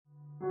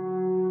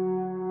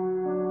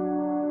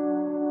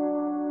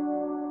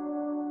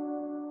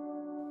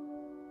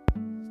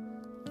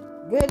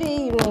Good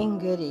evening,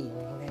 good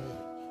evening, good evening.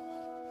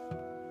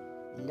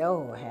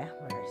 Lord have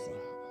mercy.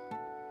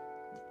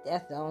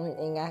 That's the only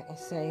thing I can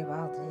say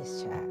about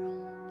this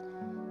child.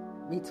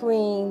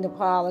 Between the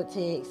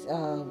politics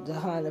of the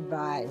Hunter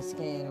Biden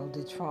scandal,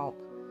 the Trump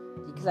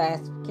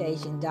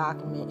declassification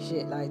document,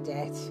 shit like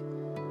that,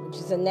 which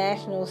is a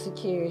national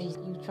security,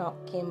 you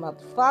Trump Kim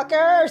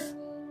motherfuckers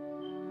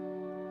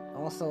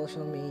on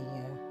social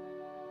media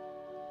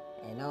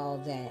and all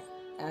that.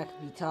 I could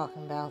be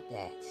talking about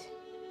that.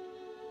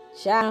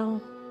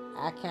 Child,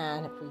 I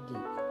kind of predicted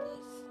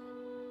this.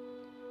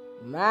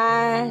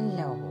 My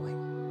Lord,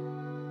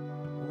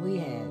 we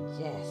had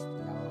just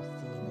lost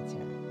Tina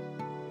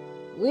Turner.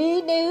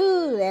 We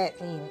knew that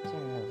Tina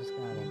Turner was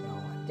going to go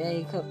one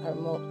day because her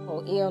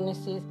multiple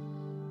illnesses,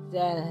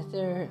 that and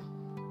third.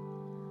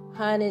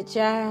 Honey,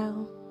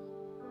 child,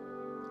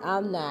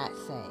 I'm not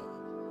saying.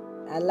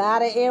 A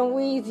lot of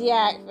Weezy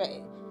fans,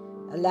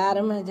 a lot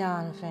of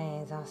Madonna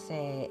fans are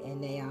sad,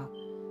 and they are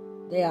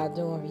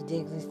doing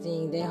ridiculous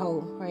things. They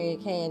hold prayer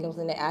candles,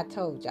 and I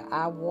told y'all,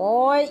 I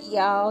warned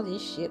y'all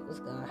this shit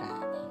was gonna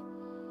happen.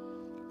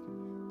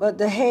 But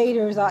the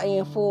haters are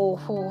in full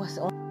force.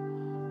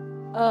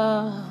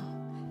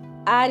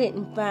 I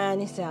didn't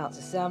find this out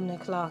till 7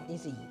 o'clock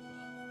this evening,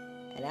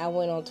 and I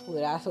went on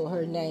Twitter. I saw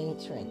her name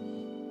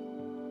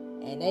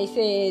trending, and they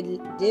said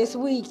this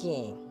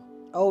weekend,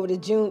 over the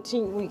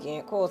Juneteenth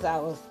weekend. Of course, I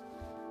was.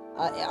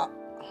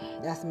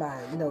 That's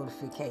my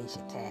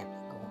notification tablet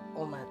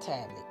on my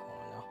tablet.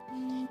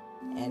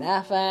 And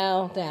I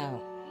found out,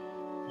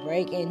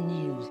 breaking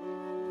news,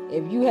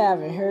 if you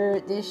haven't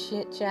heard this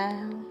shit,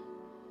 child,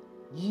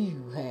 you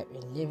have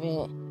been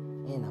living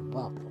in a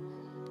bubble.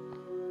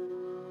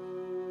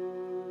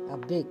 A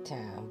big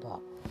time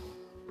bubble.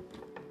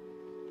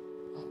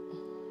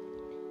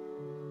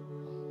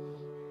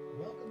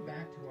 Welcome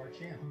back to our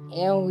channel.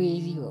 And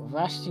Weezy would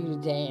rush through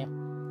the damn...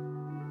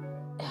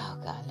 Oh,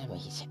 God, let me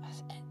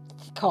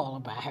call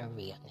her by her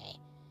real name.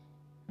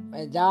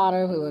 My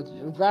daughter who was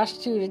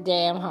rushed to the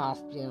damn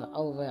hospital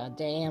over a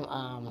damn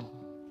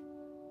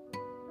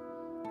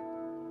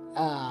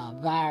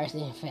virus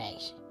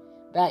infection,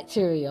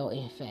 bacterial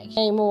infection.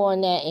 Ain't more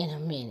on that in a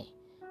minute.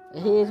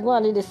 But here's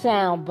one of the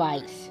sound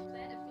bites.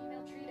 Plant a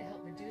female tree to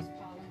help reduce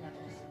pollen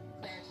levels.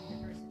 Plant a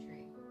diverse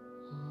tree.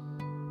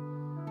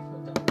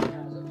 Madonna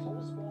has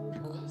postponed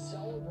her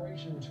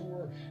celebration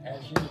tour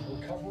as she's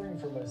recovering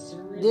from a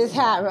serious... This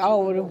happened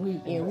over the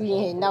weekend. We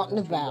ain't nothing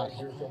about it.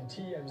 Here from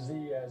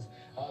TMZ as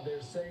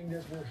they're saying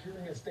this. We're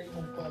hearing a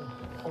statement from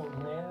her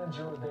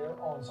manager there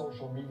on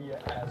social media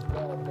as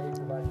well. They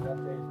provided an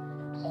update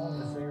on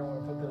the singer. I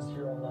want to put this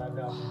here on live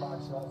now from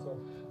Fox, and also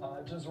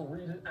just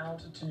read it out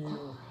to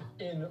you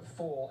in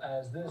full.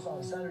 As this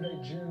on Saturday,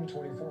 June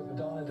 24th,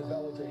 Madonna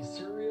developed a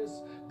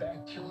serious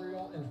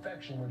bacterial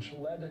infection which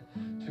led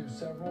to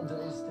several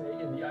days stay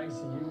in the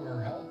ICU.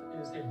 Her health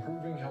is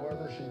improving,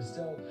 however, she is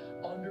still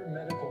under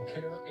medical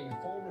care. A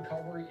full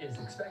recovery is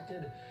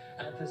expected.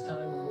 At this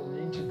time, we will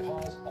need to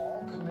pause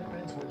all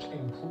commitments, which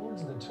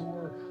includes the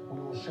tour. We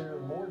will share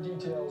more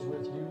details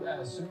with you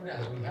as soon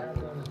as we have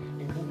them,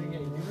 including a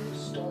new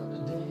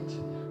start date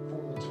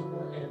for the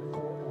tour and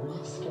for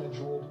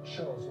rescheduled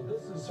shows. So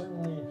this is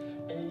certainly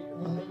a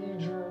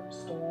major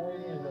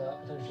story, and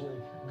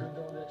potentially good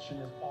though that she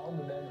is on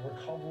the mend,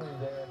 recovering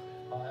there,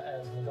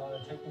 as Madonna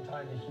taking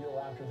time to heal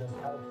after this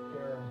health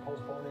care and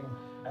postponing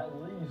at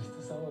least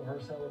some of her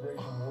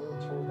celebration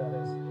world tour that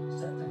is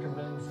set to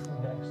commence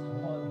next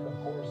month. Of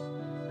course,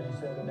 they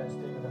said in that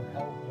statement of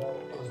health though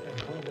is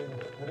improving.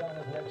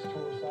 Madonna's next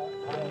tour,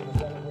 titled the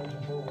Celebration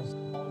Tour, was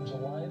on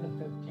July the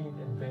 15th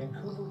in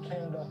Vancouver,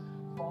 Canada,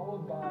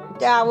 followed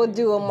by... I would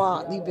do a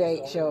mock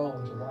debate show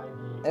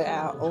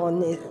on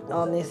this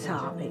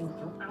topic.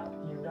 Throughout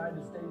the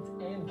United States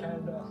and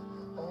Canada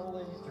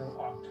early through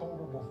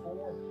October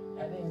before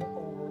heading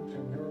over to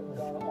Europe.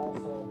 Madonna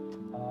also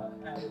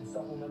added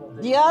supplemental...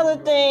 The other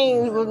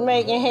thing was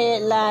making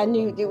headline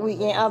news the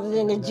weekend, other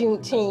than the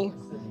Juneteenth,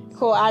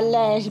 called our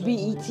last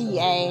BET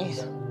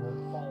ass,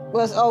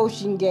 was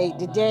Ocean Gate.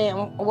 The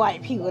damn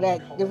white people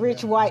the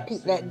rich white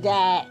people that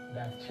died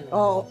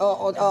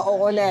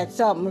on that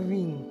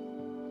submarine.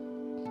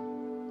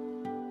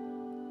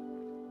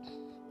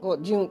 Well,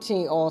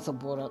 Juneteenth also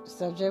brought up the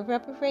subject of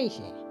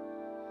reparation.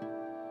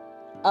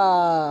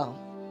 I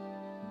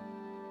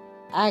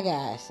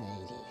gotta say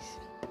this.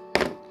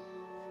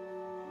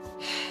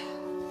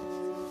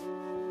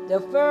 The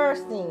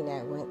first thing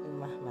that went through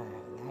my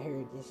mind when I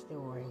heard this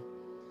story,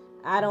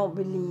 I don't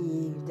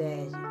believe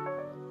that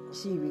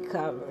she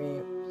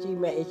recovering. She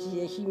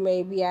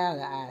may be out of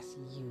the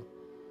ICU.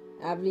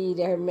 I believe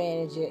that her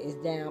manager is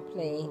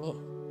downplaying it,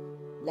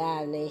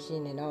 Live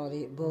Nation and all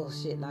that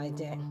bullshit like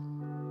that.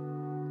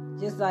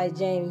 Just like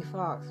Jamie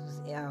Foxx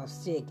was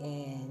sick,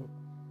 and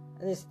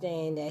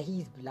understand that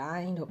he's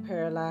blind or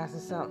paralyzed or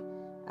something.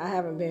 I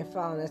haven't been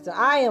following that, so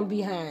I am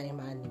behind in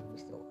my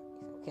news stories,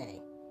 okay?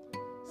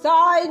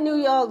 Sorry, New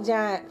York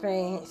Giant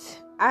fans.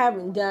 I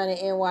haven't done an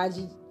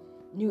NYG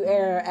New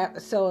Era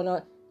episode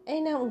on.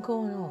 Ain't nothing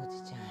going on with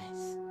the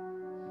Giants.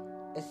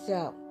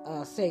 Except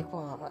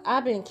Saquon.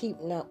 I've been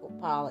keeping up with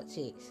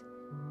politics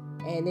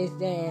and this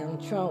damn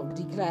Trump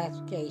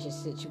declassification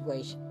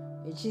situation.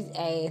 Which his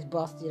ass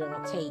busted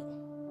on tape.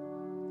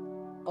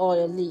 Or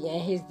the league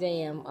and his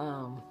damn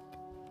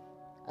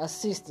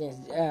assistants.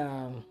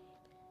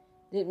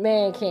 This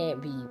man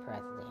can't be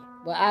president.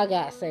 But I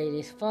gotta say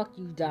this. Fuck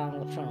you,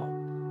 Donald Trump.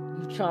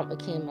 You Trump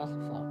akin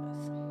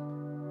motherfuckers.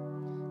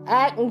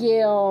 I can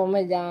get on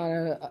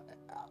Madonna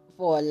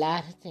for a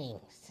lot of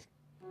things.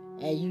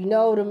 And you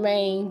know the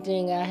main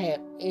thing I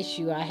have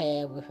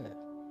with her.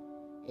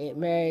 It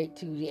married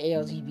to the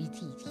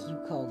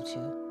LGBTQ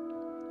culture.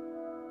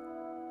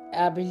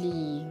 I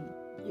believe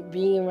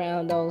being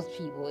around those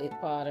people is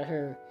part of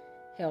her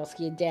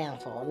healthcare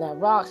downfall. Now,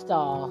 rock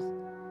stars,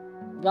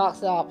 pop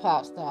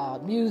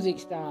stars, music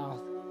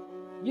stars,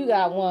 you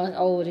got one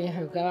older than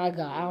her. I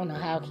don't know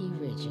how Keith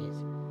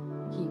Richards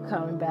keep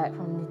coming back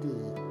from the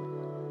dead.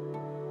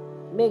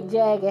 Mick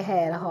Jagger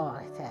had a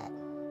heart attack,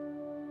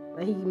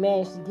 but he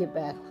managed to get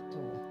back to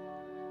her.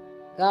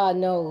 God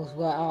knows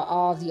what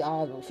Ozzy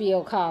Osbourne,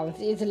 Phil Collins,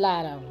 it's a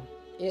lot of them.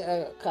 It's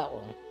a couple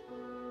of them.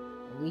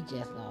 We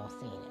just lost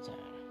Tina Turner.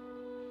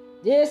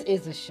 This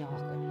is a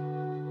shocker.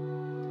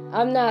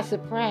 I'm not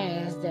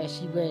surprised that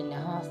she went in the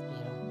hospital,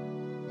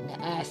 in the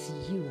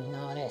ICU and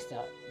all that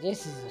stuff.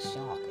 This is a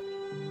shocker.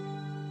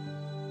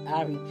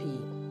 I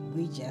repeat,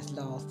 we just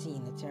lost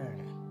Tina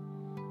Turner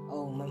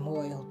on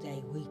Memorial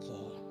Day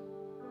weekend.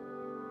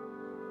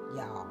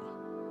 Y'all.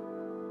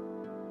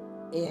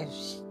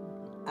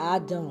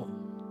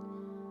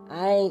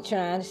 I ain't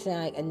trying to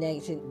sound like a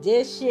negative.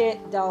 This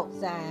shit don't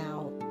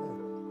sound good.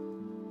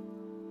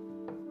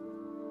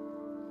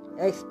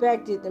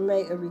 Expected to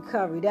make a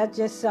recovery. That's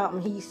just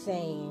something he's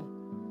saying.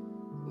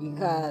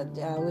 Because,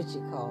 what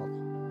you call it?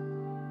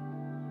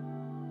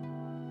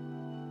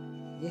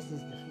 This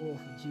is the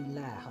 4th of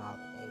July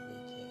holiday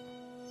weekend.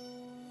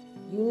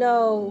 You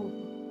know,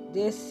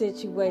 this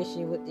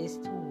situation with this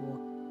tour,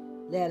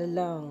 let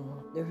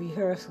alone the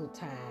rehearsal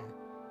time,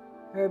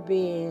 her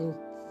being,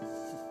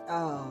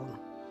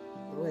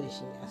 what is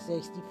she now,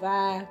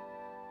 65?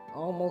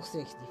 Almost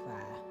 65.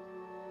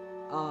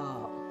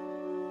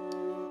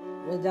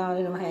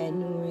 Madonna don't had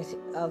numerous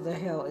other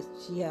health.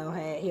 She don't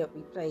had hip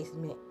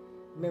replacement.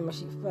 Remember,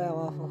 she fell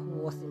off a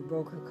horse and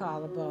broke her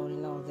collarbone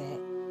and all that.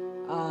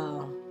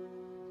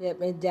 She had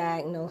been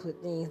diagnosed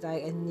with things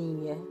like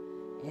anemia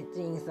and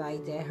things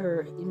like that.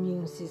 Her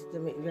immune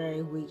system is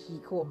very weak. She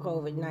caught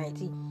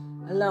COVID-19,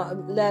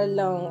 let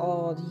alone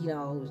all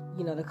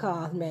the, the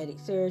cosmetic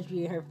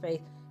surgery in her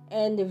face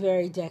and the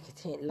very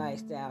decadent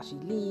lifestyle she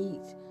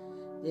leads.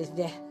 This,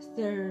 that,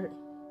 third.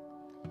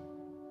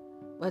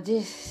 But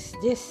this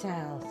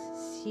sounds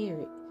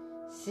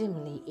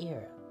similarly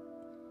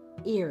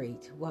eerie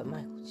to what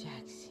Michael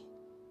Jackson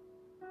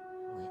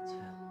went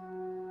through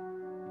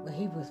when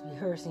he was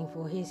rehearsing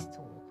for his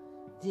tour.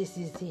 This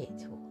Is It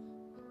tour.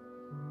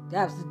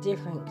 That was a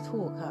different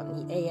tour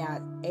company,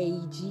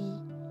 AG,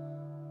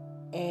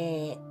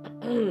 and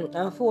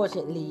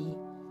unfortunately,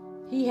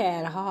 he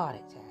had a heart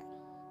attack.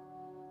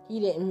 He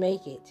didn't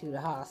make it to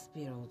the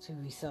hospital to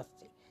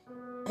resuscitate.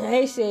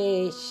 They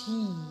said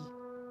she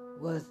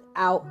was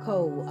out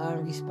cold,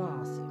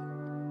 unresponsive,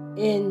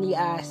 in the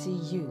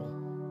ICU.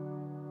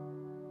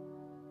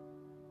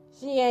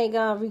 She ain't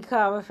gonna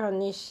recover from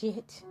this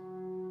shit.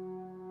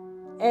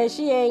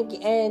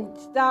 And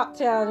stop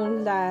telling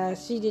them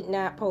lies. She did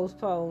not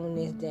postpone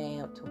this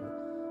damn tour.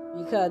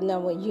 Because now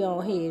when you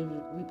don't hear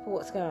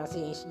reports coming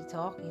saying she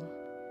talking.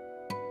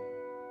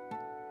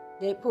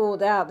 They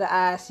pulled out the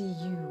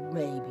ICU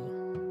maybe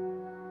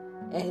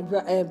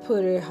and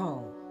put her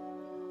home.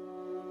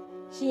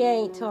 She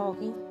ain't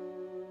talking.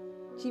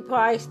 She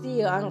probably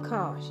still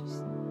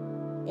unconscious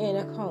in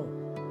a coma.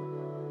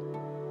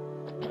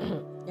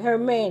 Her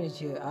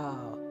manager,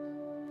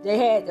 they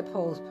had to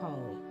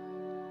postpone it.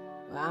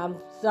 Well, I'm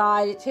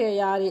sorry to tell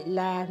y'all that,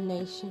 Live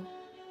Nation.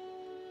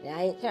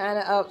 I ain't trying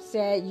to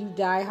upset you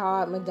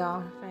diehard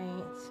Madonna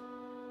fans.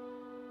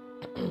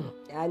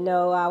 I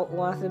know I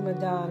once a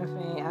Madonna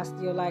fan. I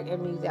still like her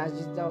music. I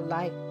just don't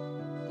like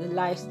the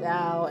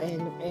lifestyle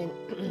and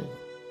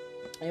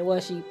and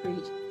what she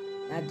preached.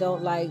 I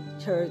don't like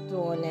her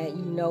throwing that,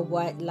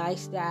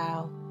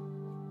 lifestyle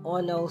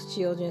on those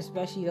children,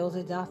 especially those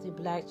adopted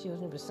black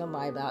children. But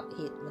somebody about to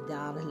hit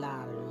Madonna's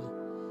lottery.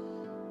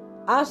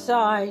 I'm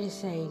sorry to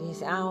say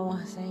this. I don't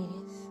want to say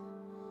this.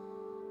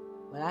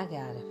 But I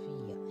got a feeling.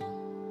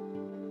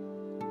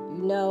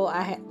 I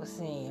was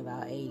saying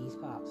about 80s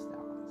pop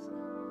stars.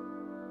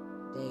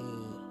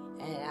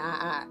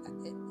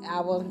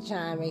 I wasn't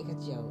trying to make a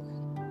joke.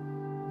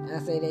 I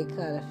say they cut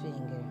a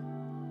finger.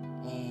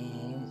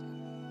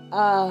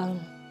 And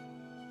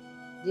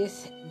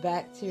this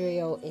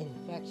bacterial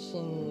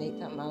infection they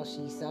talking about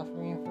she's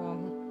suffering from,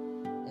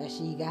 that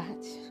she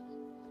got,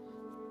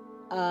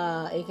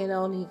 it can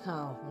only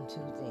come from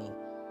two things.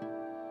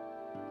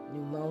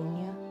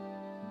 Pneumonia.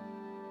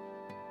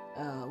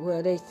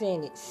 They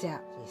saying it's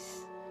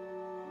sepsis.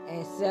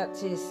 And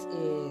sepsis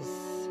is,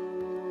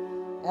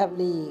 I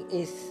believe,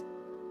 it's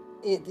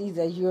it's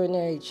either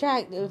urinary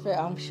tract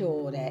infection. I'm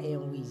sure that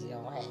MWeezy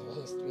don't have a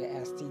history of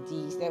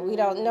STDs that we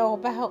don't know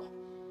about.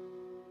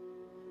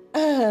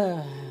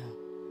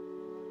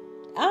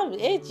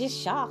 It's just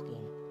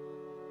shocking.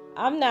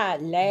 I'm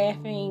not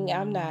laughing.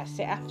 I'm not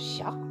saying. I'm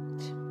shocked.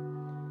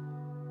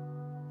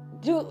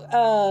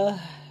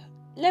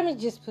 Let me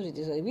just put it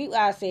this way.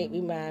 I say it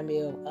remind me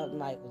of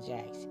Michael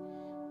Jackson.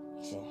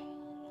 He said,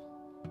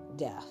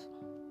 death.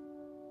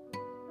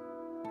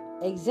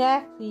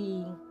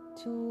 Exactly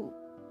an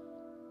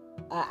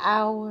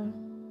hour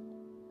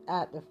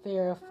after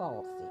Farrah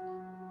Fawcett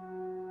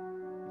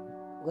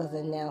was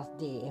announced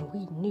dead, and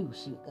we knew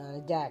she was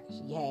gonna die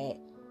because she had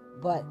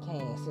butt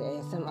cancer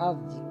and some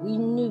other things. We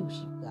knew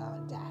she was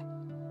gonna die.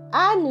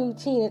 I knew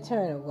Tina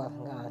Turner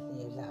wasn't gonna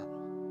live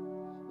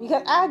long.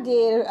 Because I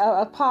did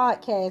a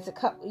podcast a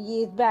couple of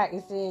years back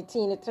and said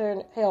Tina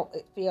Turner helped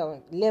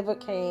feeling liver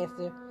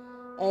cancer.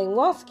 And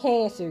once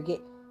cancer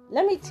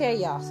let me tell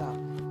y'all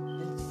something.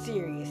 The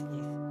seriousness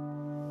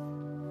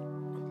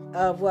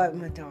of what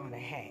Madonna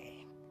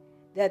had.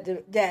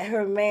 That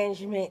her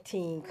management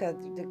team, because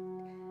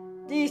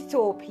these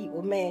tour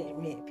people,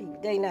 management people,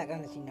 they not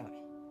going to let you know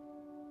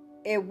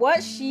that. And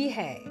what she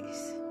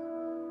has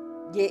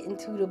get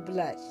into the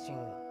bloodstream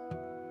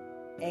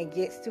and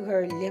gets to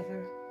her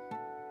liver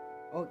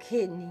or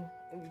kidney,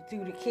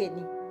 through the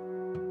kidney,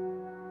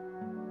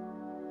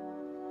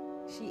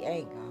 she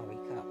ain't gonna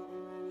recover.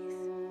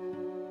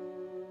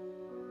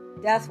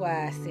 That's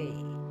why I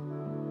said,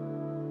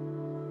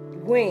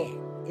 when,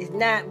 it's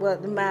not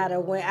what the matter.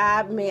 When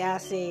I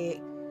said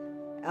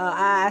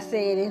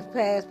in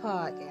past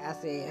podcast, I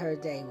said her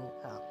day will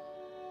come.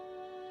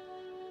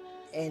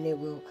 And it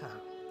will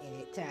come. And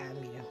it time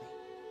me to make.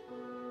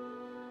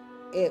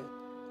 If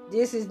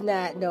this is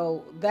not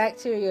no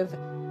bacteria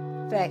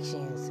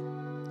infections,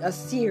 a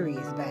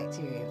serious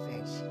bacteria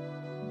infection.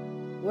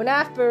 When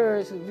I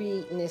first was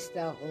reading this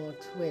stuff on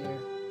Twitter,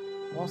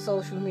 on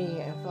social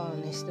media, and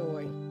following this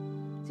story,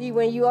 see,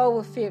 when you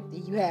over 50,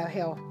 you have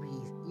health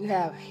reasons. You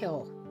have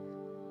health.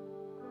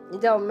 It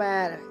don't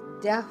matter.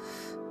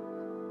 Death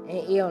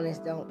and illness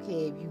don't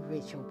care if you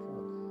rich or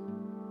poor.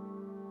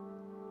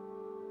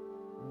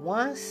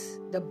 Once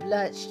the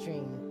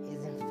bloodstream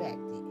is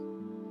infected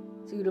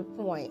to the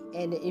point,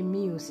 and the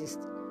immune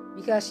system,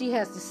 because she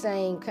has the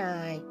same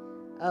kind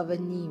of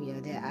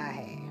anemia that I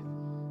have.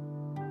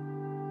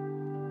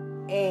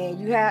 And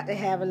you have to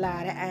have a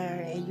lot of iron,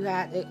 and you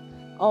have to,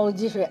 only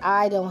different,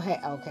 I don't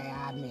have, okay,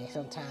 I admit,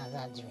 sometimes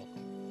I drink.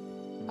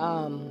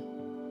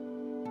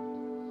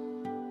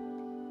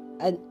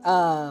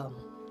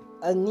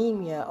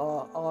 Anemia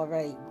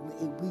already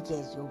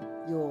weakens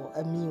your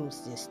immune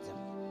system.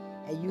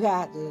 And you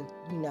have to,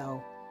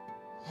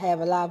 have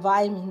a lot of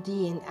vitamin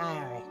D and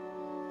iron.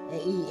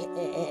 And eat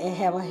and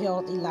have a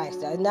healthy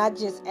lifestyle, not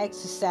just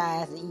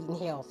exercise and eating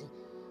healthy.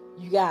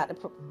 You got to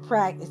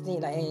practice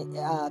things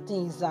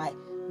like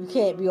you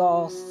can't be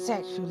all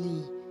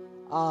sexually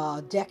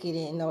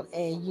decadent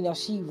and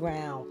she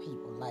round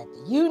people like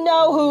that. You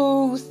know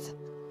who's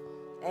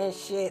and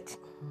shit,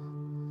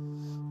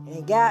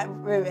 and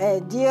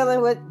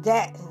dealing with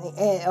that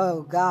and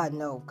oh God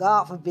no,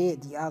 God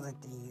forbid the other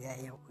thing that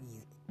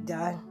we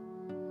done.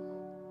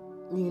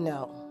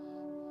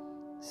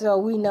 So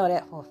we know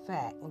that for a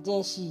fact. And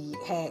then she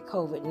had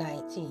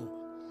COVID-19.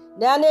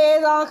 Now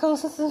there's all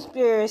kinds of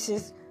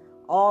conspiracies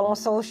all on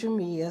social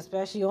media,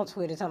 especially on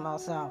Twitter, talking about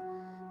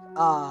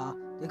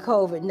the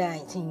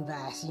COVID-19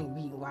 vaccine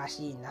reason why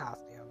she in the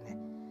hospital.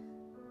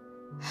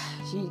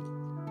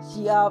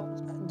 She up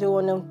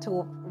doing them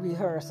tour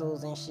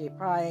rehearsals and shit.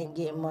 Probably ain't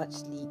getting much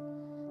sleep.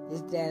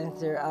 This, that, and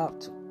third up.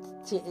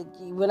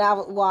 When I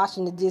was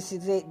watching the This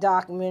Is It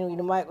documentary,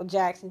 the Michael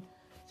Jackson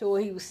tour,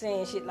 he was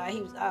saying shit like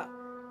he was up.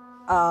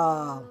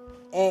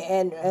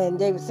 And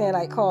they were saying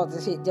like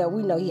causes shit that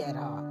we know he had a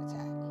heart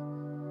attack.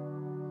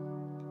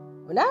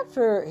 When I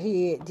first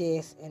heard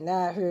this and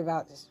I heard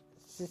about this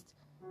sister,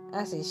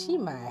 I said she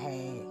might have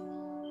had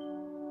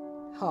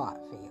heart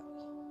failure.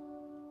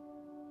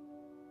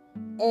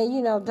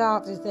 And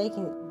doctors, they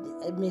can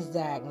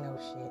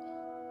misdiagnose shit.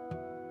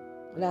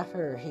 When I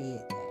first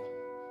heard that,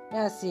 and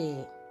I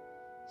said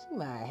she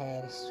might have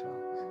had a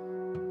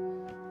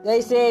stroke.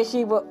 They said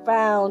she was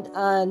found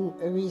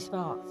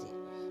unresponsive.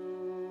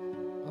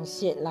 And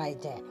shit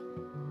like that.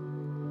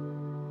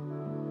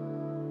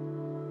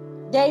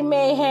 They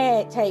may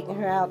have taken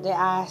her out the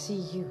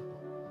ICU.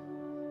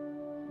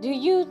 Do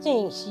you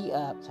think she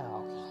up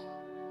talking?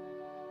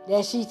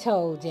 That she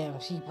told them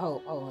she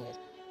proposed?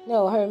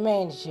 No, her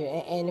manager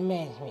and the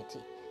management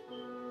team.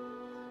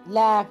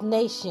 Live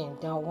Nation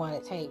don't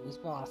want to take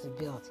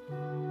responsibility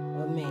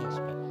of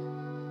management.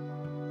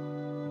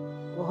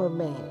 Or her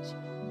manager.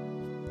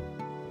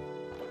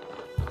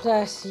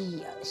 Plus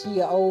she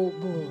an old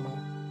boomer.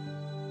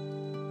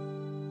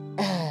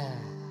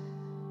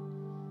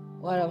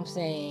 What I'm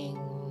saying,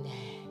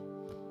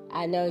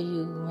 I know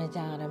you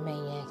Madonna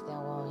maniacs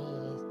don't want to hear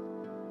this.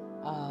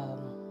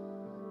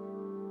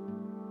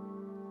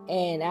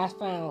 And I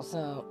found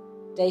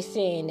they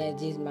saying that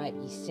this might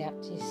be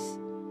sepsis.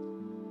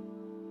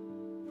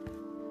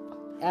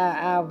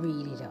 I'll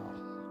read it all.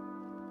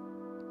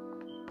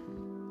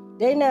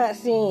 They're not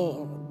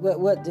saying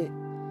what the.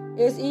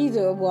 It's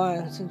either one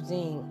or two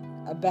things.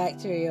 A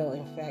bacterial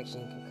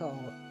infection can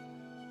cause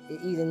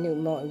either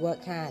pneumonia.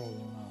 What kind of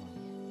pneumonia?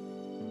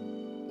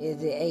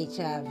 Is it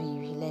HIV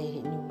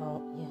related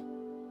pneumonia?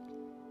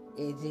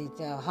 Is it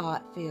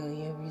heart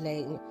failure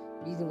related?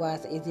 Reason why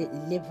is it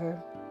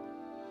liver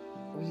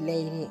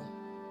related?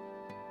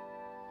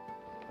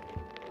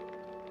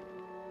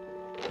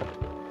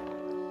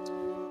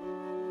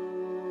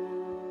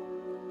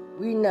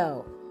 We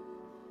know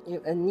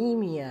if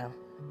anemia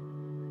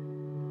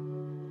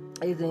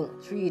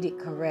isn't treated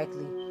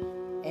correctly,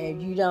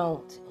 and you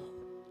don't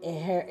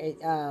inherit,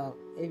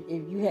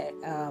 if you had,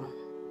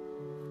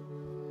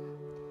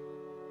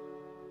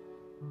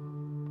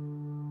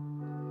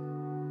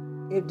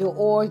 if the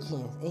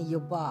organs in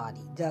your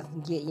body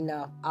doesn't get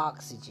enough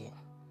oxygen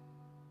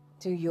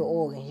to your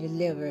organs, your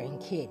liver and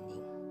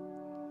kidney,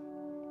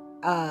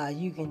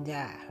 you can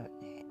die from that.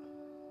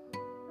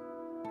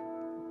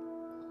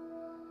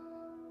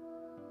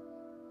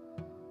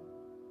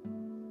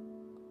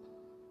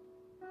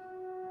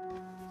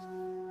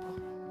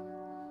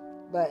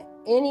 But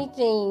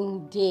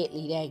anything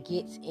deadly that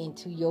gets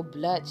into your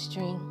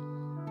bloodstream,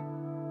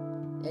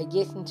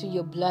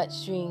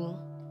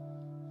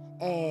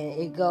 and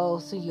it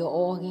goes to your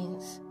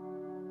organs,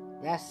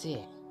 that's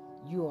it.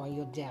 You on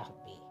your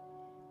deathbed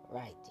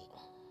right there.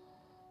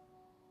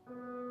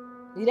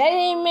 They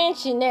didn't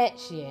mention that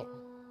shit.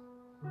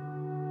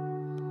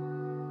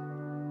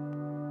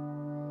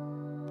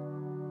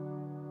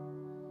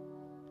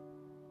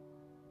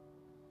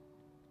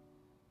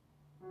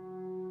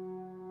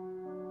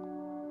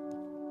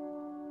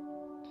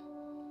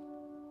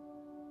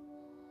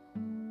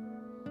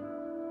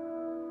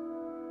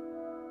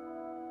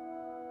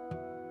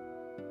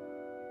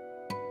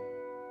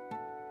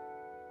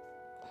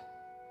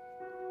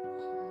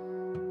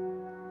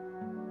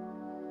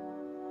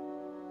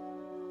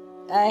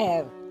 I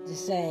have the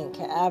same.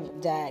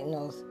 I've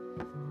diagnosed,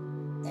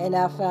 and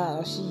I found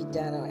out she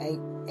died of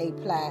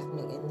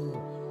aplastic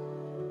anemia.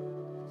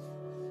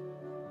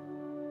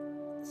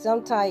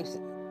 Some types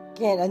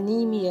can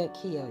anemia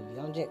kill you.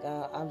 I'm just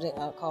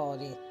gonna call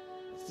this.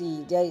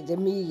 See, the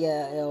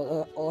media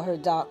or her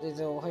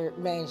doctors or her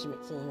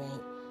management team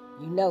ain't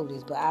you know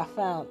this, but I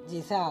found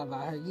this out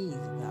about her years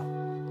ago.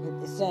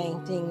 It's the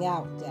same thing I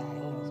was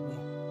diagnosed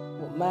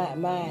with. But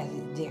mine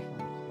is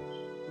different.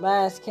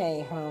 Mine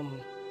came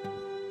from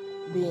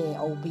being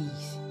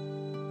obese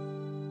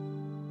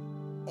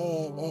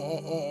and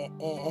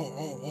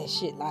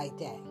shit like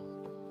that.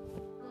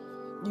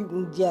 You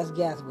can just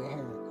guess where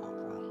her come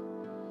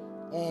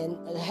from.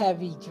 And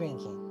heavy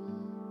drinking.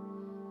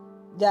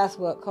 That's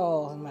what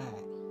caused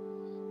mine.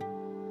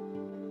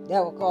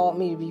 That would cause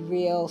me to be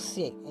real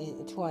sick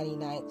in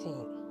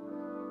 2019.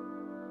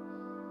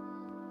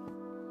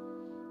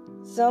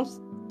 Some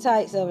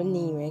types of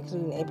anemia,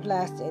 including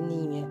aplastic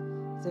anemia,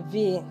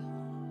 severe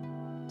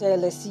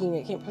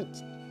thalassemia,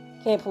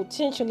 can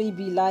potentially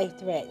be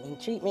life-threatening.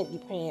 Treatment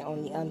depends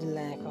on the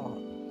underlying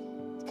cause.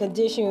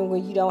 Condition where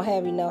you don't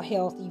have enough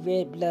healthy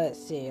red blood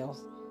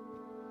cells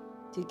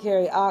to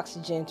carry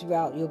oxygen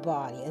throughout your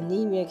body.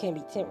 Anemia can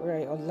be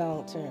temporary or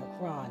long-term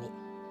chronic.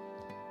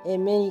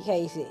 In many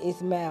cases,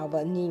 it's mild,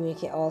 but anemia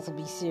can also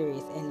be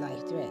serious and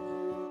life-threatening.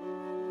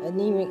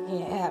 Anemia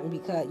can happen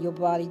because your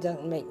body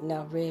doesn't make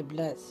enough red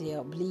blood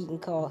cell. Bleeding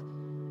causes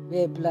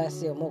red blood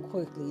cell more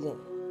quickly than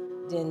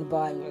the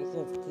body.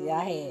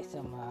 I had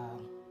some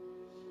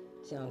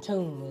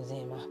tumors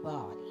in my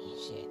body and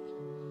shit.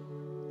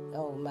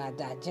 Oh, my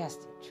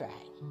digestive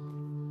tract.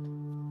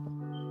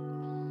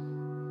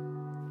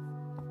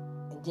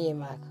 And then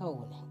my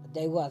colon, but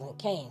they wasn't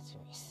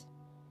cancerous.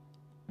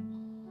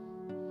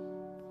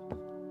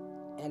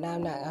 And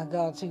I'm not gonna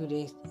go through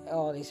this,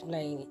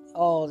 explain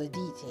all the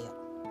detail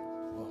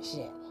and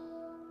shit.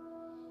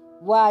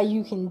 Why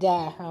you can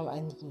die from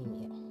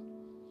anemia.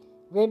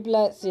 Red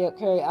blood cells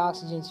carry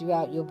oxygen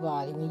throughout your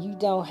body. When you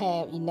don't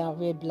have enough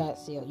red blood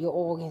cells, your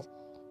organs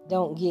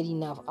don't get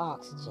enough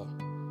oxygen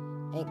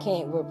and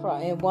can't work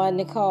properly. And one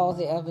of the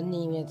causes of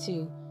anemia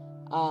too,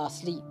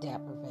 sleep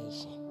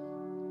deprivation.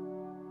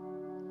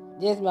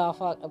 This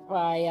motherfucker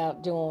probably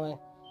out doing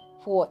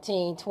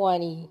 14,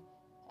 20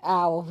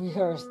 hour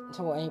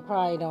rehearsal and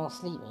probably don't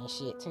sleep and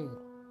shit too.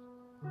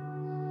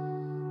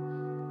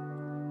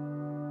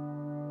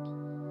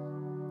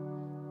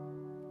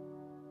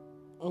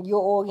 And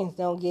your organs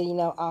don't get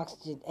enough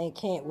oxygen and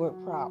can't work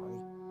properly.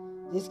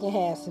 This can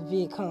have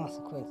severe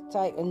consequences.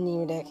 Type of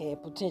anemia that can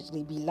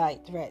potentially be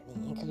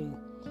life-threatening include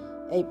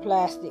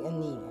aplastic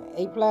anemia.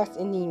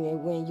 Aplastic anemia is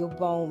when your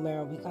bone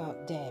marrow becomes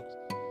damaged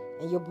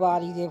and your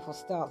body therefore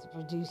stops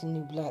producing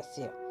new blood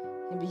cells.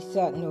 It can be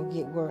sudden or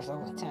get worse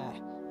over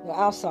time. No,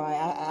 I'm sorry,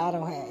 I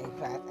don't have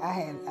aplastic. I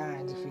have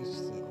iron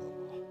deficiency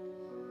anemia.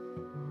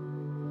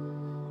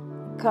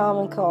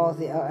 Common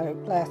causes of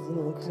aplastic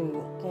anemia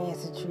include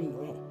cancer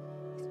treatment,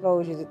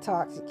 exposure to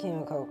toxic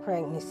chemical,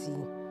 pregnancy,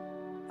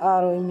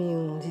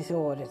 autoimmune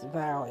disorders,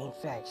 viral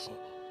infection.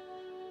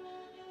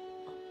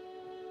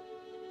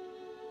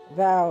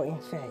 Viral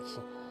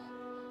infection.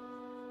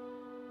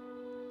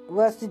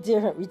 What's the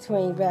difference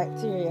between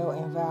bacterial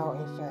and viral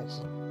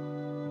infection?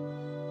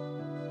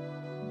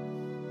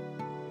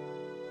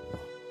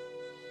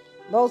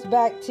 Most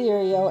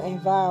bacterial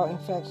and viral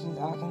infections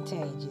are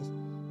contagious.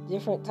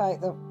 Different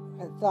types of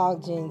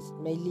pathogens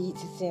may lead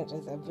to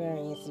symptoms of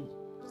varying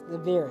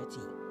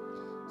severity.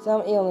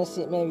 Some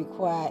illnesses may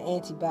require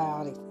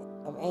antibiotics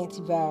of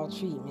antiviral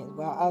treatment,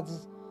 while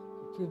others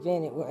are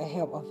prevented with the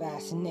help of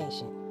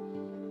vaccination.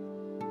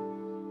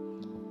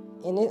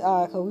 In this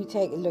article, we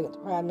take a look at the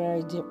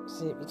primary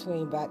differences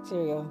between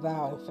bacterial and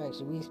viral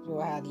infection. We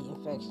explore how the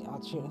infections are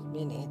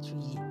transmitted and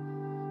treated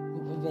to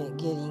prevent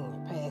getting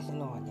and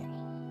passing on them.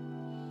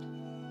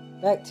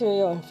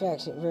 Bacterial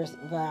infection versus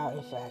viral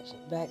infection.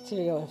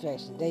 Bacterial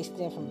infection, they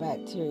stem from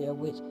bacteria,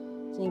 which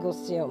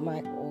single-cell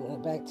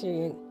microorganisms.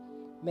 Bacteria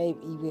may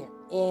be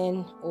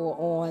within or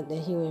on the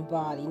human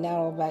body. Not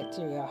all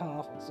bacteria are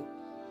harmful.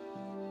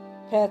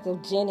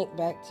 Pathogenic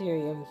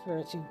bacteria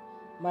refer to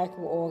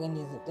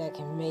microorganisms that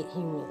can make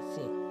humans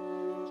sick.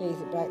 In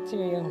case of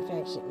bacterial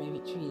infection may be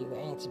treated with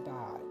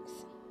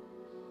antibiotics.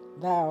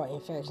 Viral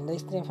infection, they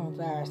stem from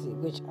viruses,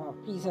 which are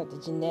pieces of the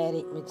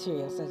genetic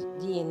material such as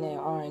DNA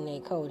or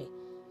RNA coded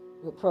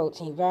with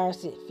protein.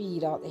 Viruses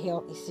feed off the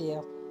healthy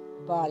cells of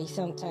the body,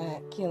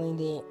 sometimes killing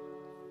the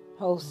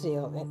host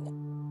cells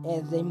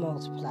as they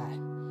multiply.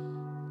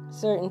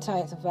 Certain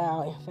types of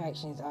viral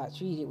infections are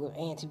treated with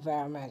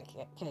antiviral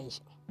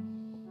medication.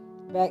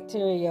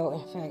 Bacterial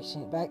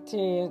infection.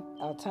 Bacteria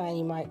are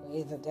tiny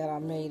microorganisms that are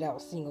made up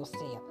of single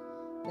cells.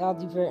 They are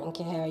diverse and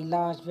can have a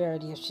large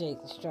variety of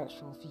shapes and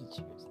structural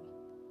features.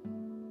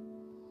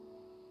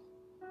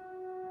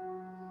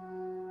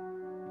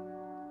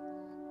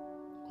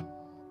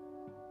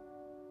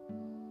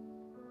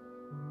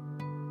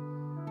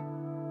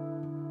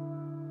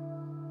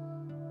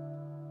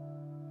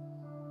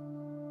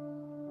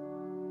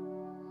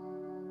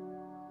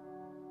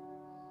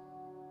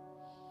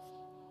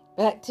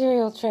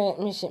 Bacterial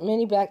transmission.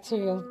 Many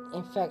bacterial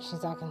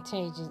infections are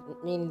contagious,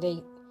 meaning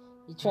they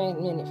be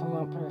transmitted from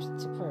one person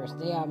to person.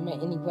 There are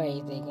many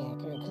ways they can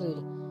occur,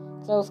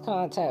 including close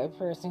contact with a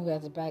person who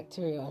has a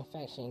bacterial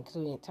infection,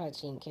 including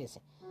touching and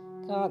kissing.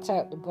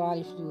 Contact with the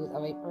body fluids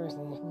of a person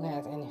who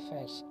has an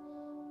infection,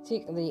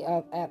 particularly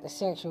after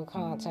sexual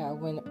contact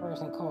when the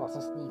person coughs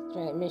or sneezes.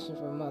 Transmission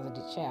from mother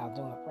to child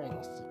during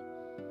pregnancy.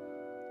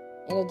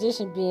 In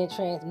addition to being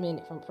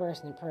transmitted from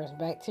person to person,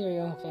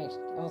 bacterial infection,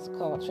 also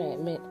called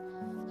transmitted,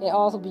 can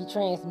also be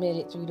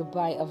transmitted through the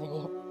bite of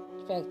an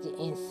infected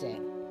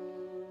insect.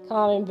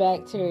 Common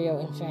bacterial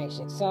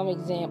infections. Some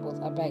examples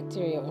of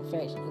bacterial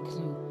infection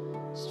include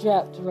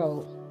strep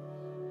throat,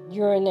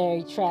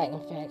 urinary tract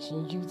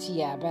infection,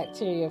 UTI,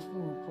 bacterial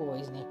food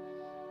poisoning,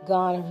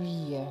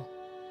 gonorrhea,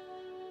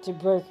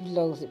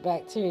 tuberculosis,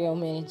 bacterial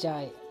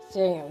meningitis,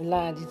 cellular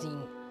Lyme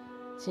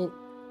disease,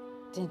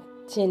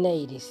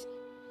 tinnitus.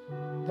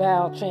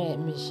 Viral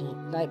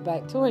transmission, like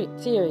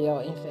bacterial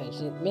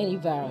infection, many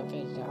viral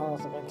infections are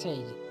also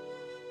contagious.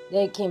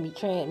 They can be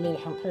transmitted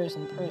from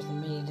person to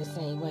person, many the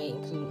same way,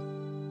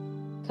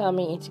 including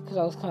coming into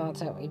close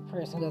contact with a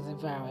person who has a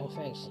viral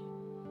infection.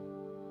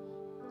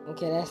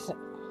 Okay, that's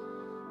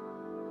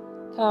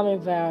common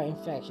viral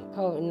infection.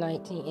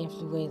 COVID-19,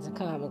 influenza,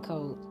 common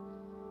cold,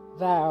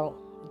 viral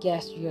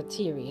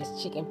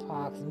gastroenteritis,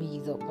 chickenpox,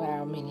 measles,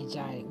 viral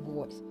meningitis,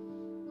 warts,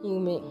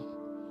 human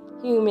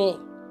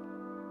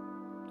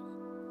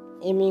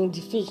immune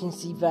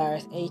deficiency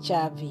virus,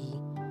 HIV,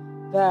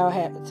 viral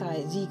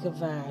hepatitis, Zika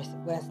virus,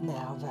 West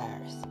Nile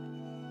virus.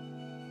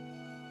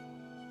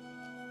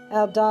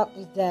 How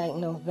doctors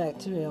diagnose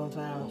bacterial and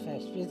viral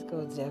infection.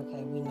 Physical exam,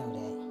 okay, we know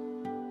that.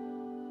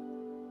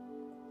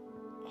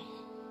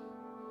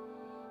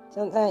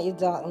 Sometimes your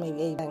doctor may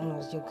be able to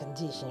diagnose your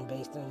condition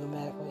based on your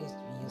medical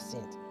history, your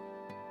symptoms.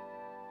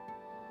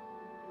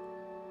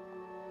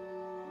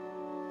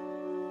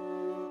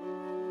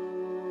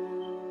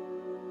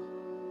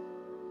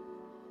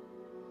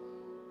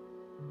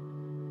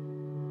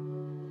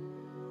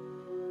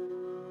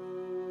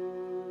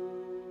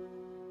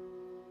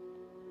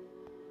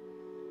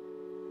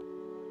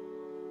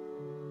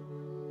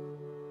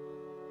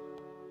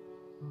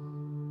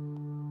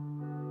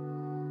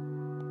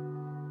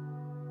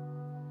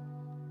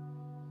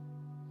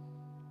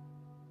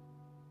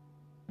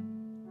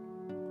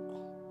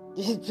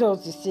 This is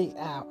posted 6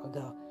 hours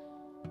ago.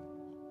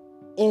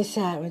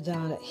 Inside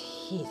Madonna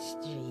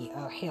history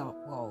of health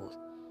woes.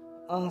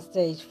 On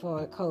stage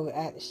for the COVID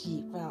after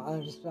she found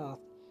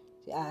unresponsive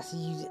to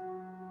ICU.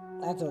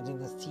 I thought it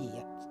was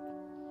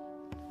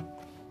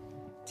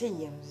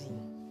TMZ.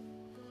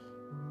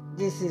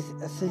 This is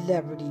a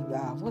celebrity,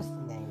 what's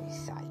the name of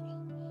his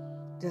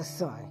site? The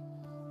Sun.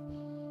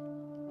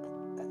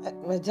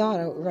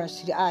 Madonna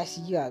rushed to the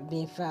ICU after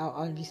being found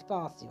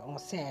unresponsive on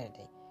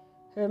Saturday.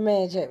 Her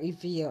manager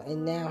revealed,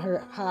 and now her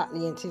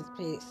hotly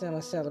anticipated summer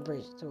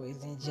celebration tour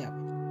is in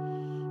jeopardy.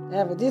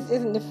 However, this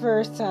isn't the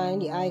first time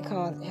the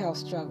icon's health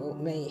struggle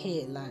made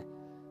headline,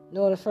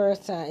 nor the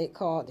first time it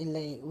caused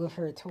delay with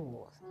her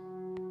tours.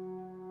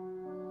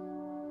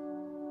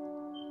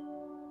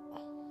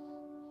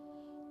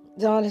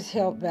 Donna's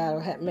health battle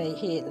had made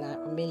headline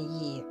for many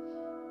years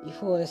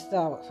before the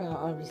star was found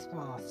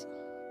unresponsive.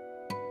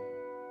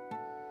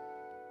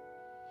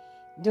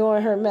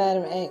 During her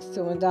Madam X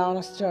tour,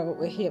 Madonna struggled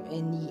with hip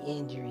and knee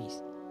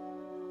injuries.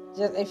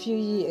 Just a few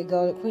years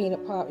ago, the Queen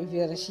of Pop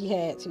revealed that she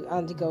had to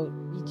undergo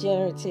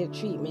regenerative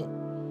treatment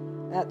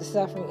after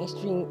suffering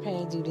extreme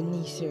pain due to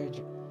knee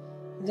surgery.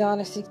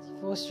 Madonna,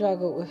 64,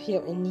 struggled with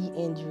hip and knee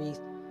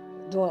injuries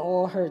during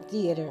all her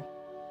theater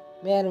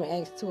Madam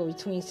X tour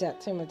between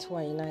September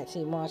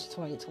 2019 and March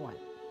 2020.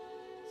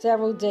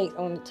 Several dates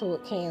on the tour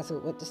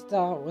canceled, but the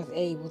star was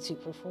able to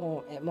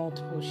perform at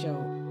multiple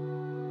shows,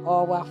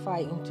 all while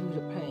fighting through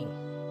the pain.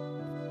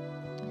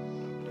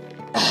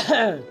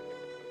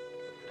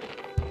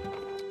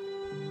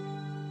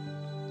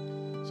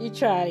 She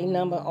tried a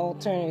number of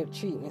alternative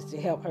treatments to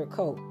help her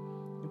cope,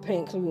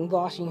 including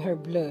washing her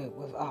blood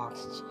with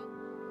oxygen.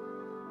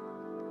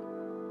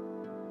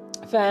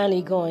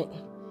 Finally going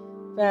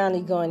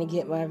to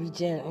get my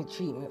regenerative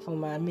treatment for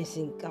my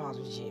missing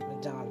cartilage,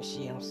 Madonna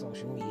shared on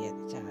social media at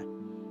the time.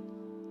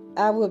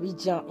 I would be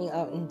jumping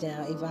up and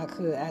down if I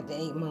could after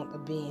 8 months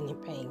of being in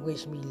pain.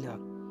 Wish me luck.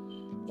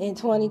 In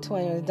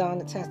 2020,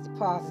 Madonna tested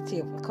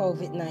positive for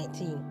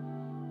COVID-19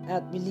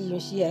 after believing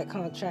she had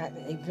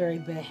contracted a very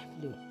bad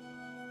flu.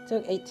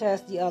 Took a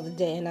test the other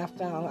day and I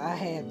found I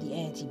had the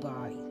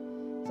antibodies.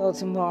 So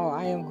tomorrow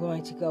I am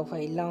going to go for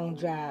a long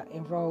drive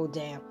and roll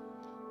down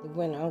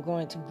when I'm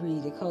going to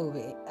breathe the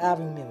COVID. I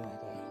remember that.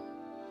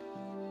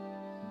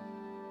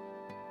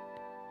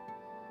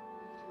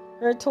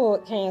 Her tour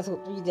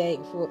canceled 3 days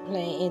before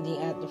planned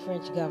ending after the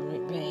French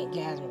government banned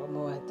gathering of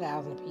more than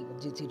 1,000 people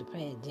due to the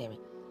pandemic.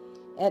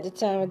 At the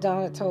time,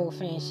 Madonna told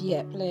fans she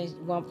had pledged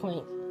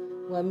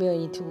 $1.1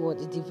 million toward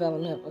the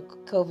development of a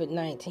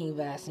COVID-19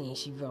 vaccine,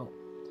 she wrote.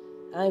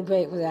 I'm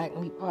grateful that I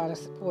can be part of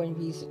supporting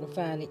research and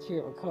finding a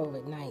cure for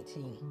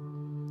COVID-19.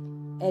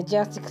 And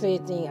just to clear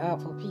things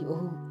up for people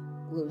who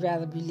would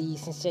rather believe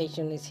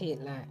sensationalist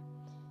headline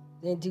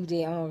than do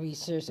their own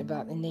research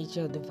about the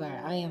nature of the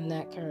virus, I am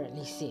not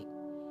currently sick.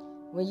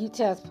 When you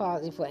test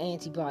positive for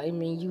antibody, it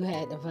means you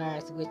had the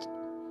virus, which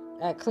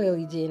I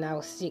clearly did, and I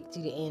was sick to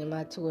the end of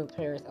my tour in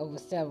Paris over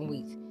 7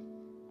 weeks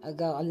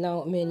ago,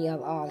 along with many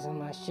other artists on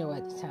my show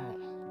at the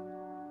time.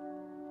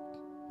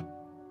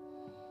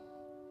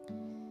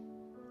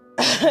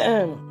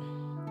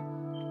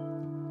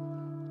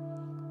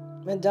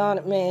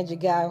 Madonna manager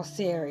Guy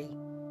Osseri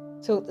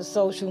took to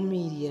social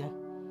media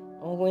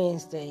on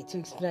Wednesday to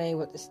explain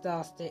what the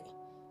star stayed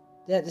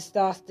in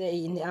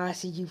the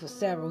ICU for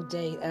several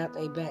days after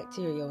a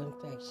bacterial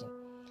infection.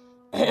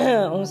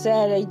 On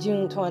Saturday,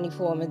 June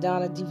 24,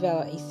 Madonna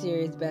developed a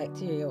serious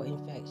bacterial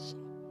infection,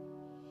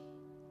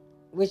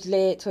 which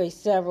led to a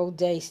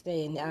several-day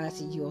stay in the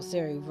ICU,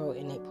 Osseri wrote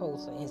in a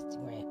post on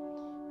Instagram.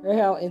 Her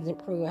health is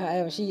improving,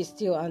 however, she is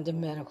still under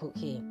medical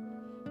care.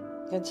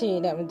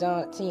 Continued that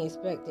Madonna team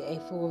expected a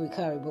full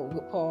recovery, but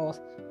would pause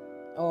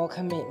all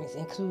commitments,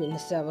 including the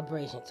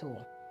celebration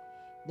tour.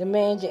 The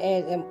manager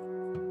added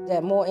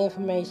that more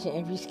information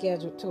and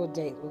rescheduled tour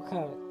dates will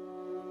come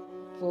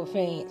for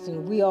fans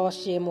soon. We all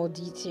share more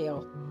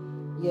details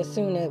as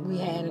soon as we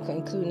had,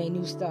 including a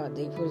new start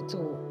date for the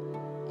tour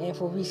and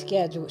for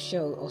rescheduled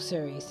shows,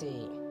 Osseri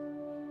said.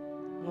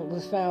 It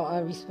was found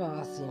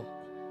unresponsive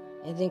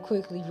and then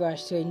quickly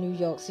rushed to a New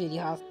York City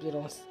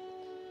hospital on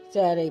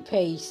Saturday,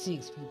 Page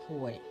 6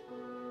 reported.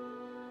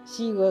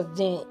 She was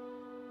then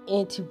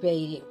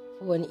intubated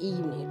for an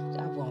evening.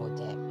 I wonder what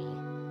that means.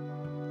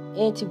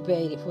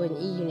 Intubated for an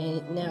evening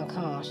and now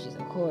conscious,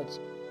 according to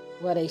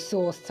what a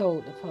source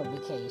told the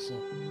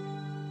publication.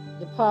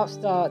 The pop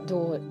star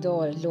daughter,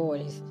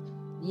 Lourdes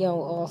Young,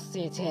 also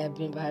said to have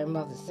been by her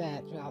mother's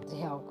side throughout the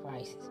health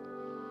crisis.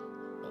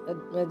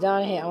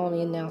 Madonna had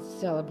only announced the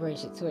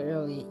celebration tour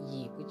earlier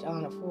year, which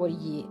honored 40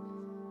 years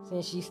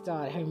since she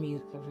started her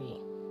music career.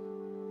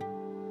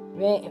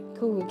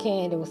 Vancouver,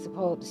 Canada was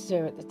supposed to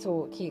serve at the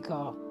tour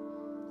kickoff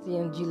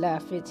on July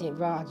 15th,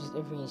 Rogers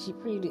Arena. She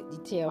previously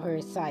detailed her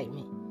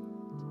excitement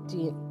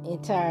to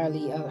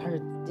entirely of her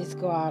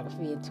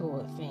discography and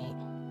tour fame.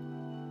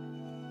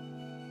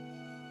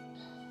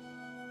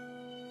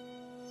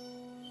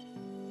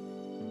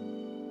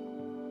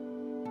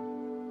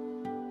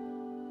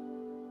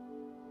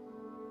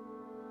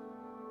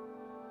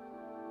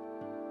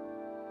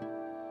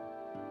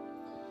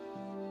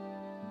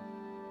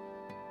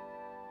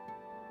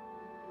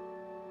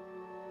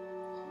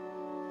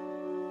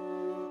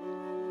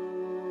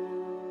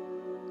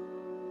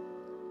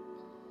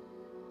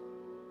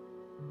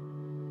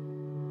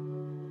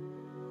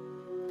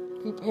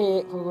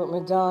 Prepared for what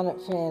Madonna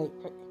family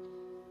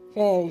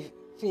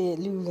feared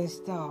losing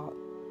star.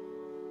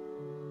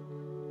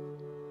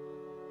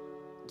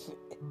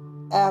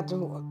 After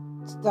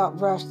stop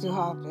rushed to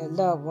hospital,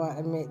 loved one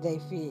admit they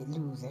feared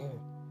losing her.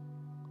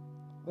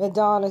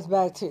 Madonna's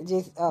back to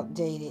just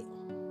updated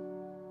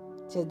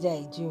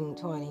today, June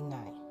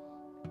 29th.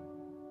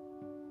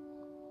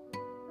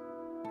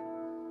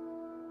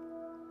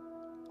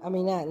 I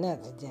mean,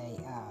 not today.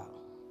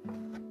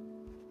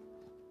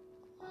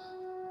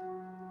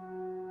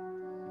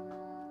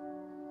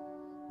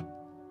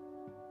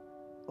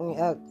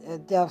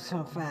 deaths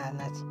from 5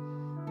 nights.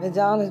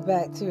 Madonna's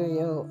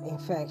bacterial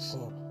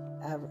infection.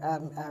 I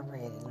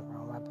read it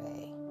wrong, my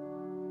bad.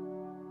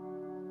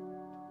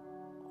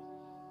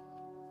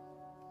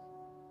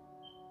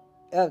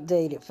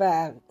 Updated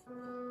 5.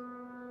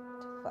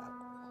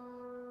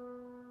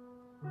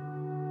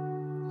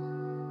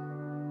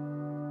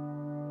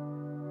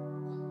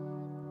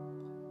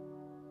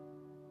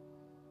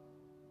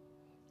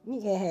 You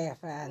can have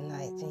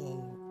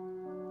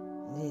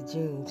 5/19,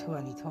 June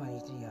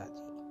 2023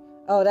 update.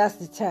 Oh, that's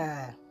the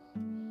time.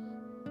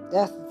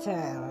 That's the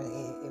time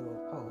it was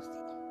posted.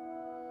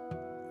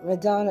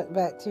 Madonna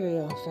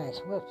bacterial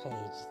infection. What page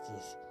is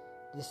this?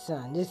 The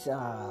Sun. This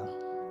a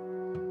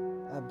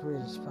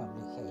British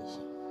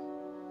publication.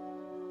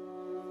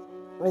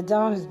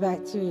 Madonna's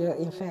bacterial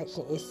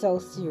infection is so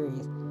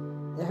serious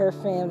that her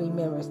family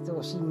members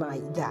thought she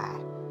might die.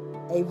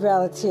 A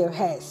relative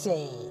had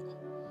said.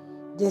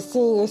 The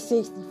singer,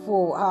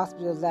 64, was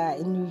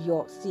hospitalized in New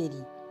York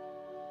City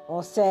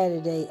on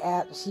Saturday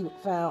after she was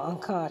found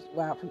unconscious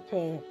while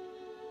preparing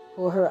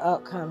for her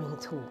upcoming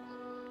tour.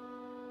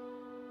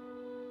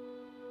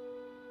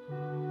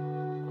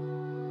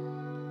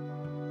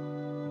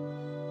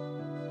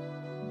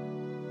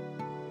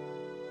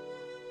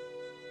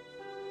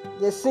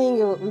 The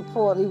singer was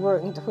reportedly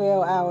working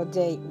 12-hour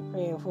day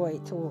preparing for a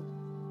tour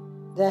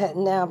that had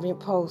now been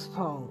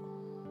postponed.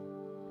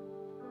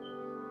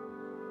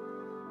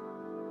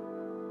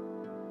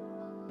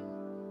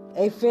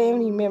 A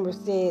family member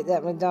said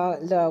that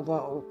Madonna's loved one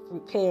was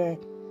preparing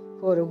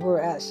for the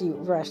work as she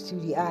rushed to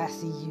the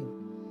ICU.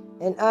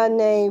 An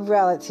unnamed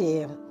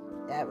relative,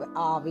 that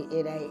obviously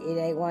it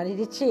ain't one of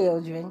the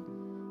children,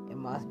 it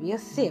must be a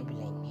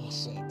sibling and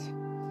shit.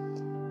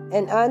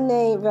 An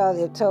unnamed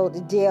relative told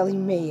the Daily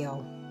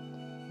Mail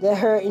that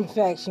her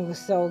infection was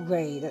so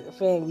grave that the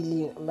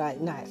family might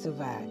not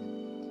survive.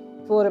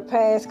 For the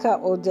past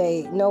couple of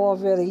days, no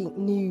one really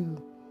knew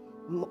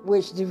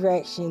which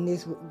direction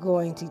this was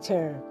going to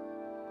turn,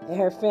 and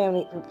her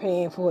family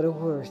preparing for the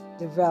worst,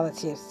 the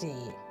relative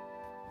said.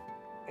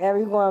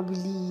 Everyone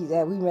believes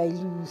that we may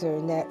lose her,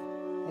 and that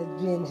has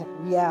been the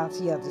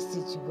reality of the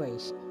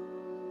situation.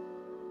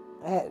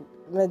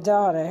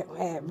 Madonna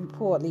had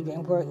reportedly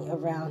been working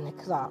around the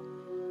clock,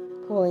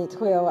 pulling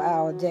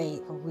 12-hour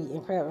days for weeks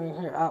and preparing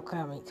her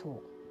upcoming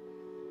tour.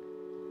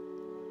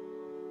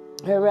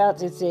 Her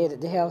relative said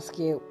that the health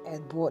scare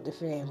had brought the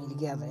family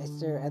together and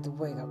served as a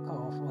wake-up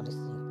call for the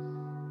singer.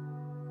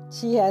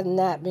 She has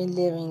not been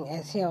living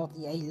as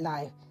healthy a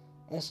life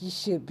as she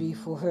should be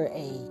for her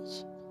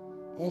age,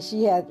 and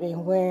she has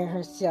been wearing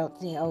herself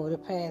thin over the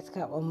past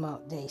couple of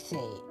months, they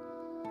said.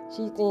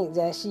 She thinks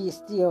that she is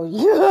still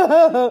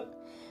young.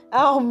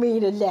 I don't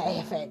mean to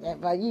laugh at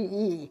that, but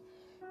you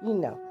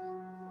know.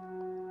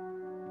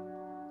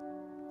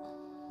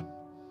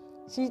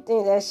 She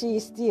thinks that she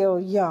is still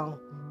young,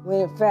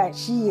 when in fact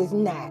she is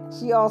not.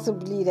 She also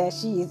believes that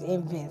she is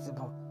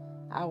invincible.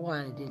 I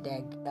wanted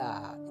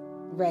that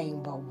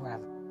rainbow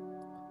brother.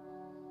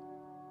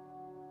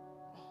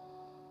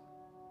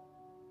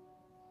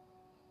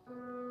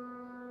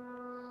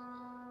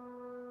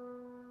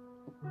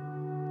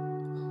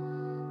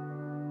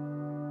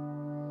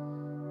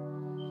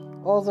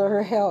 Although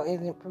her health is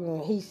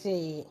improving, he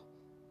said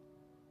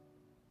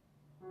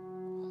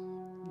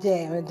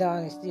that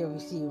Madonna is still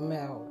receiving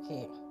medical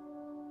care.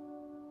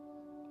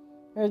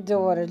 Her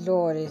daughter,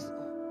 Lourdes,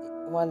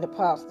 one of the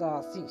pop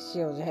star's 6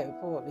 children, had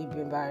reportedly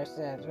been by her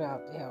side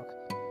throughout the health.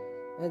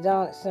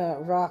 Madonna's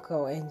son,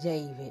 Rocco, and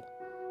David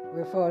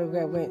were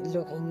photographed when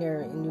looking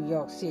near in New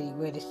York City,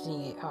 where the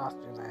singer is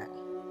hospitalized.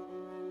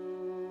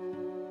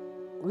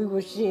 We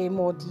will share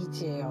more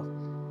details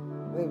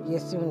with you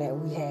as soon as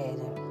we had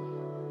them,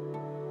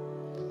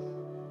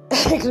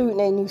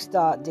 including a new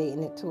start date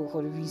and a tour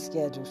for the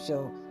rescheduled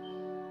show.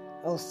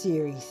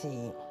 Osiris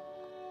said.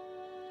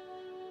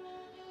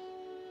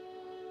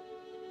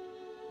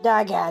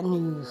 I got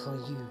news for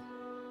you.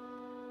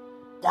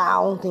 I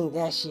don't think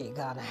that shit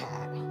gonna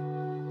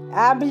happen.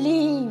 I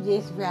believe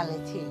this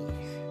relative.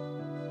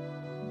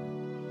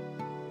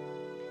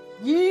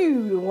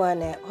 You the one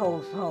that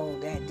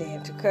postponed that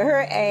damn tour.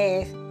 Her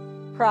ass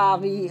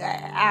probably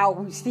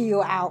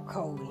still out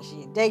cold and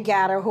shit. They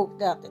got her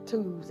hooked up to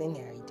tubes and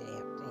every damn thing.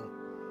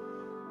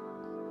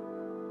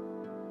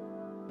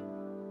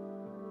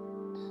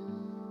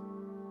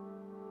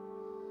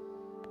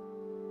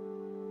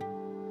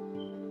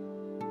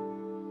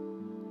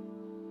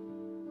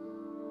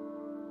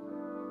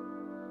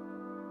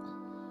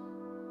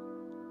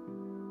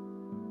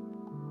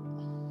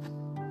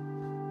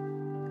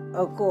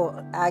 Of course,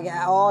 I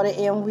got all the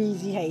M.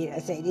 Weezy haters. I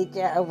say, this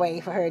just a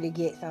way for her to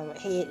get some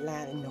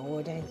headline. No,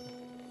 it ain't.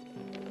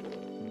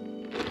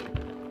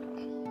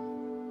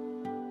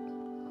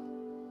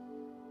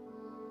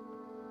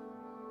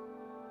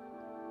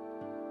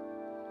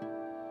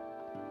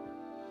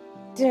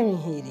 Let me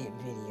hear that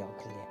video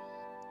clip.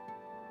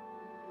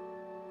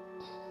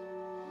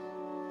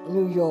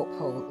 New York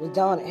Post.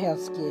 Madonna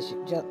health scare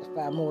should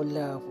justify more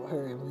love for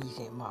her in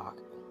recent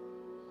market.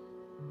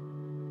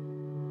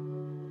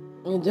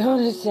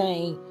 Madonna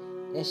saying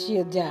that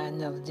she'll die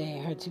another day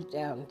in her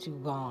 2002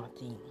 Bond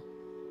theme.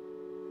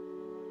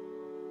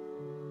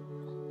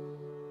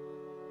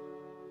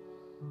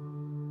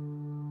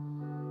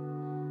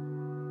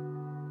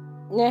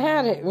 Now,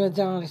 how did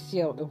Madonna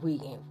sell the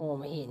weekend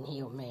former Hidden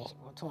Hill mansion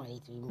for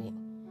 $23 million?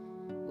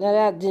 Now,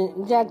 that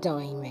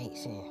don't even make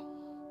sense.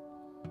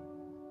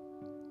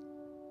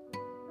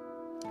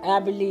 I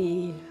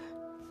believe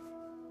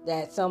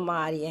that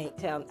somebody ain't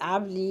telling. I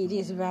believe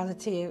this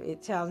relative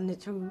is telling the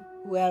truth,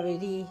 whoever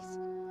it is,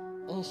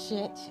 and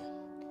shit.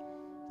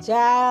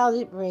 Child,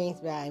 it brings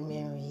back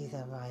memories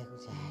of Michael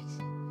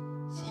Jackson.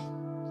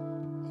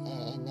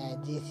 And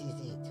this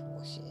is it,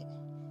 bullshit.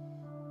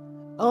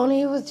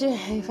 Only it was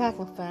just, if I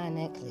can find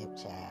that clip,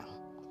 child.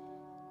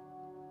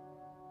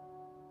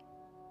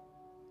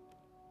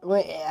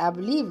 Well, I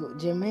believe it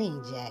was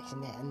Jermaine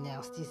Jackson that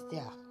announced his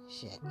death.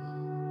 Shit.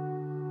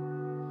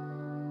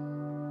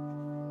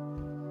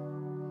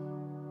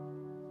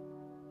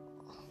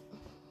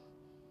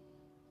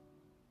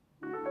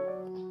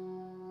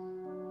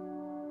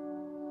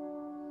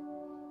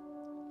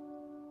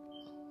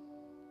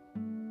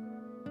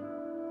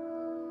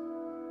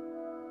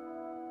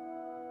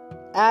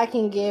 I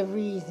can give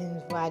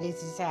reasons why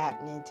this is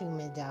happening to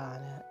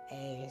Madonna,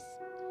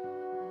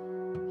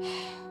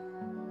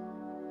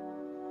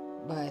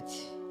 but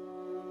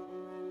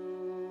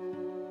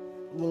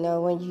you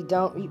know, when you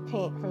don't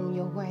repent from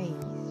your ways,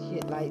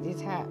 shit like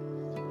this happens.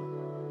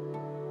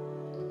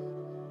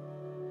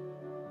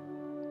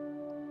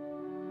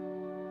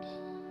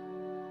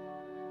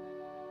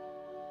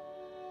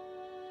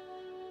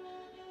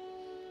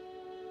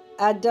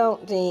 I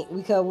don't think,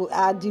 because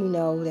I do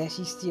know that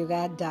she still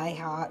got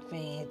die-hard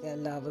fans that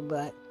love her,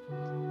 but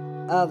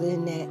other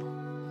than that,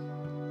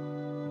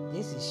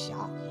 this is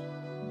shocking.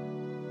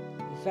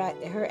 The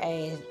fact that her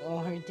ass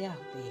on her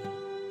deathbed,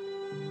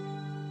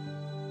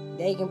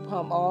 they can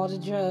pump all the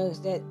drugs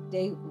that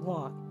they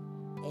want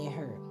in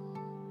her.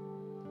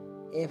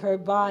 If her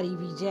body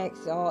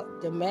rejects all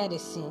the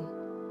medicine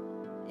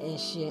and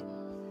shit,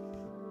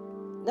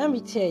 let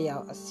me tell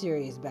y'all a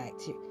serious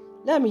bacteria.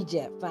 Let me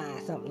just find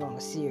something on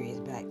a serious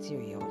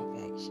bacterial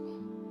infection.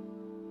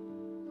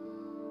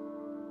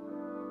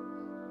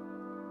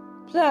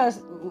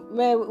 Plus,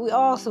 we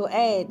also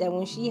add that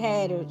when she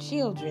had her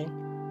children,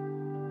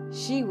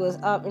 she was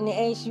up in the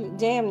age, she was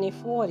damn near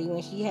 40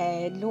 when she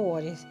had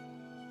Lourdes,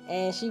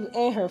 and she was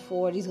in her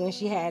 40s when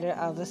she had her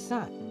other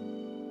son.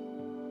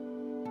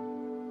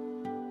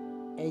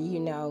 And you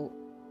know,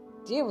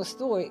 there was a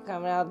story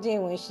coming out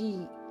then when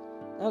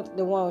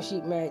the one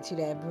she married to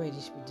that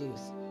British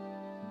producer.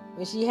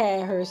 When she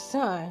had her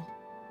son,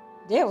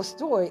 there was a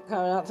story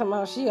coming out talking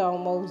about she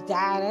almost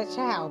died at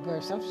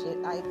childbirth, some shit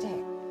like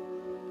that.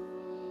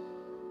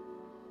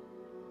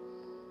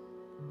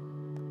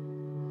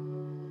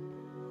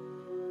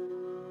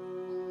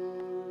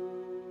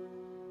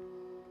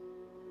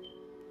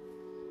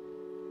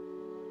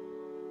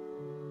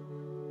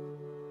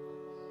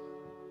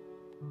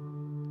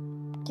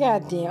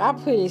 God damn, I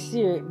put a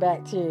serious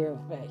bacterial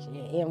infection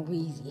and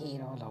wheezy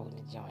head all over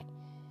the joint.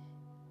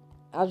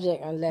 I'm just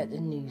gonna let the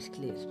news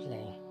clips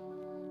play.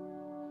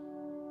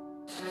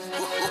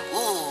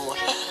 Ooh.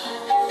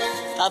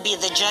 I'll be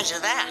the judge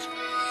of that.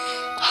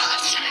 Oh,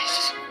 that's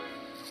nice.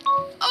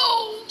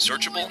 Oh!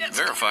 Searchable,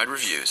 verified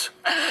reviews.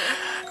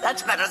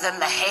 That's better than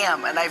the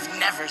ham, and I've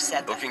never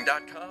said that.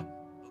 Booking.com.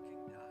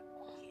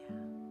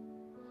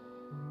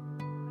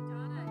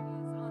 Madonna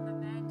is on the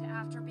mend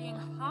after being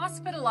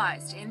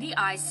hospitalized in the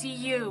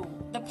ICU.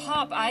 The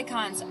pop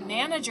icon's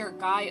manager,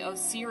 Guy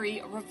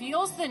Oseary,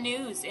 reveals the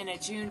news in a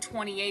June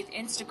 28th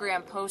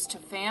Instagram post to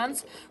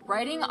fans,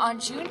 writing on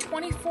June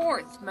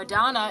 24th,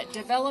 Madonna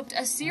developed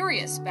a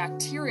serious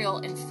bacterial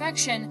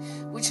infection,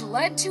 which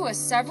led to a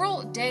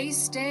several-day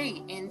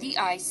stay in the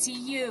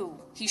ICU.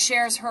 He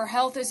shares her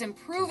health is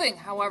improving,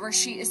 however,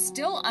 she is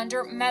still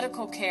under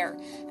medical care,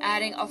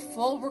 adding a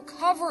full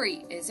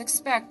recovery is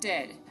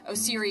expected.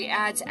 Oseary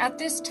adds, at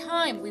this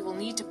time, we will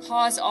need to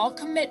pause all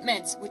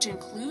commitments, which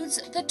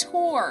includes the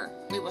tour.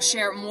 We will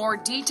share more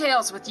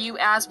details with you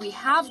as we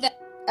have them.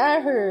 I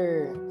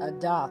heard a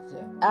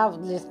doctor, I was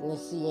listening to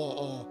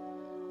CNN,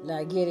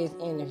 like, get his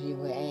interview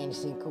with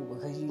Anderson Cooper,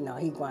 because, you know,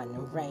 he's one of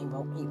them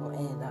rainbow people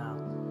and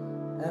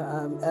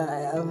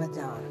a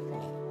Madonna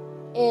fan.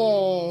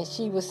 And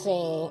she was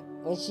saying,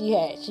 when she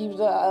was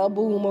a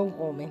boomer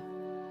woman,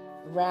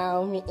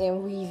 around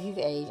in Weezy's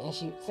age, and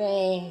she was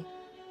saying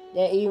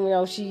that even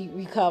though she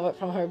recovered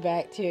from her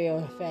bacterial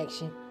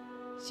infection,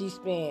 she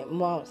spent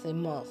months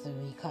and months in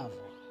recovery.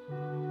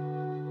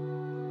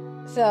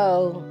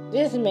 So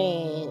this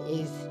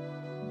man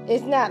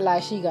it's not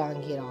like she gonna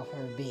get off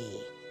her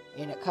bed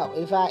in a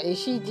couple. If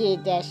she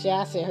did that shit,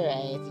 I said her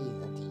ass is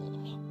a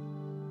demon.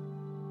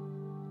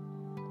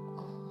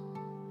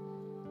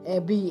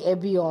 And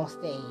be on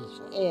stage.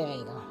 It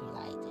ain't gonna be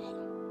like that.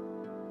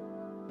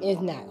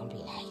 It's not gonna be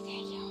like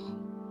that, y'all.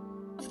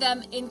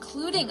 them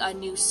including a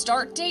new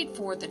start date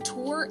for the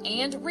tour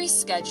and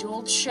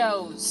rescheduled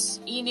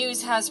shows. E!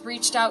 News has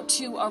reached out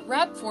to a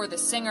rep for the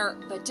singer,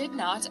 but did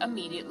not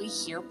immediately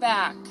hear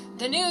back.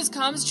 The news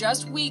comes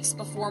just weeks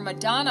before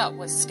Madonna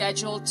was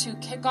scheduled to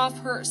kick off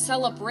her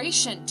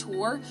Celebration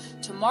tour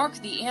to mark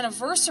the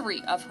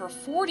anniversary of her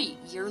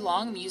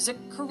 40-year-long music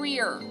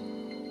career.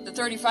 The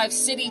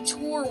 35-city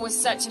tour was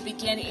set to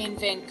begin in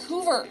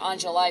Vancouver on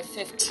July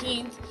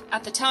 15th.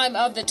 At the time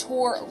of the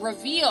tour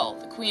reveal,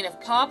 the Queen of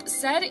Pop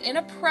said in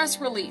a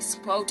press release,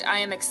 quote, "I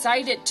am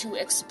excited to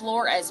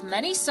explore as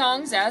many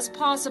songs as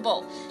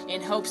possible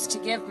in hopes to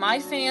give my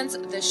fans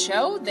the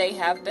show they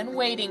have been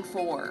waiting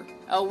for."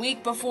 A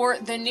week before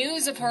the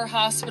news of her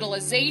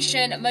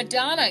hospitalization,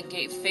 Madonna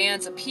gave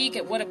fans a peek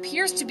at what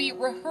appears to be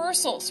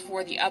rehearsals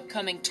for the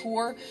upcoming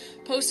tour,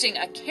 posting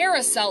a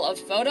carousel of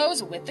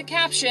photos with the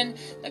caption,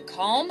 "The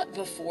calm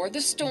before the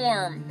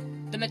storm."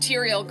 The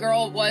Material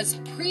Girl was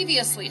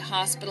previously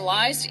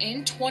hospitalized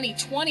in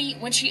 2020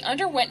 when she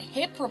underwent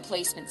hip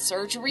replacement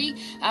surgery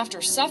after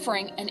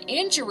suffering an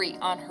injury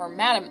on her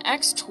Madam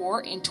X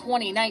tour in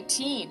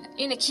 2019.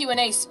 In a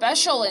Q&A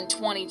special in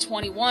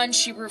 2021,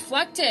 she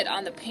reflected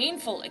on the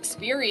painful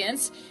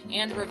experience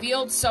and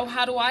revealed, "So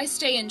how do I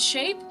stay in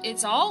shape?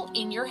 It's all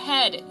in your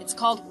head. It's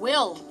called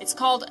will. It's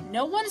called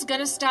no one's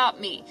gonna stop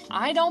me.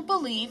 I don't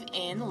believe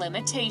in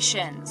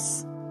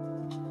limitations."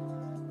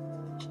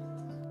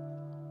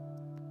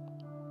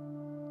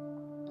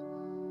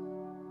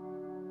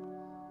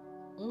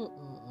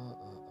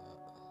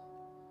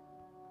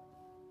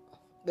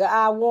 But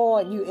I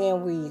warned you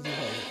and Weezy.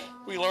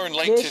 We learned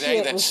late today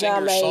that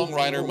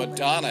singer-songwriter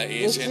Madonna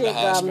is in the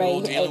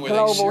hospital dealing with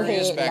a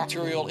serious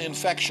bacterial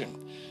infection.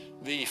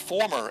 The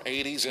former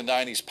 80s and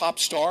 90s pop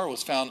star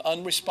was found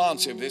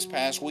unresponsive this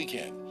past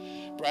weekend.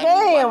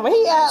 Damn,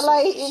 he act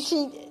like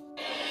she...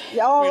 We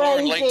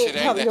learned late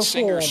today that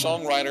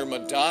singer-songwriter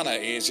Madonna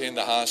is in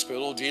the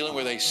hospital dealing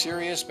with a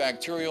serious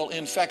bacterial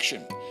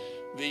infection.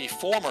 The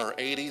former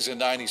 80s and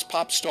 90s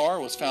pop star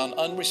was found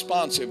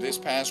unresponsive this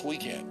past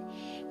weekend.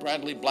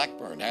 Bradley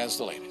Blackburn has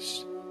the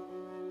latest.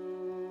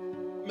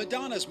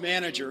 Madonna's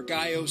manager,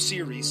 Guy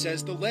O'Siri,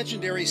 says the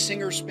legendary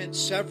singer spent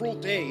several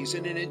days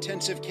in an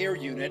intensive care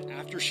unit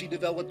after she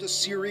developed a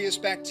serious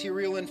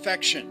bacterial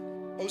infection.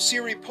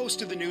 O'Siri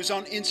posted the news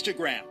on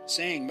Instagram,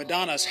 saying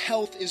Madonna's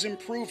health is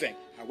improving.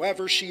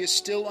 However, she is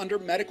still under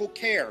medical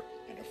care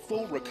and a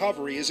full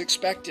recovery is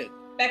expected.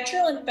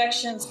 Bacterial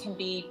infections can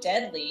be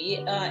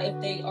deadly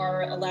if they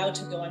are allowed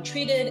to go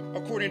untreated.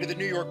 According to the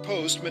New York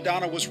Post,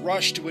 Madonna was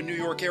rushed to a New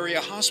York area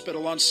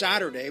hospital on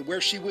Saturday where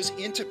she was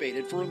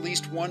intubated for at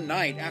least one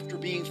night after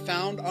being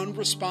found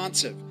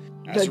unresponsive.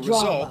 As a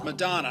result,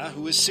 Madonna,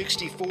 who is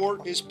 64,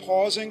 is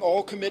pausing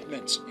all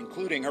commitments,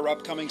 including her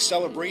upcoming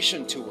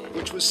Celebration tour,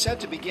 which was set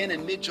to begin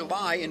in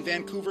mid-July in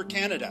Vancouver,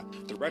 Canada.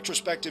 The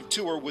retrospective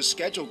tour was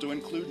scheduled to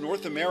include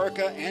North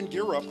America and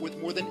Europe with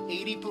more than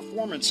 80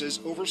 performances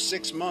over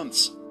 6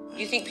 months.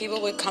 You think people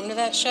would come to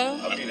that show?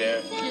 I'll be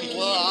there.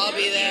 Well, I'll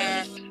be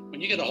there. When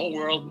you get a whole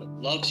world that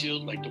loves you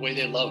like the way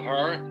they love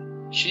her,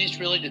 she's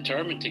really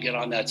determined to get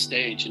on that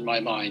stage, in my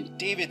mind.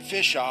 David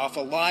Fishoff,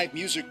 a live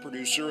music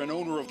producer and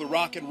owner of the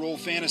Rock and Roll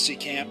Fantasy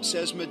Camp,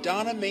 says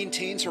Madonna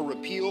maintains her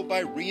appeal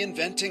by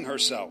reinventing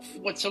herself.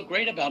 What's so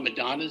great about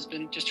Madonna has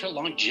been just her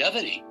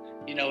longevity,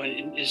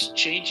 and is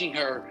changing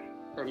her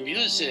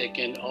music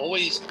and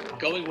always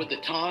going with the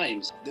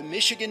times. The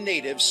Michigan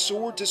native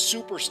soared to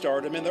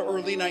superstardom in the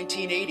early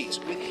 1980s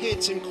with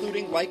hits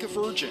including Like a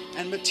Virgin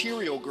and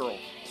Material Girl,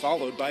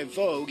 followed by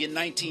Vogue in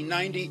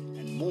 1990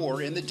 and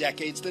more in the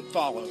decades that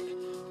followed.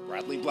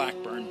 Bradley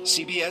Blackburn,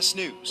 CBS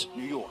News,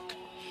 New York.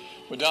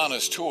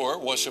 Madonna's tour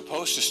was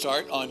supposed to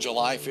start on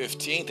July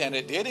 15th, and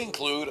it did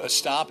include a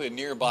stop in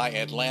nearby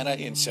Atlanta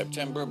in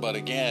September, but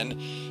again,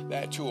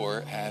 that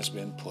tour has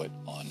been put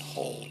on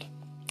hold.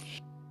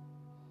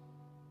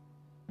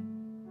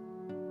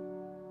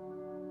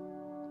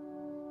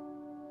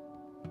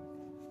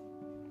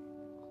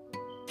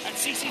 At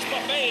Cece's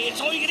Buffet,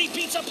 it's all you can eat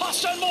pizza,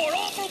 pasta, and more,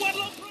 all for one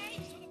low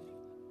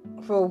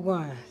price. For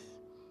one.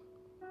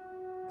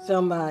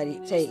 Somebody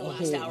taking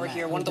Last hour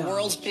here, one of the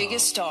world's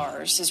biggest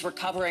stars is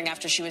recovering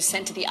after she was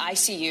sent to the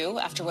ICU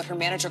after what her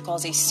manager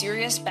calls a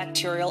serious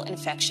bacterial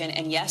infection.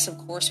 And yes, of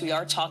course, we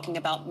are talking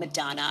about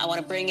Madonna. I want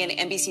to bring in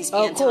NBC's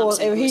Ian Thompson. Of course,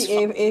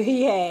 if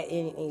he had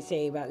anything to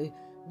say about it,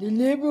 the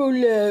liberal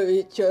left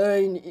is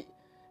trying,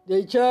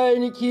 they're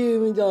trying to kill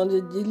me on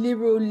the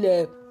liberal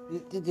left.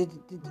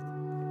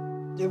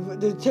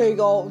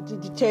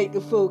 To take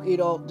the focus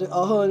off the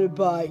Hunter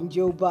Biden,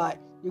 Joe Biden,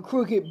 the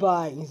crooked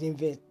Bidens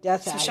invest.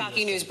 That's some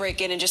shocking news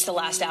break in just the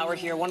last hour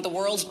here. One of the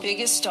world's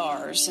biggest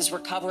stars is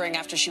recovering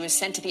after she was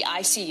sent to the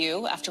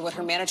ICU after what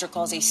her manager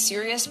calls a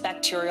serious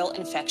bacterial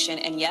infection.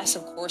 And yes,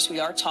 of course, we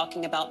are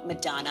talking about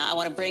Madonna.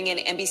 I want to bring in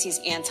NBC's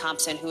Ian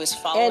Thompson, who is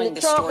following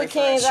the story for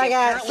us. I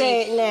got to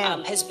say it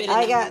now.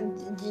 I got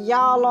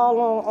y'all all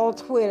on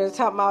Twitter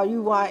talking about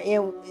you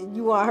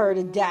want her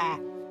to die.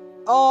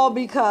 All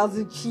because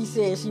she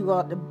said she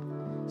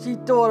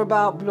thought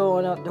about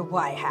blowing up the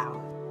White House.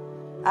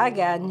 I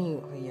got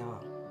news for y'all.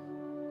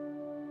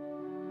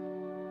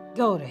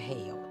 Go to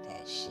hell with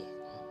that shit.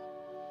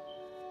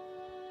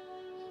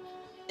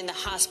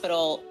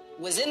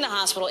 Was in the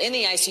hospital in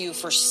the ICU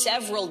for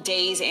several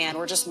days, and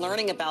we're just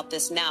learning about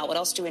this now. What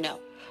else do we know?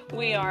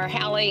 We are,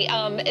 Hallie.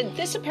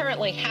 This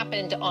apparently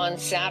happened on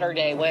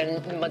Saturday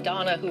when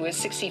Madonna, who is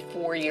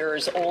 64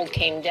 years old,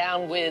 came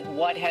down with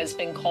what has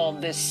been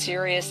called this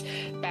serious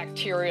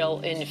bacterial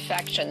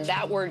infection.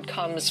 That word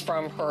comes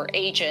from her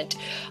agent.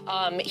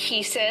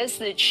 He says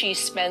that she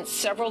spent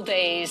several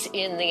days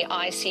in the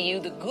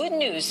ICU. The good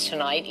news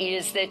tonight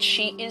is that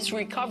she is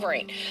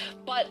recovering.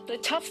 But the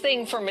tough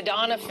thing for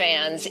Madonna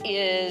fans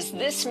is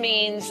this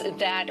means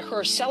that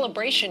her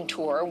celebration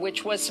tour,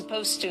 which was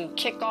supposed to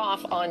kick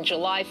off on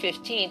July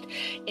 15th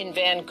in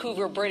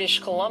Vancouver, British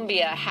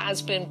Columbia,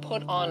 has been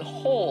put on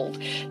hold.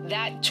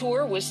 That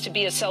tour was to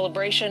be a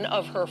celebration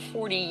of her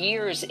 40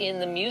 years in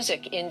the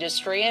music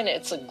industry, and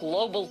it's a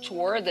global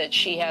tour that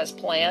she has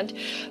planned.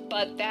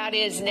 But that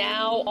is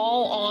now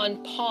all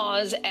on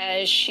pause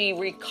as she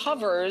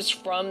recovers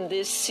from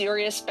this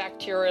serious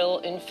bacterial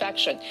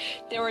infection.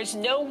 There is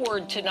no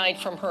word tonight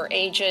from her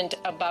agent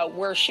about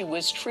where she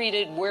was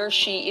treated, where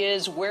she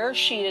is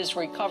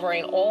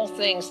recovering, all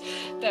things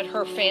that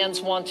her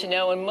fans want to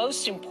know, and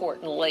most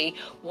importantly,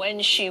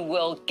 when she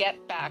will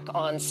get back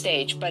on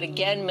stage. But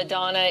again,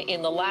 Madonna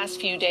in the last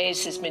few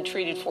days has been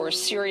treated for a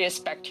serious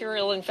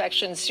bacterial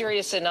infection,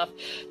 serious enough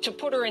to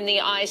put her in the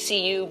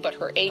ICU, but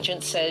her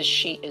agent says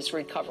she is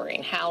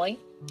recovering. Hallie?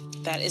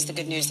 That is the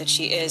good news, that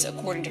she is,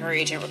 according to her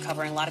agent,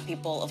 recovering. A lot of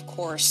people, of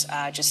course,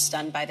 just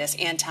stunned by this.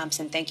 Ann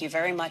Thompson, thank you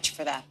very much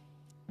for that.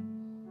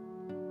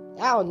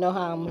 I don't know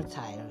how I'm gonna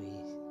title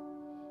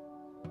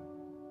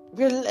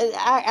this.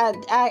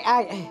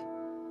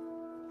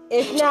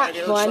 It's not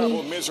air funny.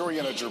 travel misery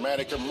and a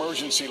dramatic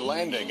emergency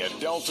landing. A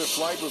Delta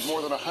flight with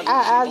more than 100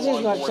 I people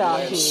on just board want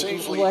lands y'all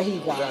safely what he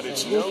got. without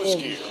its nose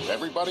gear.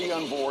 Everybody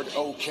on board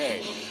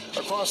okay.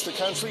 Across the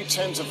country,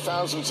 tens of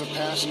thousands of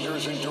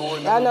passengers endure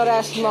I know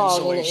that's small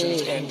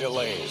cancellations and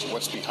delays.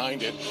 What's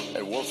behind it,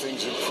 and will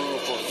things improve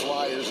for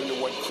flyers into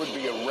what could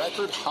be a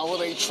record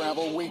holiday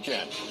travel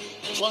weekend?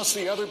 Plus,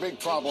 the other big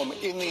problem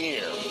in the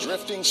air,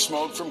 drifting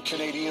smoke from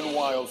Canadian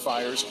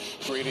wildfires,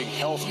 creating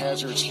health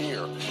hazards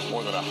here.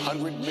 More than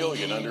 100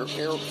 million under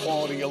air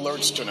quality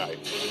alerts tonight.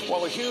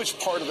 While a huge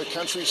part of the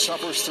country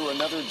suffers through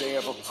another day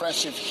of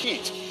oppressive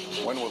heat.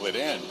 When will it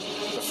end?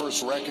 The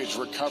first wreckage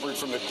recovered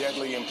from the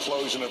deadly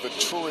implosion of the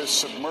tourist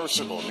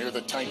submersible near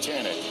the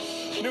Titanic.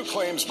 New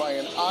claims by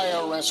an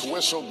IRS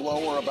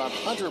whistleblower about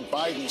Hunter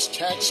Biden's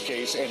tax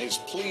case and his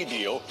plea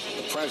deal.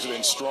 The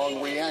president's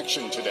strong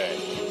reaction today.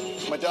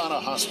 Madonna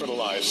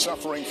hospitalized,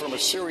 suffering from a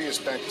serious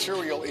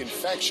bacterial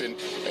infection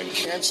and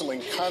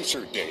canceling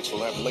concert dates.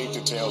 We'll have late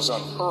details on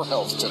her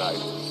health tonight.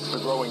 The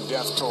growing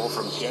death toll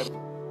from dead.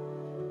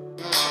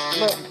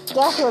 But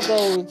that's what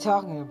they were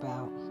talking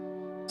about.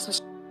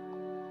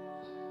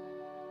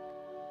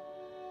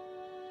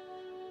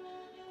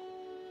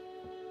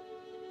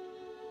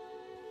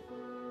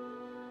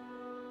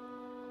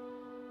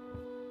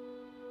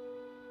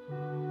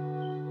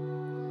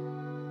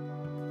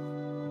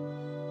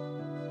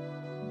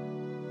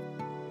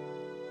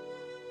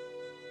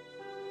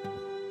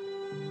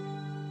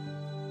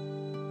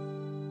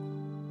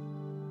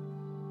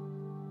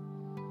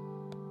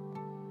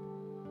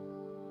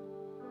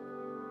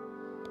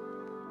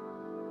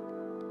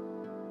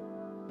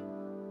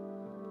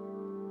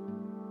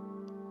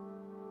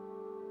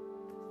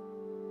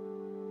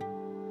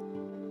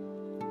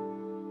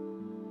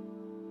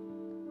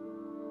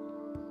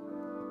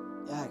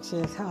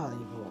 Access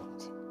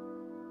Hollywood.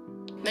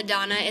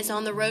 Madonna is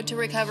on the road to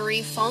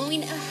recovery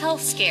following a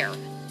health scare.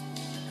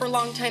 Her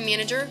longtime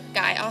manager,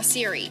 Guy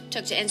Ossiri,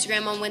 took to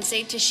Instagram on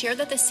Wednesday to share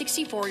that the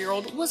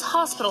 64-year-old was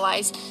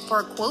hospitalized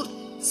for a, quote,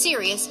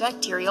 serious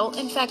bacterial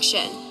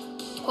infection.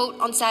 Quote,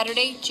 on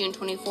Saturday, June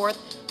 24th,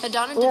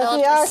 Madonna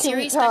developed a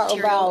serious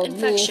bacterial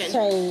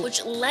infection,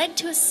 which led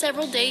to a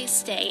several-day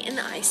stay in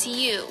the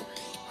ICU.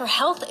 Her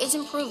health is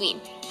improving.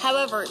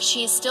 However,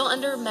 she is still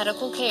under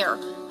medical care.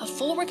 A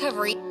full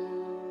recovery.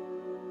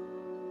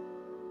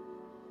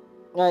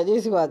 Right,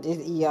 this is what this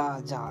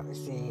ER doctor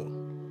said.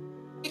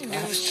 Big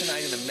news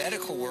tonight in the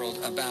medical world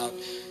about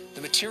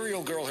the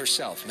material girl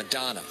herself,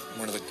 Madonna,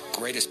 one of the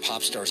greatest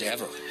pop stars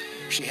ever.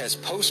 She has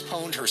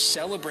postponed her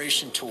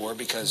celebration tour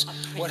because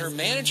what her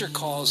manager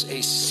calls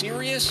a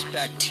serious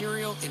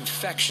bacterial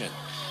infection.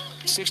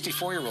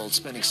 64-year-old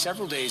spending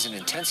several days in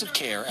intensive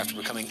care after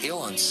becoming ill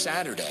on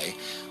Saturday.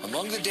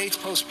 Among the dates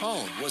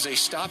postponed was a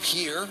stop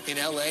here in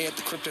L.A. at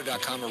the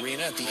Crypto.com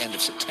Arena at the end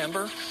of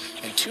September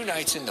and 2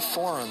 nights in the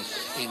Forum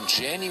in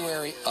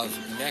January of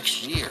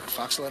next year.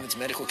 Fox 11's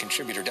medical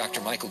contributor,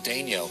 Dr. Michael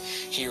Daigneault,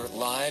 here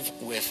live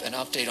with an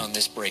update on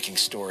this breaking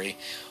story.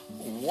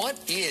 What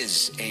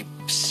is a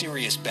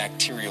serious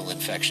bacterial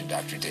infection,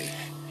 Dr. D?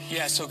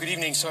 Yeah, so good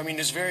evening. So,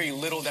 there's very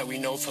little that we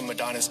know from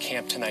Madonna's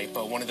camp tonight,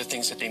 but one of the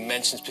things that they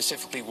mentioned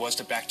specifically was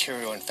the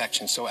bacterial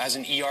infection. So as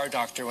an ER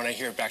doctor, when I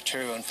hear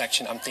bacterial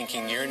infection, I'm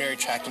thinking urinary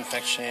tract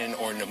infection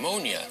or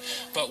pneumonia.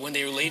 But when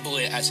they label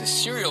it as a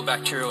serial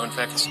bacterial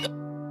infection...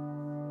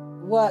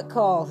 what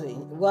causes it?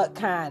 What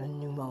kind of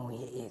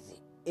pneumonia is it?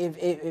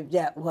 If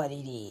that's what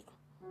it is.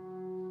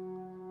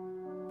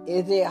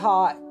 Is it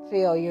heart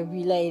failure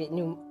related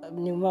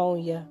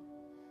pneumonia?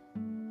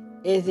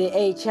 Is it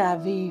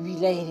HIV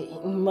related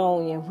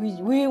pneumonia?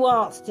 We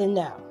wants to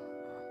know.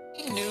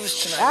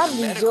 News tonight I in the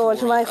believe medical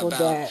George world Michael about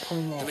died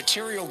from that. the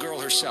material girl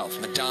herself,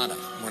 Madonna,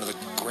 one of the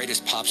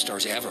greatest pop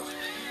stars ever.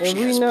 And She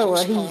we has know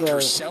what he postponed her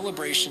wrote.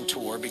 celebration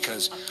tour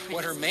because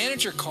what her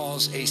manager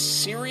calls a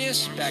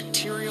serious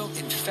bacterial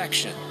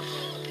infection.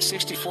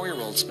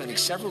 64-year-old spending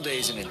several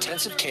days in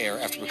intensive care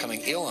after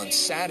becoming ill on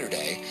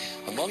Saturday.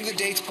 Among the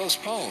dates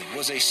postponed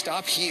was a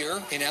stop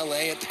here in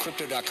L.A. at the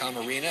Crypto.com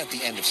Arena at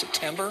the end of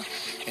September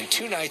and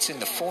 2 nights in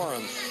the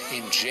Forum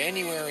in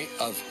January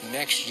of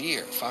next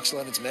year. Fox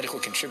 11's medical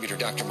contributor,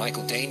 Dr.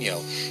 Michael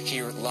Daigneault,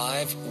 here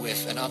live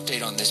with an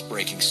update on this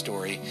breaking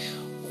story.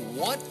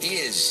 What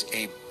is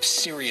a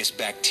serious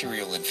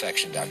bacterial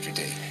infection, Dr.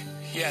 D?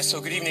 Yeah,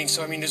 so good evening.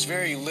 So, there's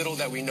very little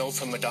that we know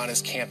from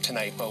Madonna's camp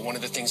tonight, but one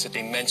of the things that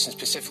they mentioned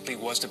specifically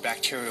was the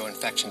bacterial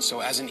infection. So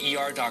as an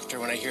ER doctor,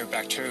 when I hear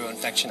bacterial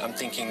infection, I'm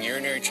thinking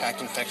urinary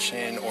tract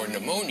infection or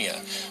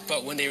pneumonia.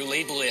 But when they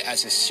label it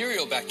as a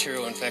serious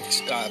bacterial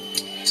infection,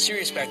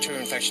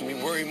 we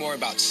worry more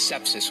about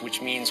sepsis,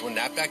 which means when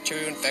that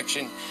bacterial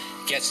infection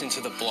gets into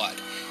the blood.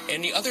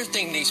 And the other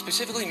thing, they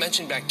specifically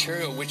mentioned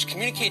bacterial, which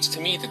communicates to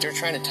me that they're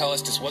trying to tell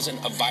us this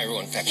wasn't a viral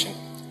infection.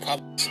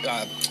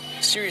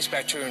 Serious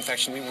bacterial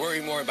infection, we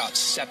worry more about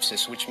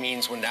sepsis, which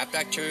means when that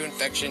bacterial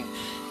infection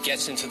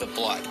gets into the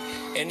blood.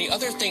 And the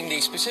other thing,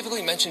 they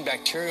specifically mentioned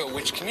bacterial,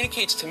 which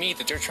communicates to me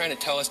that they're trying to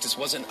tell us this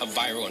wasn't a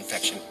viral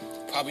infection.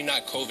 Probably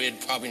not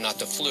COVID, probably not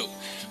the flu.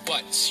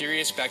 But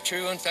serious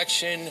bacterial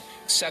infection,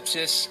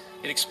 sepsis,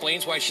 it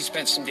explains why she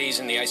spent some days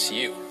in the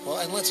ICU. Well,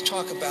 and let's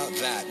talk about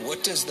that.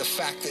 What does the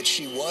fact that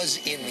she was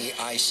in the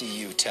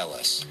ICU tell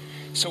us?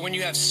 So when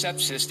you have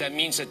sepsis, that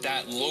means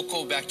that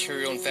local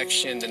bacterial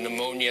infection, the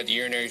pneumonia, the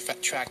urinary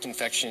tract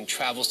infection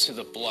travels to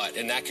the blood,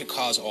 and that could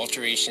cause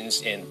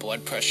alterations in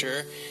blood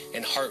pressure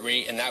and heart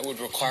rate, and that would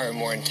require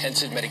more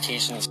intensive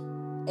medications.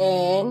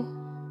 And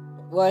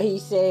what he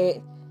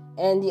said,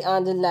 and the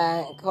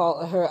underlying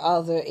called her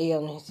other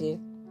illnesses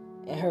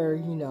and her,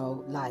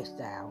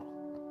 lifestyle,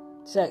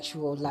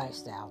 sexual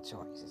lifestyle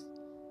choices.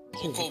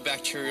 Local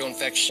bacterial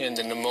infection,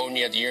 the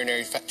pneumonia, the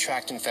urinary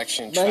tract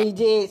infection. But he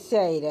did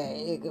say that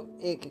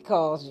it could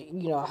cause,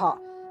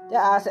 heart.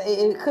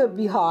 It could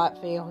be heart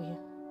failure.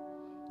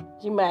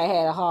 She might have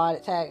had a heart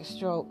attack,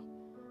 stroke,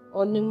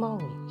 or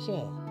pneumonia.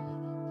 Shit.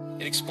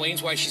 It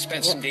explains why she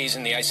spent some days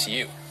in the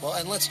ICU. Well,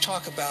 and let's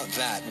talk about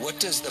that. What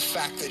does the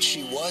fact that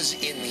she was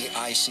in the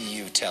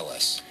ICU tell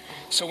us?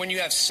 So when you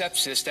have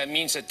sepsis, that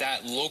means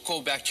that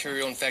local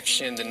bacterial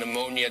infection, the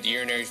pneumonia, the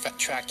urinary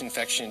tract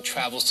infection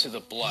travels to the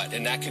blood,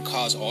 and that could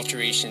cause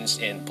alterations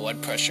in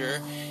blood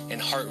pressure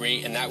and heart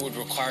rate, and that would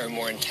require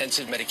more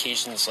intensive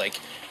medications like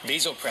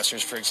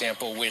vasopressors, for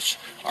example, which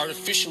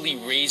artificially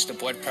raise the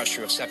blood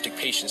pressure of septic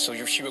patients. So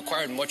she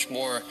required much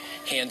more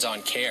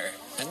hands-on care.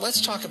 And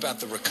let's talk about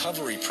the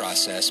recovery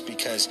process,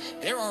 because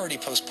they're already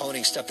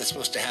postponing stuff that's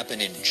supposed to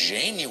happen in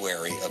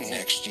January of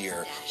next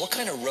year. What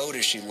kind of road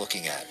is she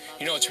looking at?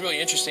 It's really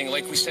interesting.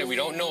 Like we said, we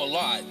don't know a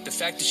lot. The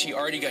fact that she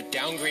already got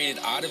downgraded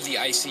out of the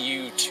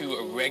ICU to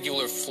a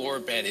regular floor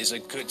bed is a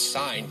good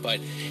sign, but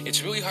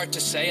it's really hard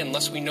to say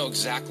unless we know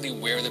exactly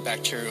where the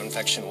bacterial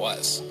infection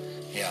was.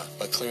 Yeah,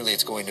 but clearly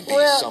it's going to be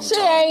Well, sometime.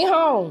 she ain't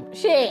home.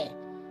 Shit.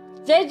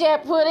 They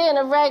just put in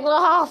a regular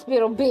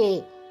hospital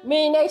bed.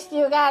 They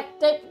still got,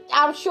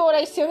 I'm sure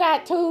they still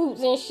got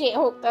tubes and shit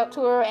hooked up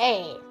to her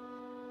ass.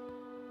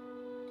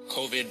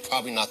 COVID,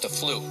 probably not the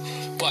flu,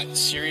 but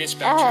serious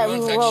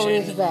bacterial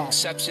infection,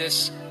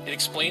 sepsis, it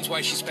explains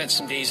why she spent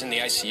some days in the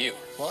ICU.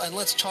 Well, and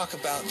let's talk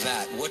about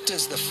that. What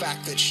does the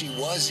fact that she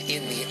was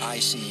in the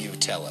ICU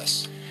tell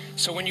us?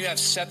 So when you have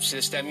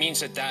sepsis, that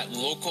means that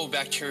local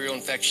bacterial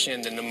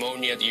infection, the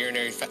pneumonia, the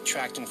urinary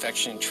tract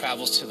infection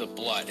travels to the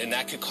blood, and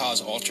that could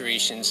cause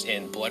alterations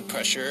in blood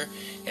pressure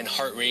and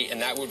heart rate,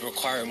 and that would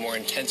require more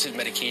intensive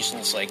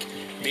medications like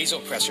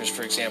vasopressors,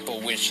 for example,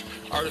 which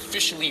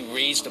artificially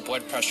raise the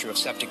blood pressure of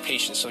septic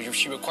patients. So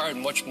she required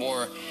much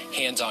more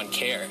hands-on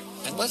care.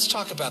 And let's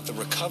talk about the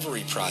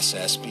recovery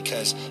process,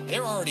 because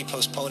they're already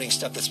postponing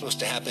stuff that's supposed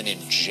to happen in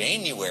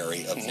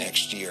January of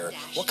next year.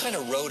 What kind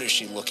of road is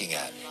she looking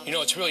at?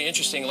 It's really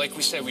interesting. Like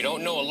we said, we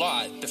don't know a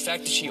lot. The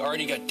fact that she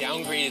already got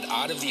downgraded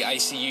out of the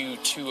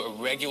ICU to a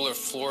regular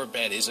floor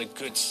bed is a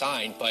good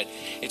sign, but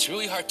it's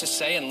really hard to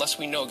say unless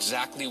we know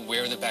exactly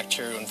where the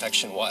bacterial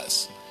infection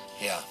was.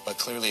 Yeah, but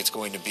clearly it's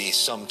going to be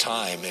some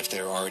time if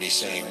they're already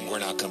saying we're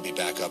not going to be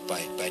back up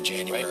by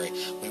January.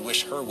 Right. We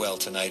wish her well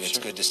tonight. It's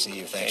good to see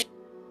you. Thanks.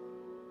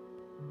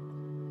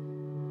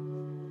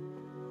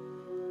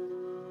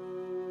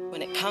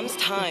 When it comes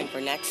time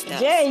for next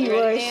steps.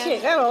 January,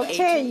 shit, that'll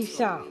tell you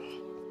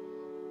something.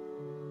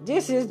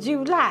 This is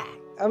July.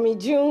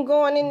 June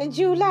going into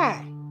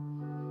July.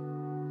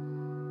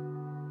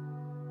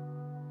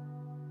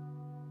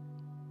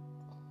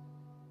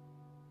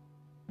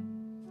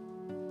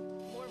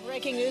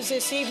 Breaking news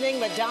this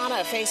evening,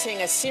 Madonna facing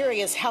a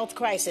serious health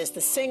crisis.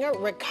 The singer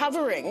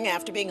recovering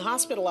after being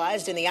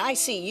hospitalized in the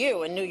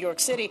ICU in New York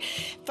City,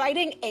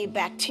 fighting a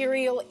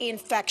bacterial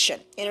infection.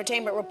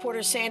 Entertainment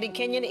reporter Sandy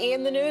Kenyon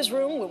in the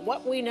newsroom with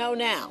what we know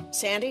now.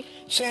 Sandy?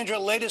 Sandra,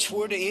 latest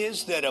word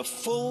is that a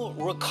full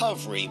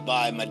recovery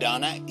by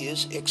Madonna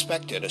is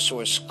expected. A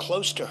source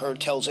close to her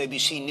tells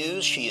ABC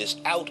News she is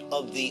out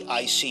of the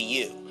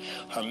ICU.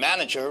 Her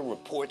manager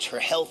reports her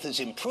health is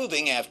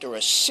improving after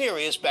a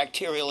serious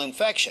bacterial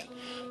infection.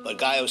 But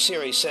Guy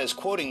Oseary says,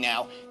 quoting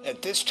now,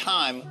 at this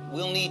time,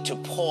 we'll need to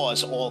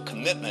pause all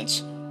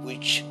commitments,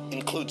 which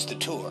includes the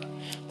tour.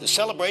 The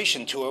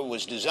celebration tour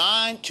was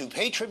designed to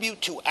pay tribute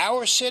to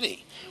our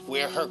city,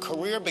 where her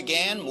career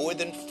began more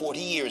than 40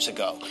 years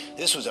ago.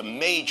 This was a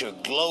major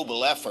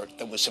global effort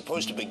that was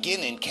supposed to begin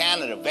in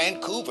Canada,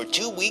 Vancouver,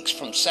 2 weeks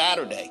from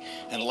Saturday,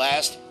 and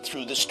last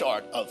through the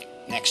start of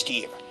next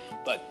year.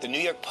 But the New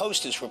York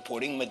Post is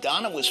reporting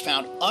Madonna was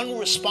found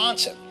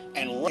unresponsive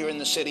and here in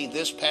the city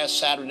this past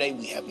Saturday.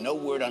 We have no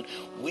word on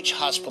which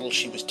hospital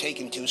she was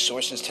taken to.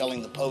 Sources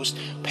telling the Post,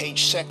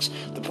 page 6,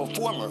 the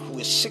performer, who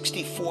is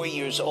 64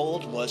 years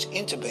old, was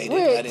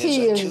intubated. That is,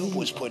 a tube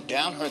was put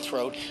down her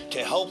throat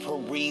to help her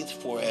breathe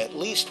for at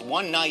least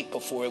one night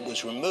before it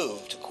was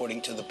removed,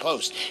 according to the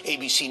Post.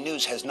 ABC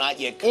News has not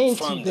yet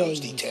confirmed those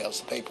details.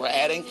 The paper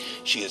adding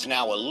she is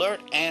now alert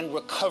and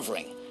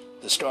recovering.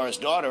 The star's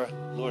daughter,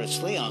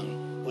 Lourdes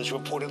Leon, was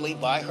reportedly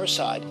by her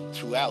side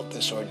throughout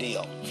this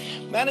ordeal.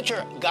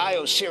 Manager Guy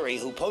Oseary,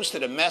 who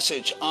posted a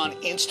message on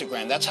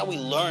Instagram, that's how we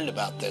learned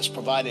about this,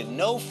 provided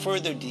no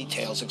further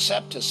details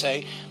except to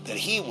say that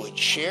he would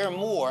share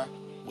more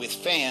with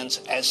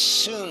fans as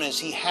soon as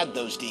he had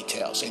those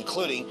details,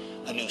 including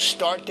a new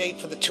start date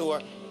for the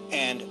tour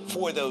and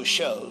for those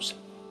shows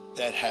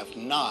that have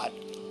not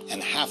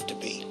and have to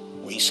be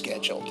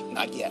rescheduled.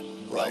 Not yet.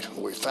 Right.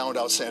 We found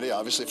out, Sandy,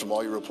 obviously, from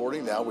all your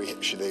reporting. Now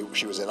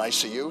she was in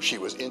ICU. She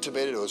was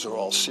intubated. Those are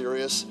all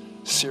serious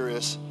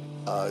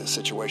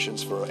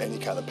situations for any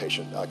kind of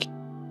patient. Let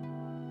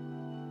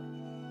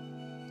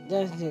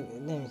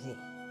me see.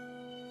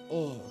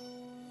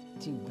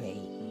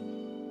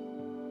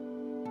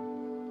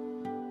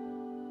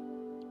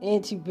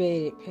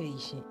 Intubated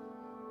patient.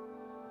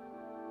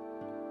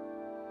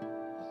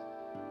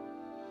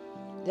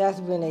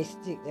 That's when they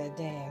stick that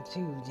damn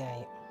tube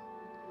down.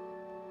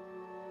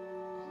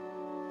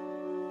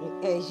 In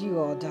case you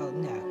all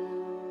don't know.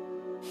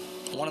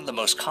 One of the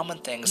most common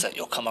things that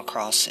you'll come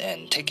across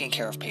in taking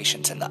care of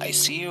patients in the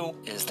ICU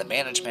is the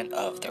management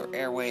of their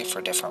airway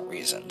for different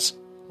reasons.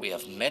 We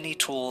have many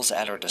tools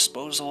at our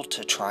disposal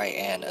to try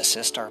and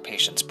assist our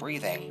patients'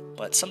 breathing,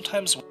 but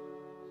sometimes...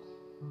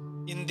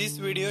 In this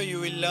video,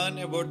 you will learn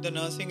about the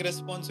nursing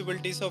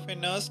responsibilities of a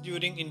nurse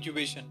during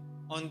intubation.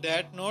 On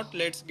that note,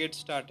 let's get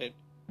started.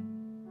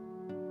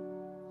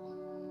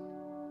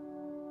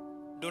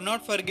 Do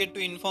not forget to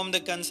inform the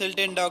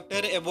consultant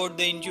doctor about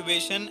the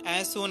intubation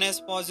as soon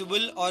as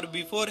possible or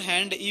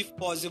beforehand if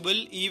possible,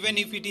 even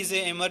if it is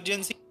an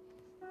emergency.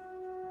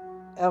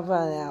 I'm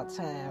running out of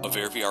time. A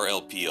Verviar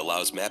LP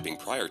allows mapping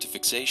prior to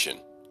fixation.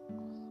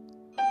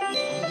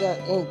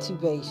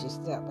 Intubation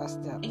step by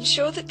step.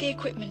 Ensure that the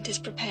equipment is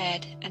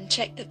prepared and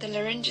check that the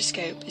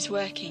laryngoscope is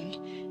working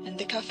and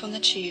the cuff on the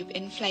tube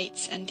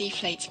inflates and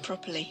deflates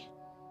properly.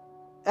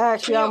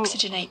 Actually,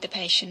 Pre-oxygenate the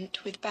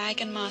patient with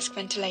bag and mask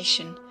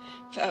ventilation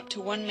for up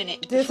to 1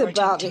 minute this before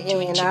about to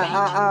attempting end. to intubate.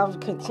 I'll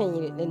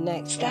continue it the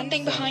next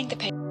Standing episode. behind the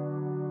patient.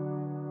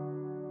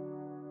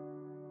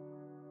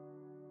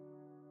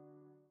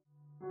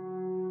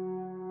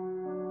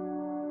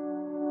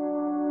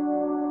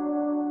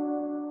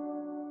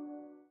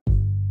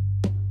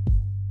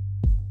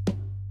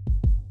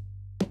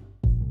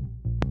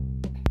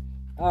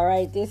 All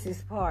right, this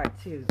is part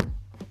 2.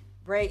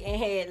 Breaking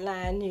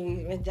headline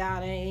news: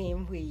 Madonna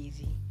and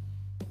Wheezy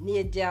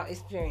near-death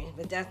experience,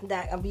 but that's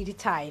not gonna be the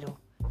title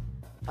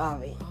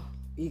of it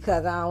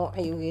because I don't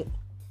pay with.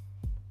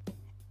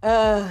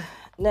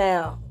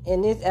 Now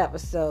in this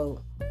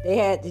episode,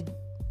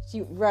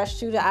 she rushed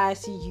to the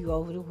ICU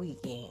over the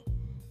weekend,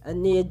 a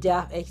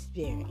near-death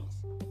experience,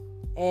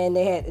 and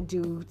they had to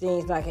do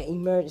things like an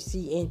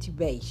emergency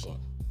intubation.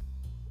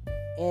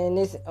 And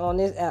on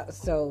this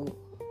episode,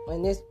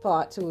 in this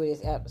part 2 of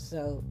this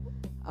episode,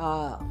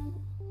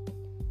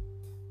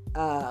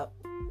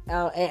 and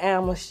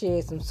I'm gonna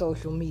share some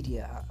social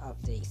media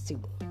updates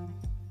too.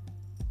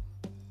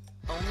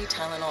 Only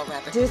Tylenol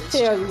rapid. Just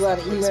tell you what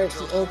an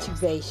emergency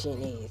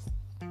intubation is.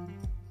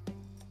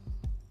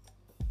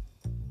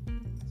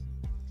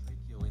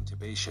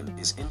 Intubation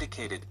is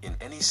indicated in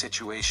any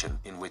situation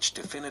in which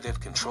definitive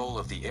control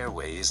of the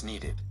airway is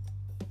needed.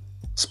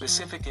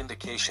 Specific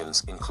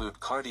indications include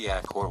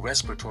cardiac or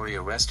respiratory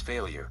arrest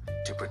failure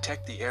to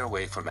protect the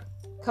airway from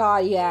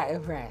cardiac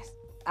arrest.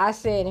 I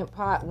said in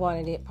part 1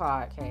 of this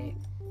podcast,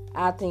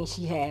 I think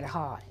she had a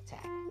heart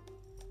attack.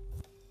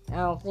 I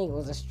don't think it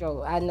was a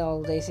stroke. I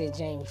know they said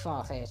Jamie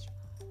Foxx had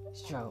a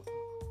stroke,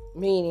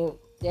 meaning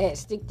they had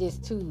to stick this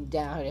tube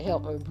down her to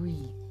help her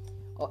breathe.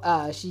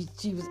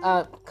 She was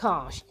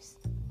unconscious.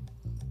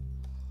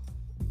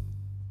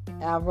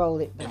 I'll roll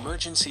it back.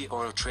 Emergency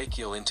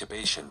orotracheal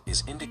intubation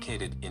is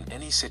indicated in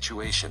any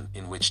situation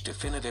in which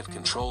definitive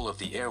control of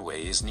the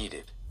airway is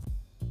needed.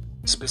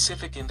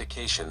 Specific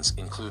indications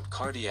include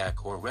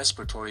cardiac or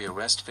respiratory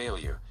arrest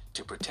failure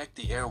to protect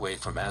the airway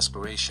from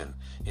aspiration,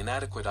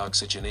 inadequate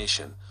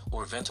oxygenation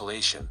or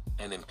ventilation,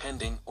 and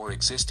impending or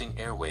existing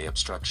airway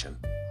obstruction.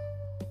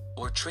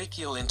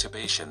 Orotracheal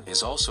intubation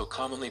is also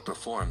commonly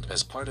performed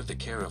as part of the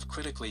care of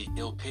critically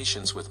ill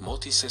patients with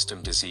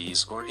multisystem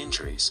disease or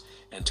injuries,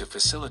 and to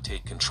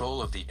facilitate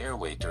control of the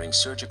airway during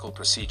surgical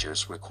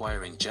procedures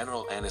requiring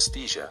general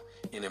anesthesia,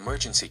 in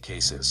emergency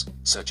cases,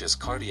 such as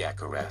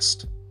cardiac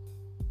arrest.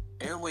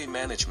 Airway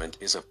management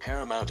is of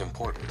paramount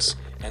importance,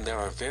 and there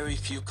are very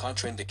few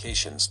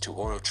contraindications to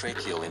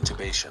orotracheal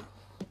intubation.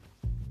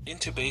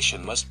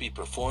 Intubation must be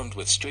performed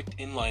with strict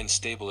inline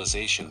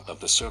stabilization of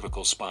the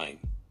cervical spine.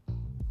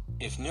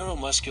 If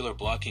neuromuscular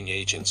blocking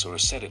agents or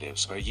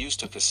sedatives are used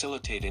to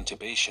facilitate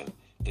intubation,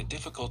 the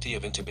difficulty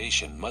of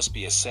intubation must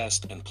be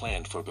assessed and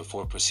planned for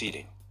before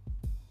proceeding.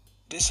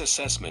 This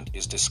assessment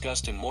is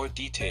discussed in more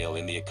detail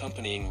in the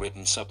accompanying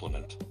written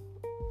supplement.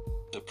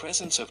 The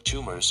presence of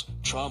tumors,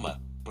 trauma,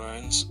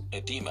 burns,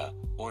 edema,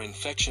 or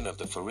infection of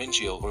the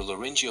pharyngeal or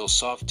laryngeal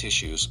soft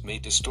tissues may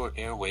distort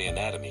airway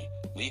anatomy,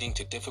 leading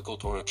to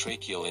difficult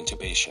orotracheal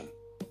intubation.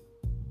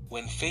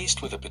 When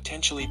faced with a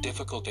potentially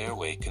difficult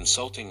airway,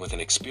 consulting with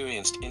an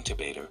experienced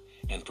intubator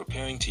and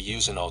preparing to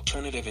use an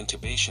alternative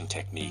intubation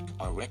technique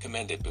are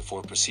recommended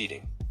before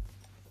proceeding.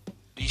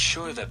 Be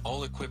sure that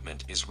all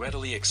equipment is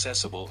readily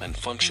accessible and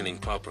functioning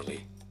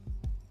properly.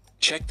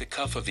 Check the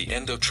cuff of the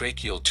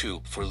endotracheal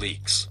tube for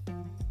leaks.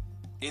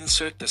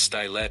 Insert the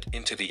stylet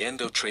into the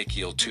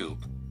endotracheal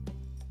tube.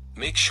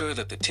 Make sure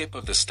that the tip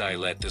of the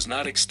stylet does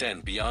not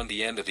extend beyond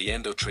the end of the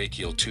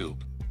endotracheal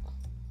tube.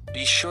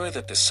 Be sure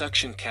that the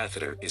suction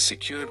catheter is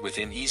secured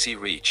within easy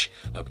reach,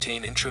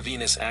 obtain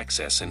intravenous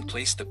access and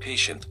place the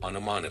patient on a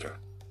monitor.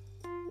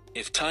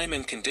 If time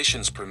and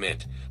conditions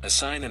permit,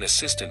 assign an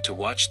assistant to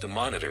watch the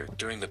monitor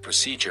during the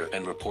procedure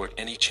and report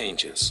any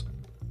changes.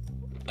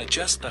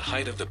 Adjust the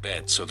height of the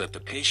bed so that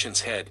the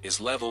patient's head is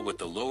level with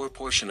the lower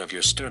portion of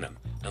your sternum,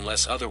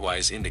 unless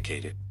otherwise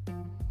indicated.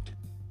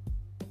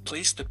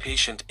 Place the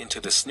patient into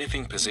the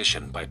sniffing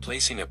position by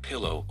placing a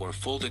pillow or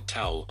folded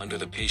towel under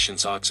the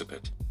patient's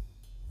occiput.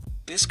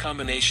 This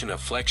combination of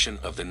flexion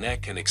of the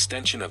neck and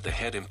extension of the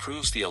head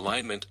improves the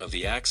alignment of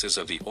the axes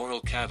of the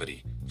oral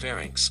cavity,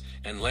 pharynx,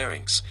 and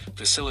larynx,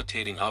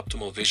 facilitating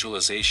optimal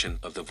visualization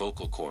of the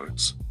vocal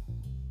cords.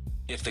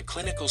 If the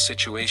clinical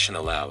situation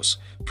allows,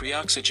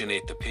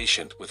 pre-oxygenate the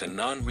patient with a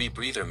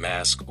non-rebreather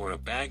mask or a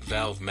bag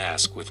valve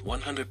mask with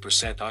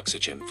 100%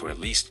 oxygen for at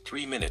least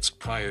 3 minutes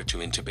prior to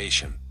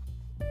intubation.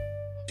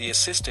 The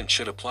assistant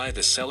should apply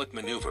the Selleck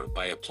maneuver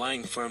by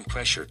applying firm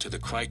pressure to the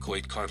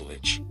cricoid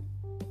cartilage.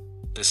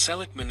 The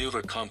Selleck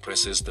maneuver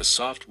compresses the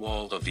soft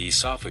wall of the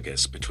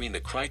esophagus between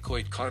the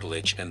cricoid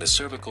cartilage and the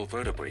cervical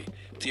vertebrae,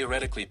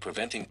 theoretically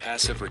preventing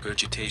passive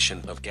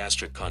regurgitation of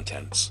gastric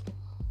contents.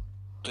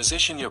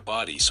 Position your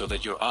body so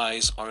that your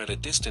eyes are at a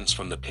distance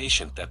from the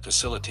patient that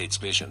facilitates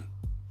vision.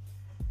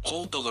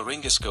 Hold the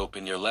laryngoscope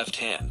in your left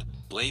hand,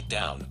 blade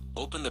down,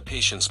 open the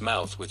patient's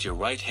mouth with your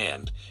right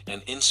hand,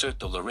 and insert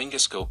the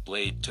laryngoscope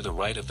blade to the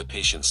right of the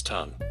patient's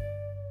tongue.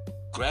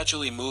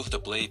 Gradually move the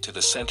blade to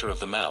the center of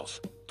the mouth,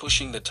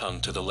 pushing the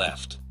tongue to the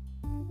left.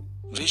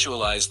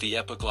 Visualize the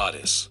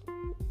epiglottis.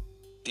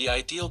 The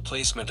ideal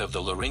placement of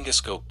the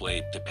laryngoscope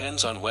blade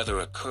depends on whether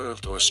a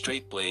curved or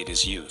straight blade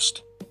is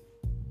used.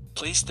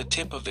 Place the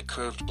tip of the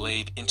curved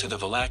blade into the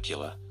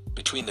valvula,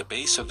 between the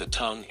base of the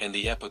tongue and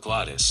the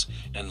epiglottis,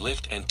 and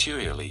lift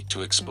anteriorly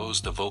to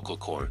expose the vocal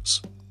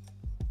cords.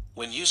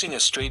 When using a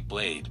straight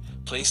blade,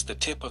 place the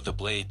tip of the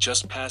blade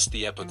just past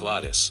the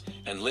epiglottis,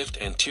 and lift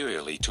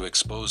anteriorly to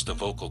expose the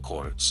vocal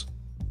cords.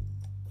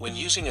 When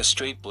using a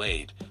straight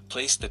blade,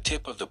 place the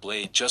tip of the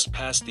blade just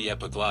past the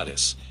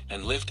epiglottis,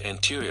 and lift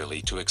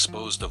anteriorly to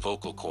expose the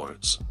vocal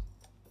cords.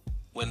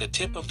 When the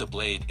tip of the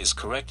blade is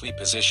correctly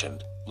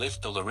positioned,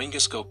 lift the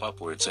laryngoscope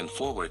upwards and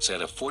forwards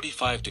at a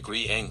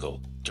 45-degree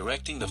angle,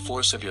 directing the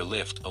force of your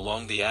lift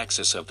along the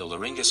axis of the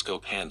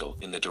laryngoscope handle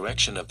in the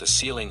direction of the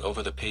ceiling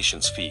over the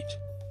patient's feet.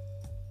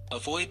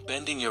 Avoid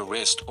bending your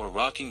wrist or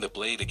rocking the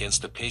blade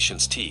against the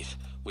patient's teeth,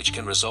 which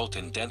can result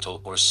in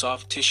dental or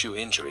soft tissue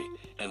injury,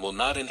 and will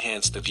not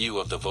enhance the view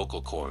of the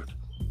vocal cord.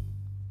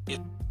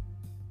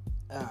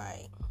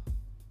 Alright,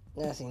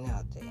 that's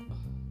enough there.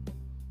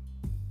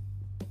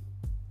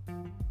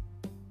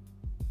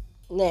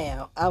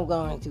 Now, I'm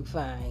going to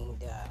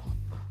find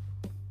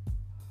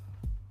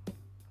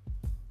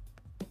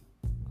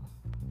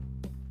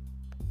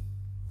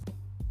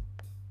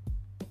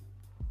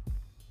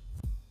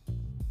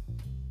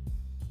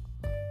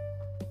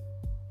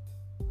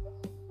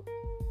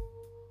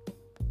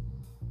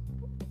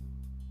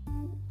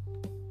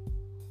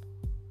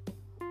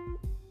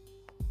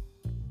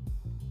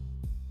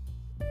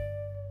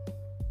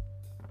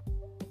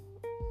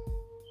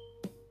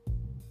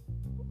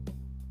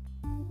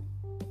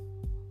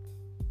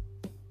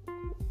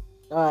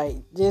all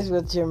right, this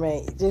with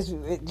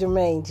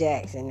Jermaine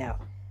Jackson now.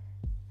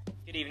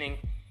 Good evening.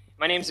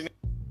 My name's...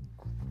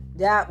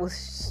 That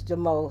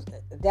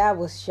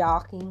was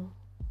shocking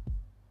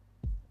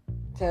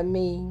to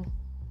me.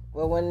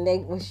 But when they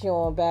were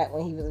showing back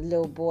when he was a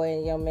little boy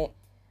and young man,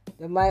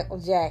 the Michael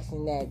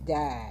Jackson that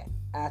died,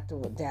 I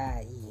thought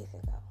died years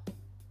ago.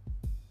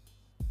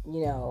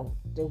 You know,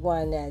 the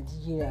one that,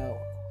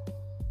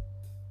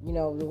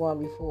 the one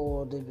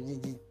before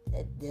the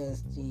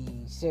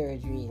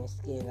surgery and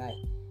skin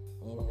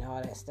and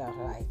all that stuff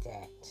like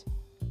that.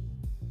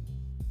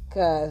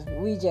 Because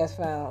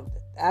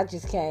I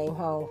just came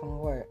home from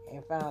work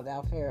and found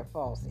out Farrah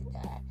Fawcett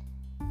died.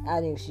 I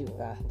knew she was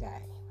going to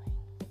die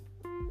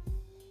anyway.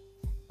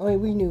 I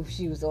mean, we knew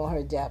she was on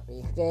her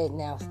deathbed because they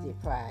announced it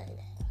prior to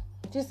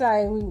that. Just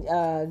like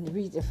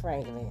Aretha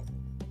Franklin.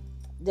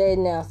 They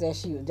announced that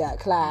she would die.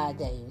 Clyde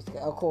Davis.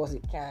 Of course,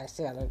 it trying to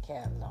sell her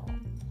catalog.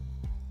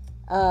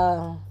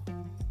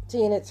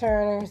 Tina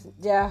Turner's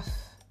death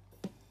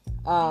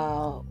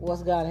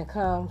was going to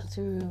come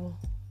through.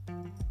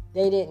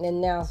 They didn't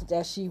announce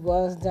that she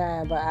was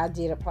dying, but I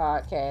did a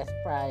podcast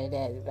prior to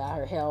that about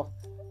her health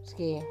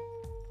scare.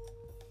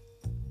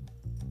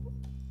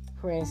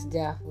 Prince's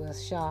death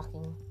was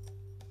shocking.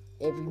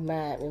 It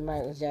reminded me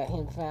Michael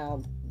Jackson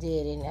found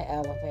dead in the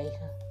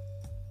elevator.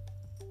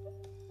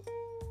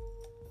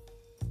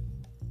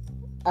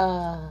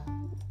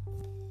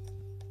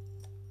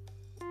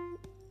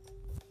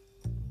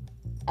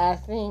 I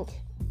think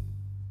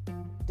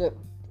the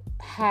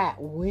hot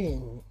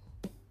wind.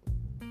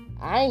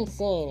 I ain't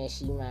saying that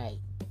she might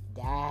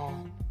die.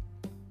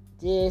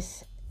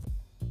 This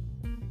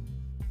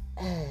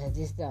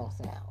don't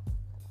sound.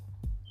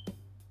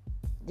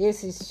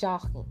 This is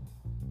shocking.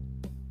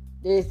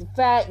 There's the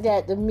fact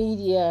that the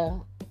media,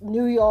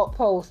 New York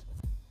Post,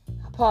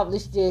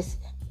 published this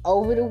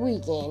over the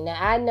weekend. Now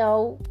I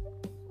know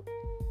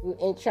we're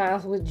in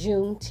times with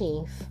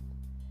Juneteenth.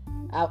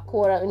 I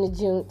caught up in the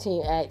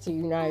Juneteenth Act to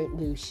Unite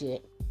Do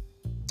shit.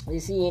 The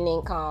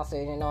CNN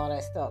concert and all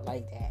that stuff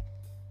like that.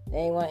 They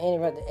ain't want to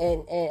interrupt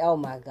and oh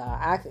my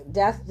God,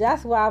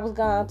 that's why I was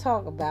gonna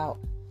talk about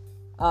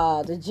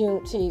the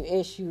Juneteenth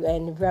issue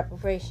and the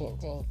reparation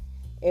thing.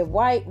 If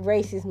white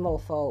racist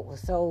mofo was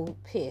so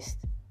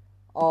pissed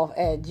off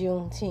at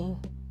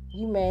Juneteenth,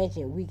 you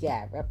imagine we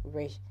got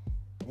reparation,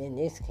 then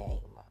this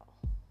came out.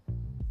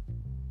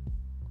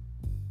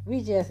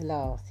 We just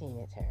lost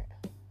Tina Turner.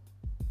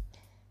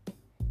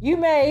 You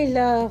may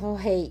love or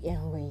hate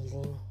Young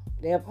Weezy.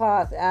 There are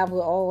parts I would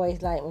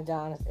always like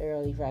Madonna's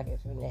early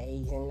records from the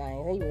 80s and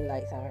 90s. I even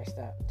like some of her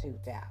stuff in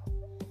 2000.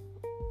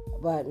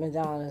 But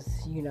Madonna's,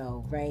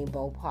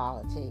 rainbow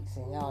politics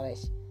and all that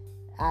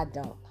I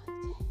don't like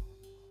that.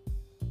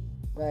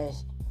 But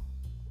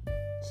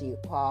she was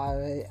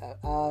part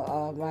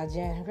of my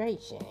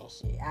generation and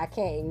shit. I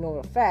can't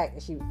ignore the fact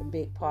that she was a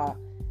big part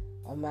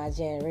of my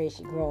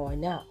generation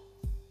growing up.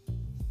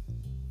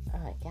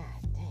 I'm like, God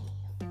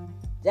damn.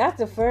 That's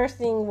the first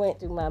thing that went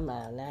through my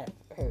mind when I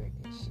heard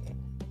this shit.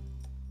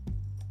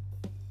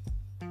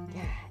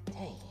 God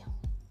damn.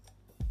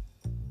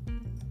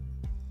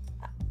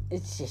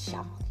 It's just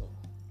shocking.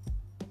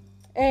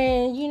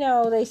 And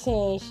they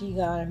saying she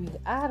gonna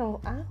I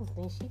don't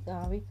think she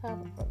gonna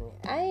recover from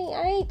it. I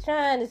ain't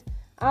trying to.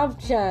 I'm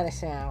trying to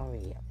sound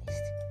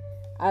realistic.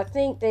 I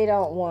think they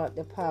don't want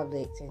the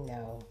public to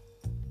know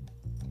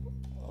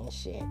and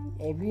shit.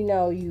 If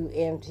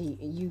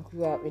you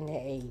grew up in the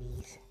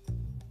 80s,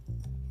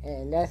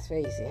 and let's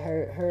face it,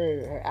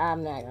 her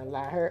I'm not gonna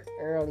lie, her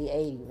early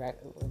 80s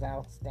record was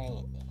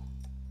outstanding.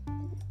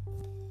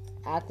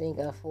 I think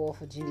of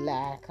 4th of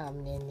July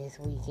coming in this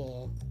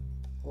weekend.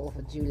 4th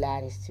of July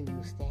this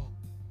Tuesday.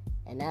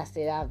 And I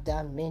said I've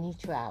done many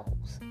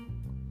travels.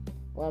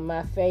 One of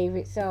my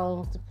favorite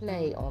songs to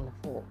play on the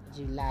 4th of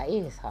July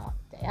is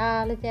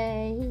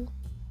Holiday.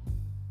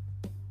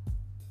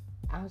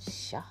 I'm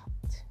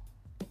shocked.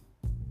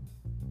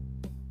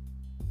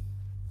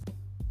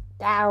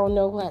 I don't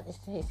know what to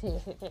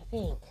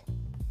think.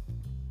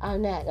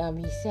 I'm not going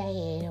to be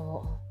sad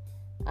or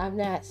I'm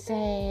not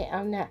sad.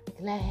 I'm not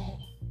glad.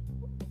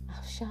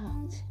 I'm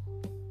shocked.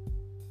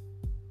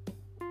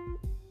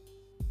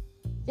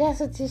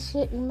 That's what this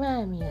shit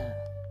remind me of.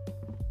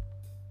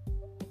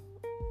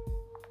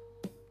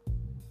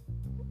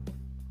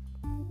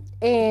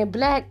 And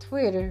Black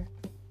Twitter,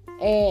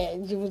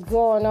 and it was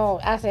going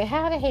on. I said,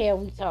 how the hell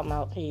we talking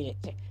about Peter?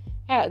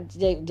 How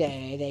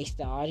they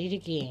started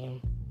again.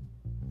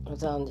 It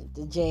was on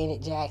the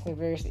Janet Jackson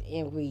versus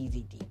M.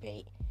 Weezy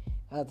debate.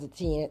 I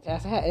tweeted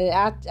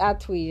out,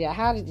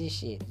 how did this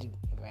shit do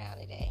around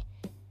today?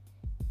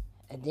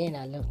 And then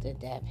I looked at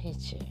that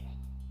picture.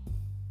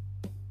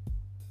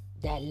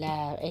 That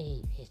Live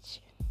Aid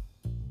picture.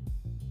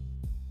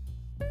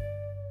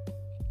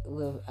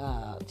 With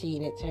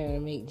Tina Turner,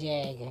 Mick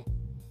Jagger,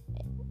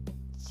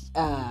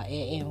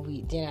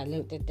 and then I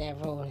looked at that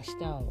Rolling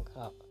Stone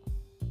cover.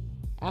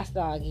 I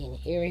started getting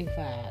eerie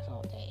vibes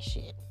on that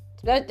shit.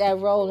 That's that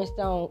Rolling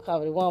Stone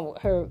cover, the one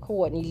with her,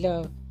 Courtney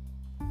Love,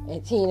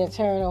 and Tina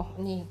Turner.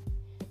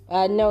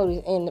 I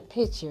noticed in the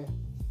picture,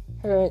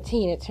 her and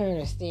Tina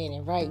Turner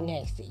standing right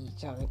next to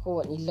each other.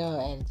 Courtney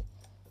Love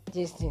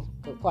Just,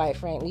 quite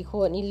frankly,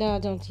 Courtney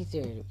Love don't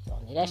deserve to be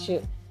on it. That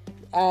should,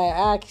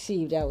 I can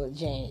see if that was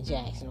Janet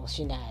Jackson or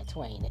Shania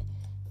Twain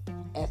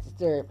as the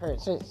third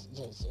person.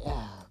 Just,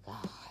 oh,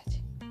 God.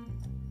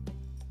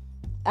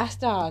 I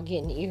started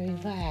getting eerie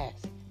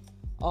vibes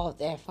off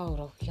that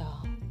photo,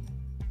 y'all.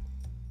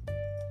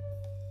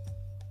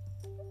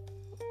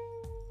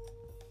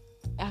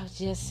 I was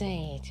just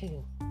saying,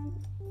 too.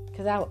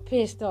 Because I was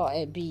pissed off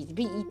at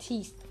BET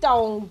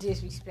stone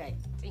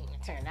disrespect Tina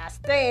Turner. I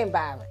stand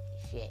by with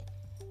this shit.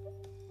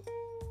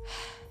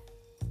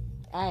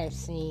 I have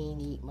seen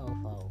Eat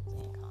Mofos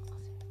in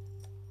concert.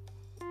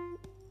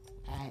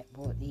 I have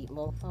bought Eat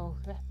Mofos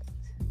records.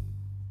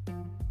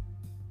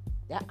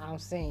 I'm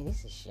saying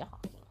this is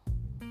shocking.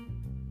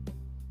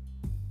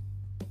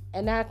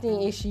 And I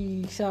think if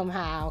she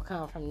somehow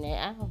come from there,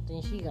 I don't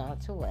think she gonna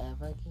tour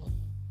ever again.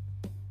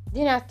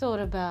 Then I thought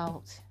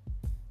about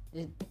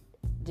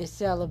the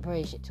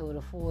celebration tour,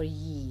 the 40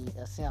 years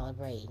of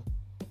celebrating,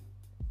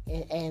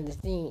 and the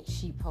thing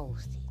she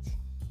posted.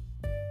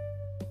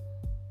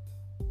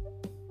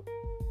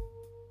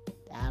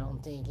 I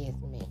don't think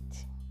it's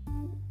meant.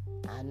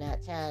 I'm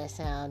not trying to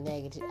sound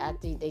negative. I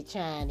think they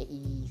trying to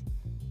ease.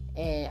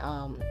 And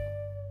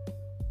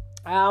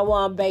I don't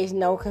want to base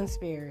no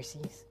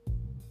conspiracies.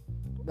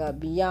 But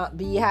beyond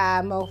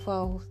Beehive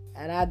mofos,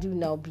 and I do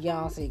know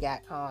Beyonce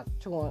got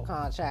touring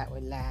contract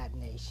with Live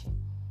Nation.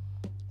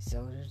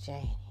 So do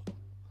Janet.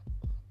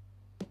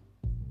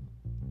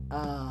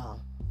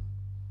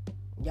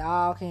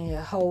 Y'all can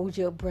hold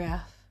your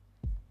breath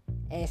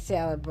and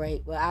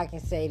celebrate. But I can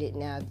say that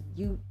now.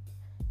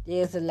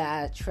 There's a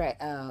lot of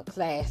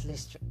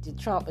classless. The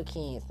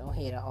Trumpicans don't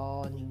hit an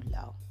all new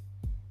low.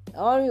 The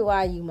only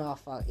why you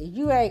motherfuckers, if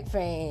you ain't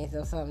fans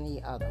of some of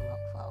the other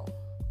motherfuckers,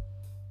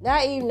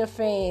 not even the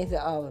fans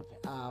of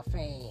other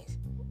fans,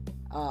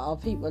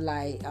 of people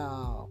like,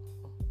 I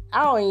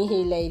don't even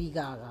hear Lady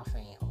Gaga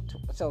fans on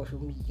social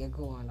media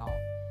going on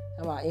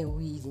about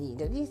Weezy.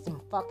 These some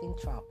fucking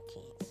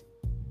Trumpicans.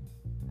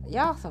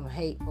 Y'all some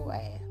hateful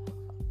ass motherfuckers.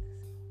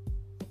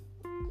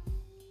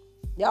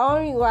 The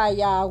only why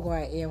y'all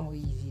want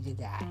Weezy to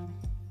die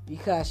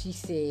because she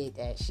said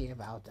that shit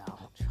about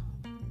Donald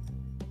Trump,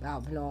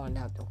 about blowing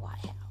up the White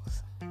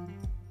House.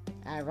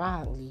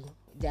 Ironically,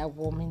 that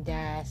woman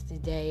dies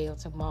today or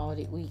tomorrow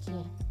that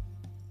weekend.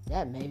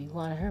 That may be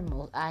one of her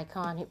most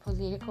iconic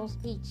political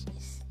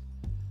speeches.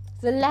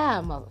 It's a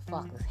lie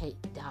motherfuckers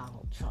hate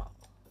Donald Trump.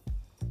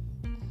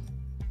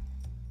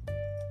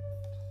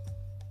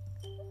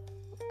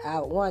 I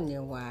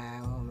wonder why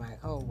all my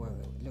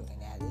co-workers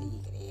looking at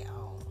League of Their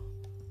Own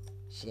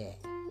shit.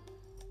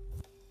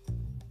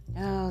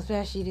 Oh,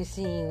 especially the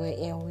scene where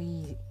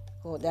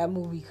that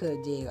movie could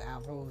have did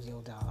without Rosie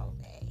O'Donnell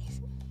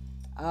days.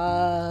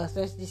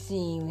 Especially the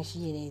scene when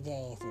she in there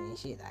dancing and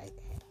shit like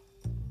that.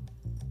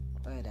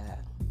 But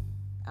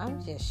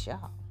I'm just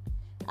shocked.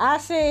 I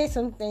said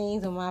some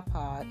things on my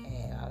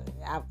podcast.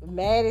 I'm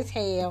mad as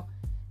hell,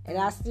 and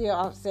I still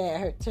upset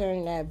her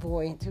turning that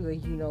boy into a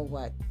you know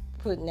what,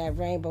 putting that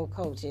rainbow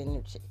coach in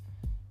him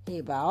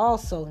here. But I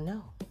also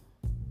know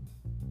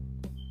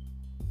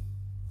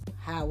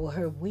how will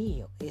her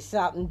will if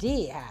something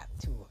did happen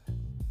to her.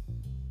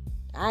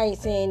 I ain't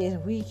saying this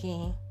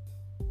weekend.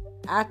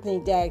 I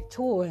think that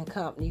touring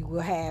company will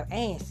have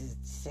answers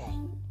to say.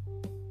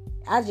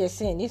 I just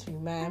saying this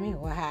remind me of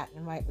what happened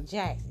to Michael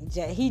Jackson.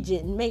 He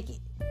didn't make it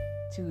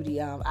to the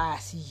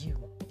ICU.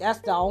 That's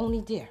the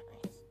only difference.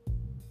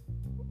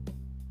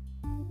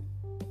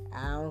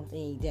 I don't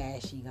think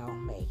that she gonna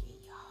make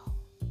it, y'all.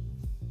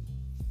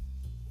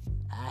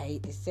 I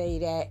hate to say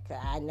that,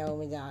 because I know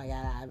Madonna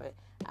got a lot, but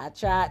I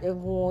tried to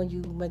warn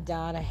you,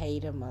 Madonna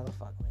hater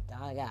motherfucker.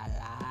 Madonna got a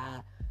lot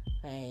of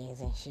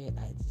fans and shit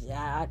like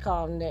that. I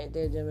call them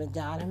the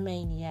Madonna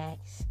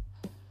maniacs.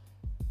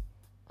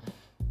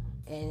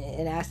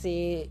 And I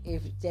said,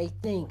 if they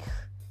think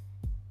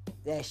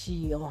that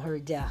she on her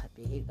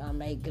deathbed, it's gonna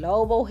make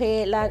global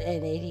headline,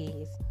 and it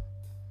is.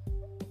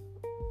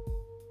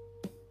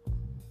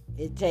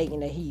 It's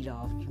taking the heat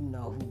off, you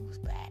know who's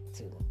back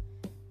to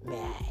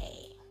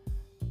me.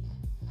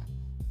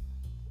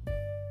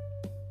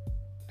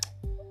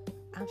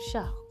 I'm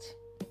shocked.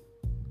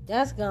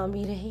 That's gonna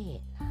be the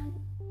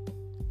headline.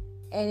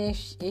 And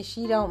if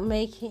she don't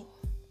make it,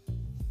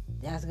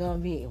 that's gonna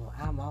be,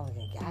 I'm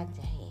only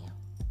goddamn.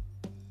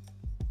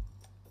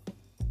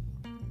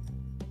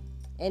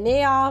 And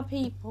they are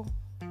people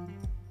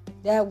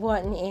that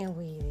wasn't in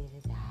Weezy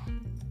to die.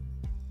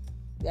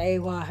 They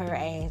want her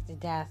ass to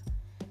die.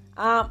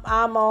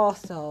 I'm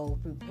also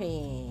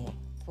preparing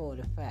for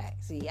the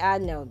fact. See, I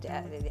know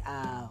that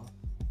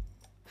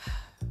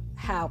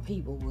how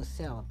people will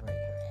celebrate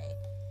her.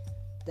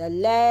 The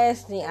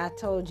last thing I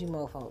told you,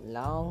 mofo,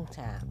 long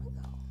time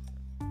ago.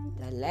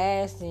 The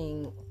last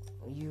thing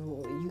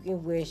you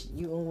can wish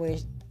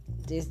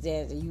this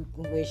dancer, you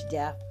can wish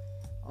death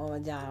on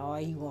Madonna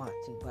all you want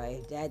to, but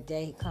if that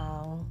day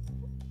comes,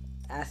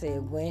 I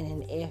said when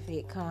and if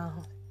it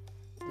comes,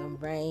 them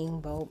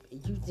rainbow,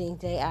 you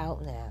think they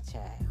out now,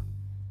 child.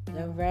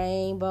 The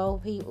rainbow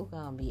people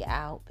gonna be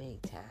out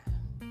big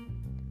time.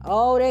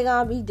 Oh, they're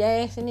gonna be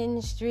dancing in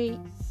the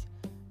streets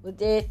with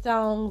their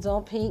thongs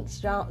on, pink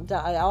strong,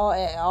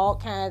 all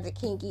kinds of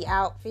kinky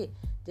outfit.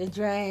 The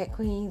drag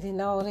queens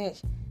and all that.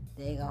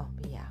 They're gonna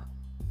be out.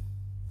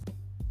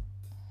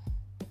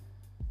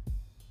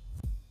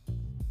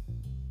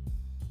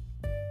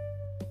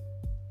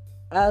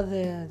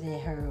 Other than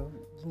her,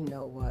 you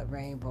know what,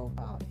 rainbow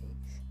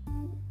politics.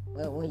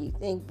 But when you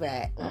think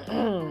back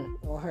on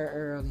her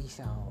early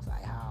songs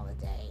like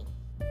Holiday,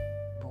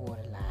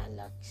 Borderline,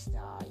 Lucky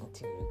Star,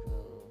 Into the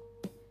Groove,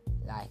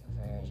 Like a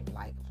Virgin,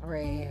 Like a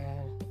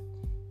Prayer,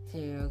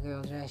 Serial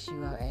Girl, Dress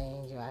You Up,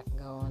 Angel, I Can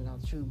Go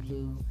On, True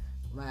Blue,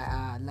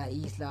 my La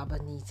Isla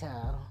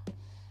Bonita,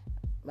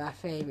 my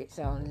favorite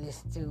song to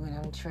listen to when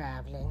I'm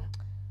traveling.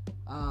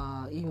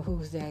 Even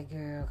Who's That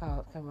Girl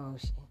called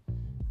Commotion.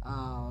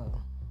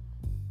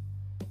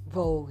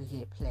 Vogue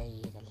get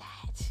played a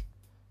lot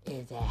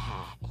if that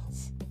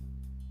happens.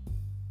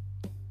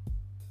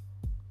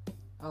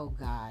 Oh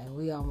God,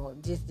 we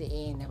almost just the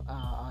end of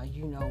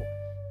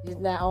it's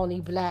not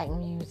only Black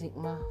Music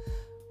Month.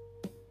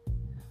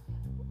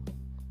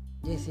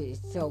 This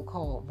is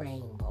so-called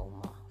Rainbow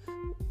Month.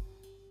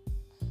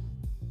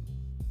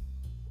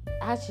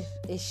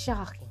 It's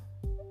shocking.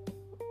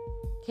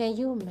 Can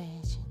you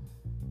imagine?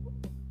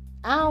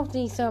 I don't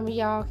think some of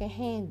y'all can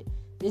handle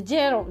the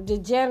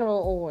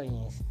general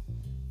audience.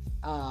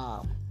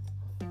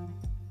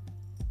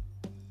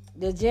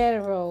 The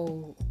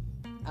general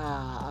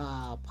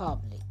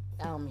public.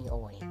 I don't mean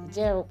audience. The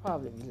general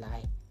public be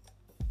like,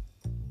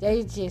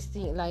 they just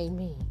think like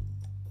me.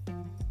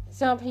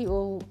 Some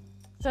people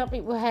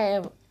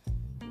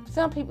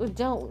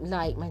don't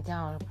like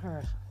Madonna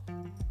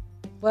personally,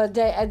 but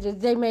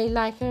they may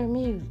like her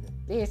music.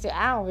 They say,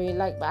 I don't really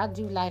like, but I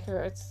do like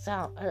her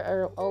song,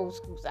 her old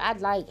school. So I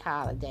like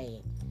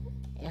Holiday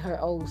and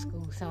her old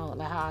school song,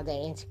 like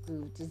Holiday and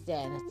Groove, this,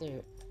 that, and the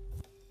third.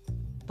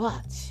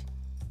 But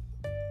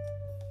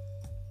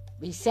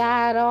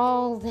beside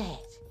all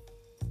that,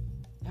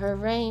 her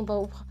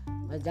rainbow,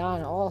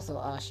 Madonna also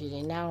ushered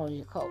in not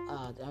only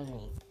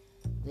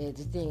the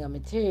thing of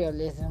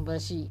materialism,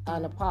 but she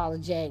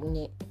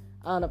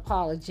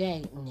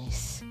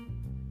unapologeticness,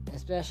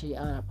 especially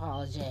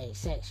unapologetic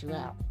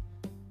sexuality.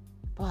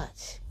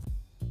 But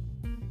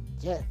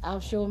I'm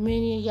sure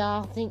many of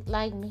y'all think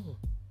like me.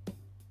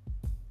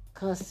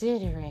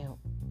 Considering,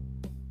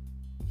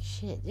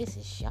 shit, this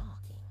is shocking.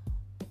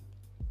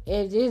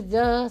 If this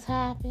does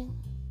happen,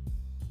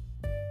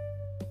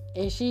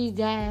 if she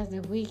dies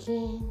the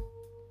weekend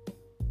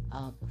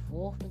of the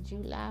 4th of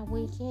July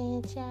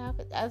weekend, child,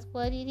 but that's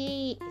what it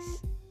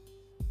is.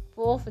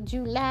 4th of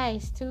July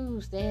is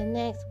Tuesday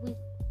next week.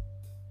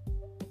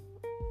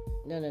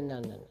 No.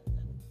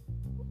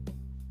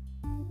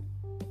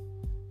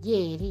 Yeah,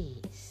 it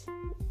is.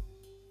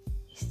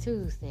 It's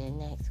Tuesday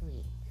next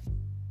week.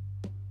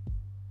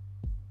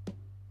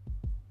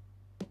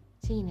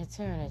 Tina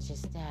Turner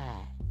just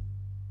died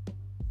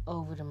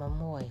over the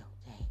Memorial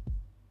Day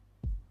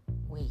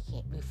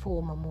weekend,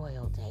 before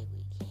Memorial Day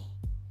weekend.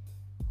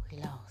 We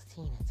lost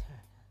Tina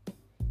Turner,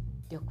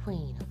 the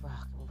queen of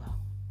rock and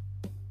roll,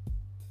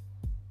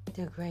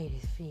 the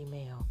greatest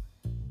female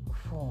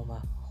performer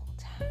of all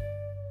time.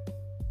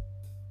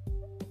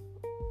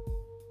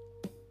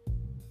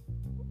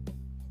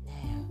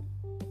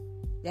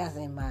 That's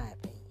in my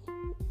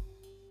opinion.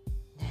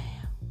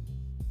 Now,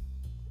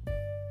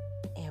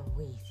 and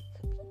Weezy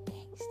could be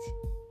next.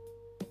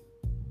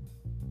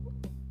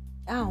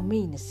 I don't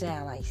mean to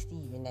sound like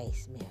Stephen A.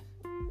 Smith,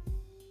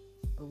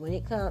 but when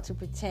it comes to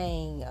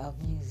pertaining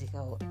of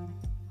musical,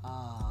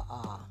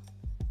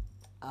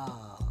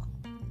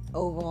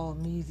 overall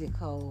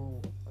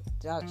musical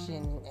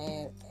production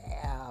and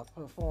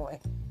performing,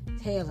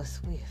 Taylor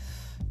Swift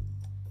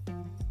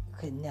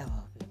could never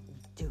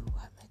do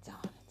what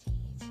Madonna did.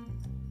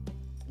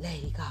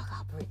 Lady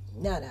Gaga, Britney,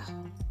 none of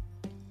them.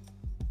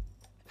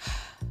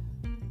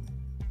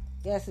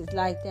 Guess it's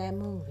like that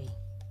movie.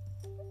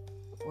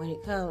 When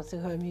it comes to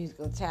her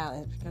musical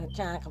talent,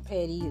 trying to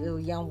compare these little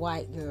young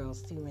white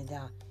girls to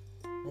Madonna.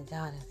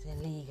 Madonna's in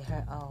a league of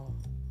her own.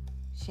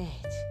 Shit.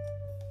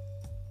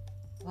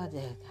 What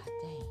the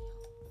goddamn?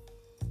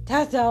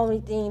 That's the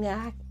only thing that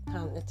I can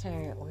come to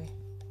terms with.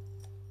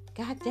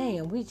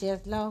 Goddamn, we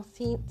just lost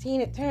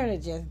Tina Turner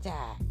just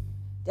died.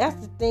 That's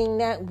the thing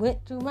that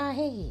went through my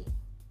head.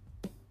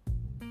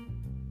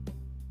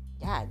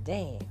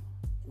 Goddamn.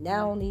 Not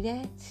only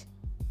that,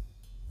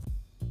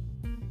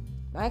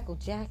 Michael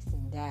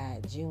Jackson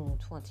died June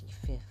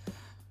 25th.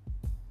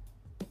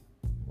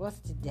 What's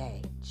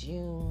today?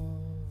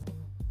 June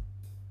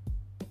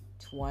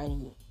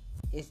 20.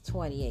 It's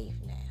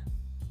 28th now.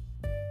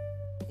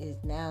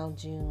 It's now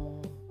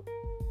June.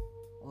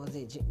 Or is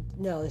it June?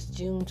 No, it's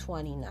June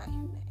 29th now.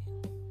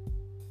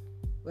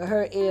 But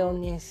her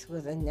illness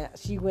was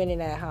announced. She went in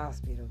that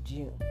hospital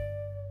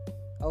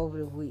over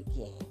the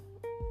weekend.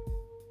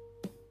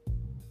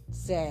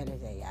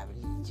 Saturday, I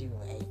believe, June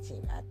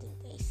 18th, I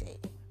think they said.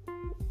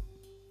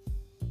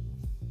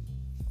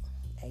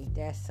 Ain't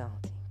that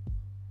something?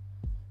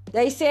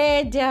 They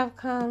said death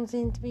comes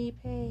in 3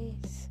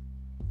 pairs.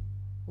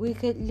 we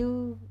could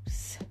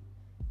lose.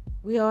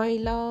 We already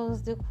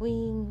lost the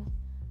queen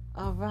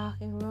of rock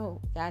and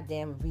roll.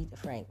 Goddamn, Aretha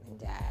Franklin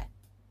died.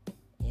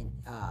 And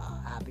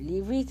I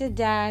believe Aretha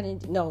died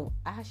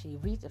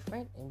Aretha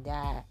Franklin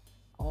died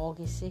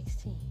August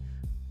 16th.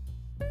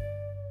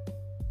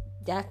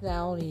 That's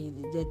not only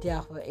the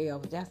death of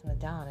Elvis, that's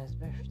Madonna's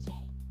birthday.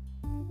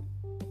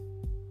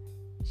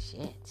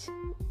 Shit.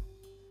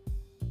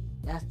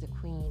 That's the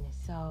queen of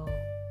soul.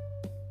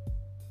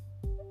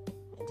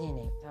 And then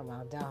they talk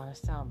about Donna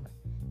Summer.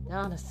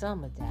 Donna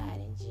Summer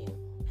died in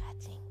June, I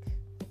think.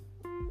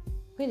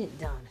 When did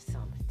Donna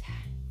Summer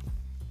die?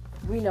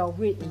 We know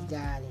Whitney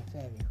died in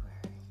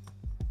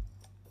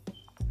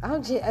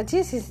February.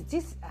 This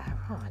is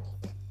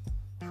ironic.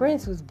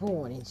 Prince was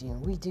born in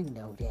June. We do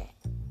know that.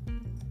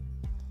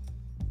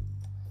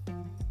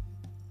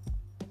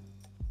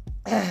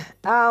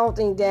 I don't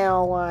think they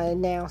don't want to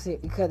announce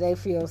it because they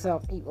feel some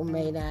people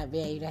may not be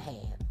able to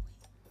handle it.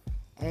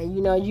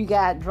 And you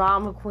got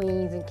drama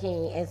queens and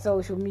king and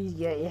social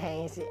media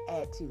enhance it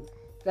at too.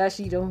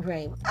 Especially them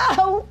drag.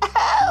 Oh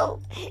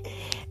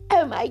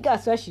my God!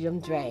 Especially them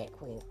drag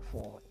queens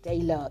before. They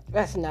love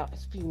dressing up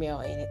as female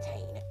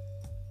entertainer.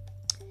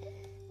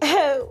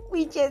 Oh,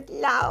 we just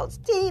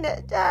lost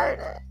Tina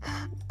Turner.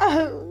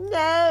 Oh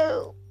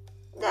no.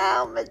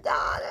 Now,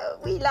 Madonna,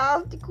 we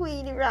lost the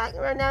queen of rock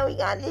and roll. Now we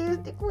gotta lose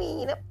the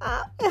queen of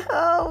pop.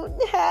 Oh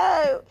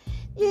no,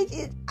 this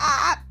is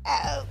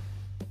oh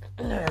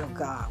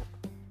God.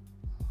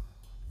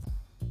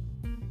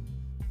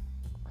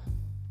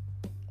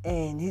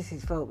 And this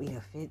is supposed to be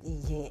the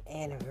 50th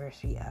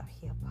anniversary of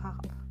hip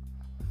hop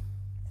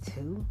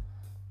too.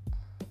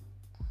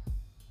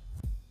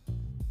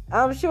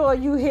 I'm sure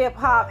you hip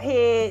hop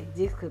heads,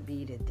 this could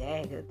be the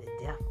dagger of the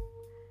devil.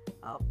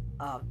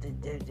 Of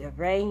the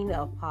reign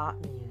of pop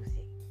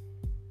music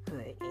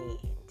could end.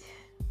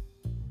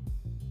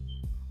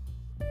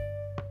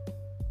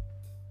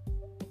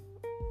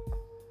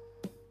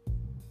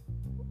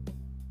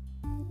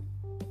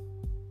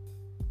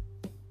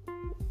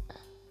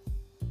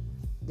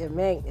 The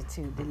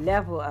magnitude, the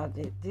level of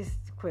this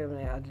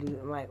equivalent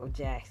of Michael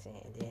Jackson,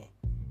 and then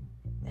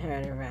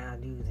turning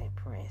around losing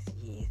Prince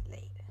years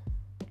later.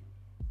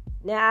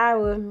 Now I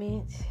will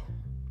admit,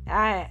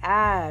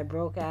 I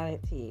broke out in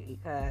tears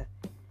because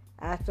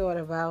I thought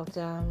about,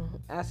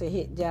 I said,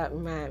 hit that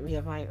remind me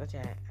of Michael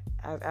Jackson.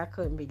 I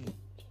couldn't believe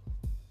it.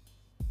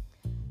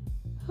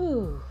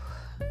 Whew.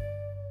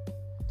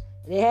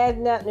 It has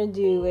nothing to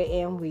do with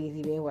M.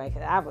 Weezy being white,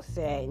 because I was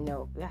sad,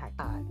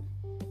 God.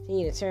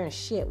 Tina Turner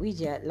shit, we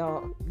just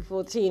lost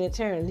before Tina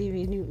Turner,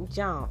 Olivia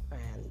Newton-John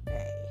finally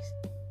passed.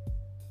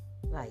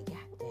 Like, goddamn.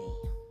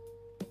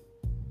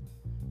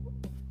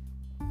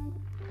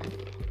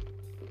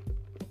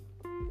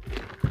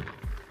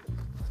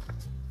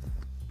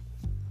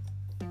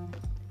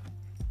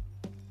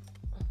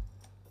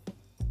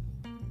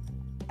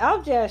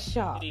 I'm just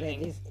shocked. Good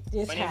evening.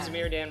 This My name is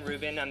Amir Dan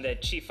Rubin. I'm the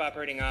Chief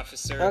Operating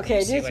Officer of the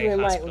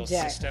UCLA Hospital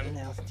System.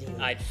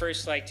 I'd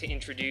first like to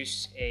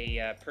introduce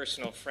a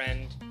personal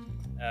friend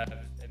of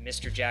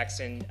Mr.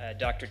 Jackson,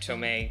 Dr.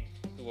 Tomei,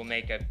 who will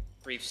make a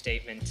brief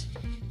statement,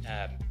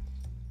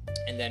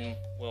 and then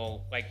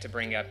we'll like to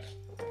bring up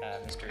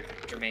Mr.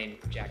 Jermaine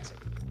Jackson.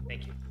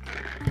 Thank you.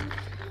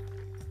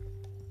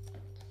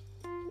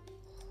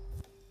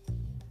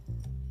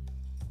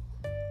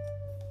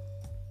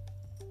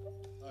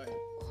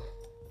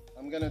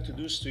 I'm going to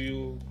introduce to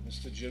you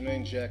Mr.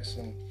 Jermaine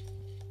Jackson,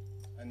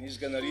 and he's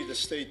going to read a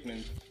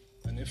statement,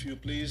 and if you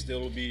please, there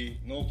will be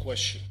no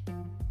question.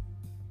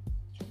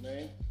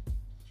 Jermaine?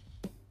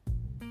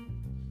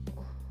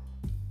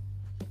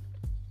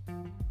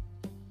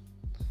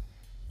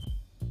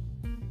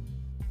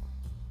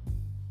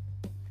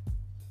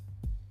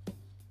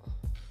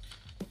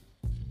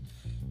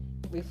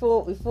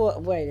 Before,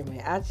 wait a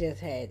minute, I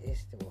just had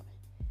this thought.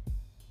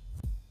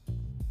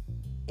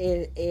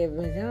 If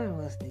Madonna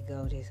was to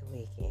go this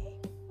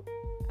weekend,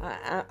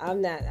 I'm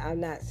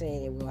not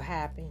saying it will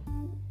happen,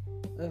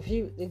 but if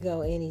she was to go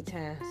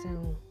anytime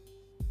soon,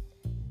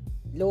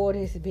 Lord,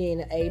 is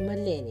being a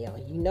millennial.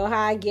 You know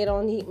how I get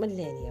on the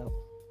millennial,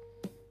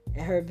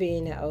 and her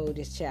being the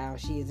oldest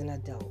child, she is an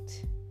adult.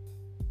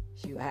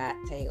 She would have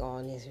to take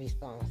on this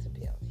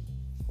responsibility.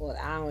 Well,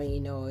 I don't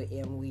even know if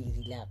M.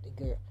 Weezy left the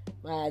girl,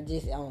 but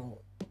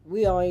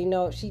we already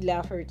know if she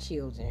left her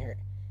children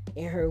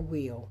in her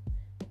will.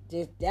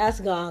 That's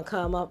gonna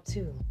come up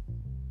too.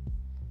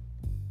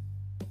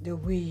 The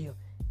wheel.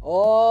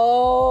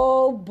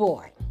 Oh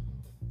boy.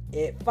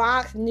 If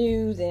Fox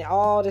News and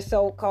all the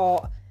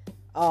so-called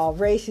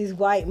racist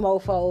white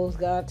mofos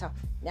gonna talk.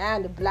 Now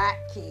the black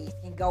kids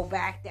can go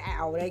back to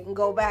they can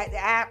go back to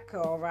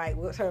Africa, all right,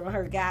 with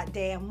her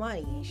goddamn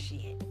money and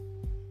shit.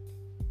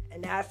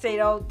 And I say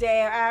those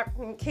damn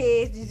African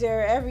kids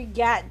deserve every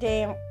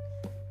goddamn.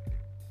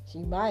 She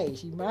might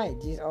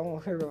just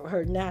own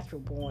her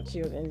natural born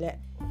children. Let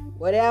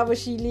whatever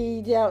she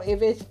leaves out,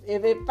 if it's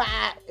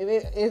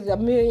 $1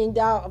 million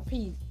a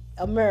piece,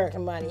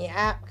 American money in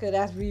Africa,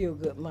 that's real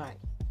good money.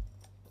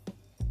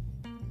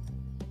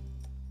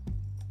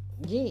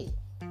 Yeah.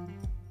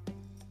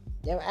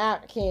 Them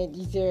Africans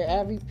deserve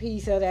every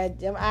piece of that.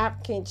 Them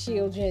African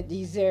children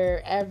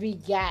deserve every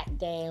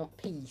goddamn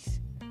piece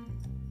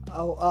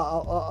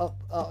of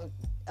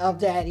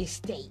that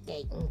estate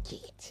they can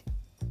get.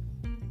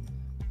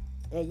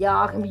 And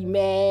y'all can be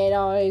mad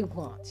all they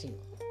want to.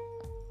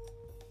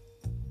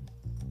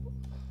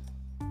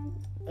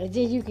 And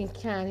then you can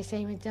kind of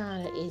say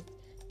Madonna is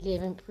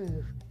living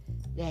proof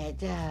that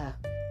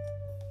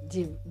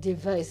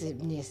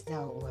divisiveness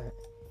don't work.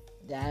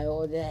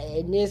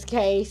 In this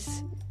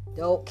case,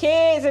 those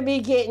kids will be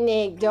getting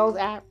it. Those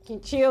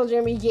African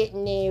children be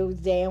getting those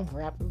damn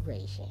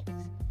reparations.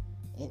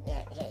 In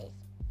that case.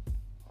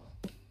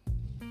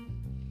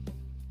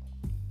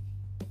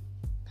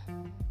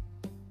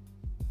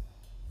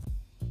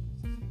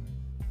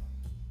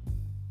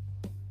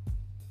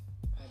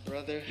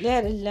 Brother.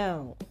 Let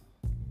alone.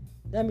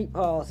 Let me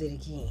pause it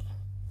again.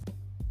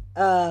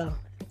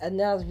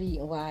 Another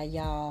reason why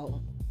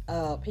y'all,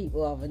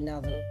 people of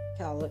another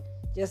color,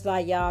 just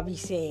like y'all be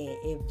saying,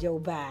 if Joe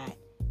Biden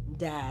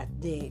died,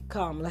 then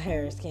Kamala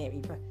Harris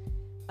can't be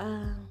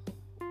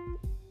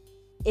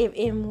if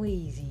M.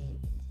 Weezy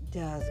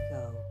does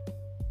go,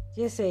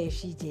 just say if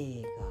she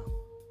did go,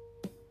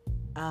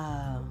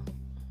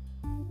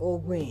 or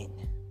when,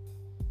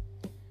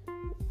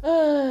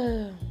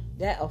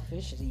 that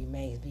officially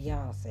makes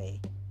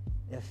Beyonce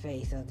the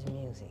face of the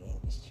music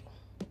industry.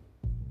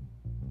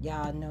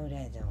 Y'all know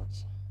that, don't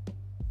you?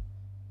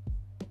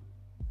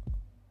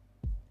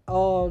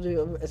 All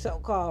the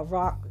so-called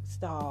rock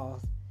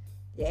stars,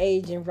 the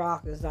aging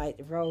rockers like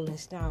the Rolling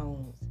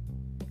Stones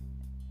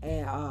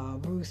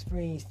and Bruce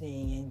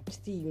Springsteen and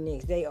Stevie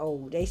Nicks, they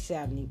old, they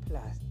 70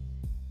 plus.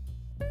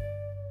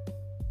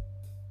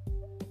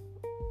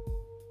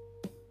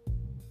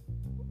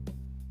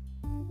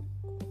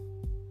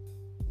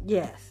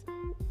 Yes,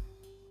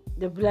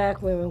 the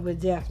black women would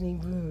definitely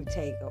would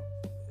take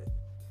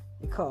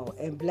the call,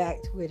 and black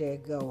Twitter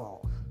go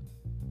off.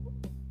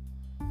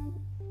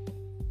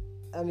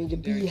 I mean, the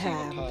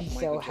beehive would be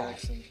so high.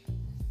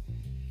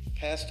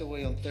 Passed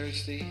away on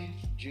Thursday,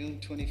 June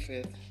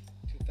 25th,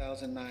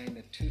 2009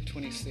 at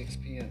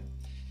 2:26 p.m.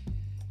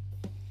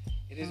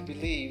 It is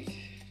believed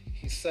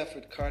he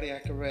suffered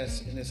cardiac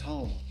arrest in his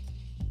home.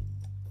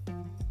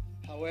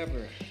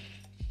 However,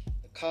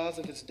 the cause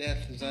of his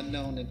death is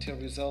unknown until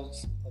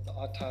results of the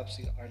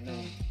autopsy are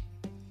known.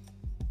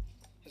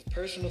 His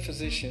personal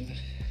physician,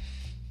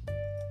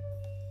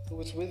 who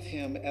was with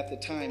him at the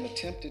time,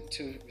 attempted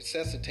to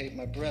resuscitate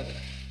my brother.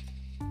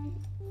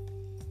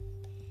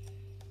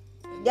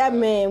 That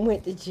man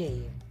went to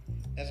jail.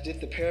 As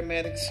did the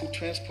paramedics who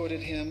transported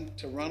him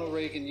to Ronald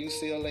Reagan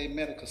UCLA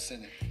Medical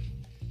Center.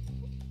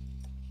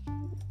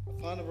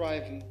 Upon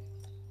arriving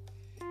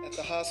at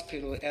the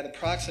hospital at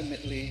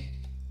approximately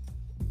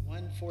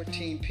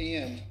 1:14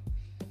 p.m.,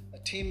 a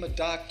team of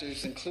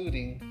doctors,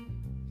 including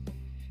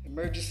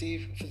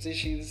emergency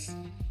physicians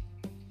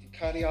and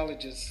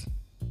cardiologists,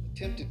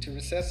 attempted to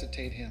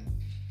resuscitate him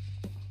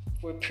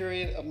for a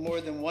period of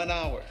more than 1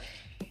 hour.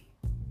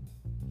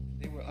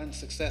 They were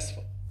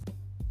unsuccessful.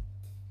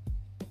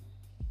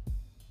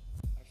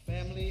 Our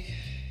family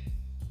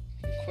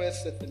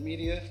requests that the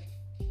media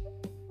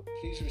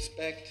please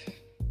respect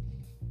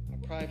our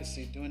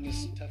privacy during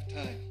this tough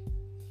time.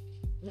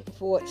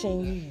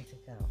 14 years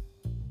ago.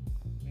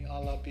 May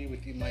Allah be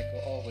with you,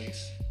 Michael,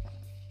 always.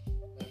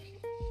 Love you.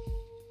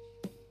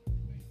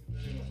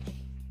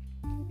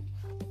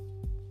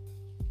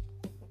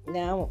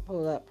 Now I'm gonna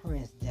pull up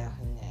Prince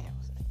down now.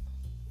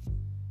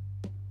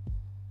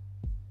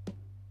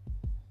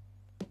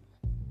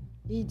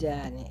 He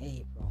died in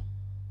April.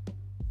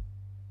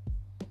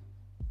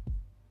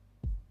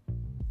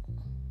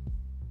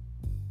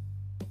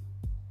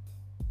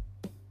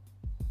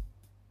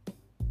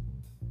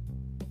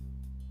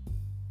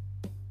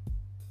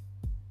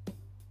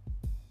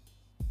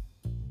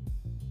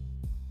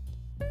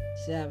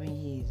 Seven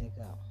years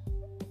ago.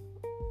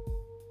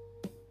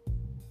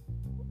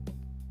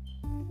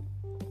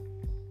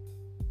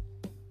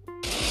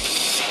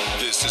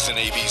 This is an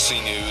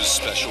ABC News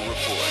special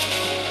report.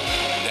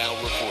 Now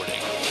reporting,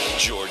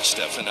 George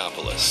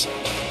Stephanopoulos.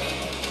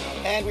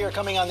 And we are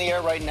coming on the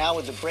air right now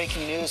with the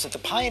breaking news that the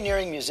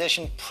pioneering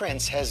musician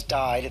Prince has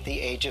died at the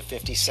age of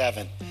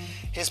 57.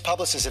 His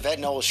publicist, Yvette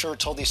Noel-Schur,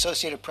 told the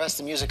Associated Press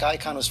the music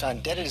icon was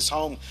found dead at his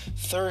home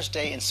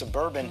Thursday in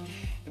suburban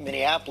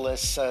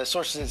Minneapolis.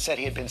 Sources had said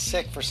he had been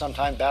sick for some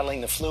time,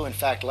 battling the flu. In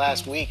fact,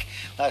 last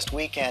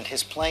weekend,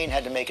 his plane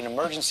had to make an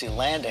emergency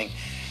landing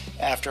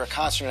after a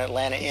concert in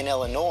Atlanta in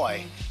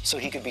Illinois so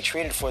he could be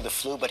treated for the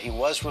flu, but he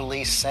was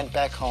released, sent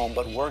back home.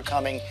 But word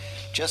coming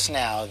just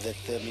now that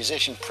the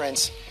musician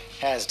Prince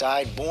has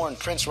died. Born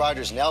Prince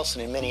Rogers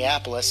Nelson in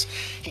Minneapolis,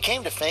 he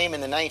came to fame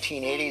in the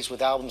 1980s with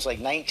albums like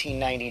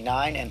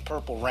 1999 and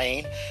Purple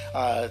Rain.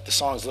 The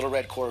songs Little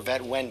Red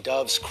Corvette, When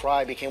Doves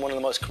Cry became one of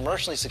the most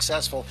commercially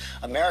successful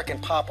American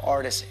pop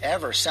artists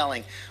ever,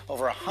 selling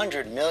over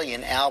 100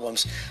 million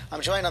albums.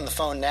 I'm joined on the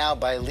phone now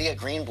by Leah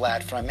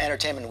Greenblatt from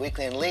Entertainment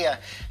Weekly. And Leah,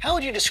 how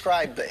would you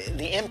describe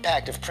the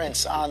impact of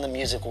Prince on the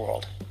music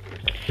world?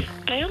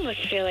 I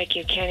almost feel like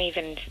you can't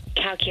even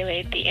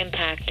calculate the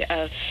impact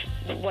of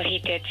what he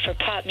did for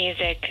pop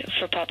music,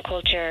 for pop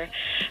culture,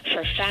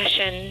 for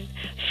fashion,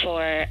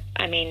 for,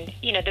 I mean,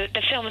 you know,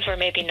 the films were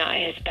maybe not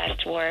his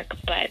best work,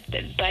 but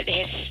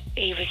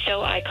he was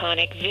so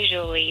iconic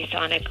visually,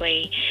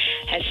 sonically,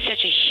 has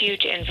such a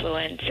huge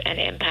influence and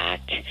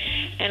impact,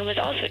 and was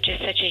also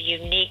just such a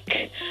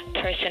unique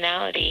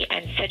personality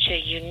and such a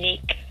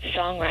unique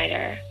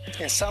songwriter.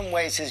 In some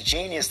ways, his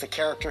genius, the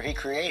character he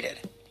created.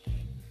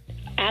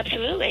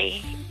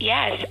 Absolutely,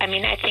 yes. I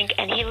mean, I think,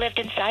 and he lived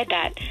inside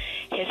that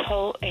his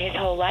whole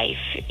life.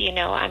 You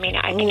know, I mean,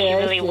 I think he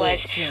really was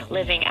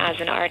living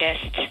as an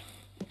artist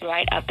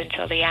right up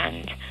until the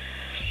end.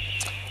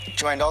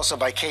 Joined also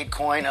by Kate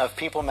Coyne of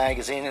People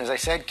magazine. And as I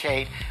said,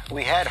 Kate,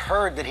 we had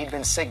heard that he'd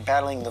been sick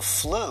battling the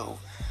flu,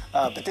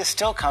 but this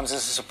still comes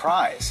as a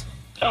surprise.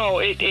 Oh,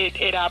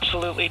 it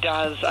absolutely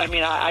does. I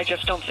mean, I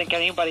just don't think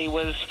anybody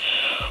was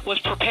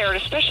prepared,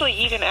 especially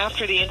even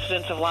after the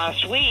incidents of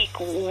last week,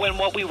 when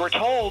what we were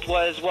told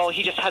was, well,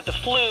 he just had the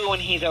flu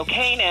and he's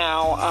okay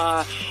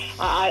now.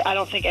 I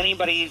don't think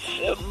anybody's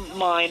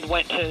mind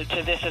went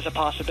to this as a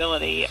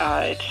possibility.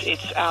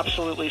 It's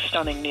absolutely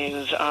stunning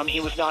news.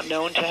 He was not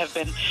known to have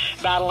been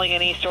battling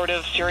any sort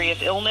of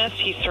serious illness.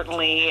 He's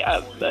certainly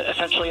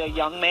essentially a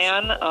young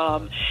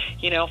man.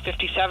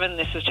 57,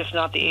 this is just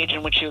not the age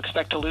in which you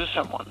expect to lose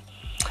someone.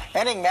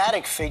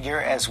 Enigmatic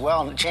figure as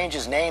well, and changed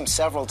his name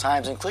several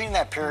times, including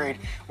that period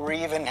where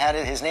he even had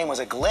his name was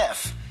a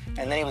glyph,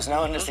 and then he was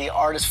known as the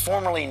artist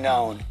formerly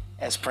known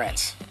as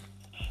Prince.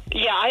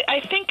 Yeah,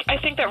 I think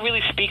that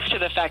really speaks to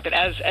the fact that,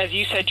 as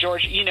you said,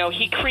 George, you know,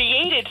 he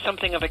created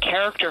something of a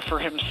character for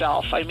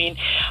himself. I mean,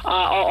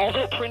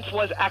 although Prince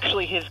was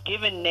actually his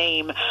given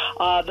name,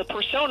 the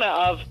persona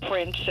of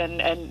Prince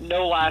and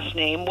no last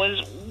name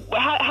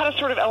had a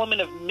sort of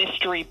element of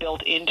mystery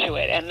built into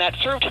it, and that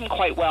served him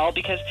quite well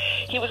because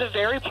he was a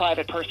very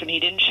private person. He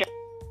didn't share.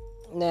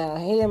 Now,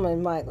 him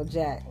and Michael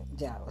Jackson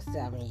was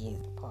 7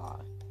 years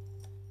apart.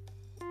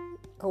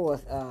 Of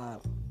course,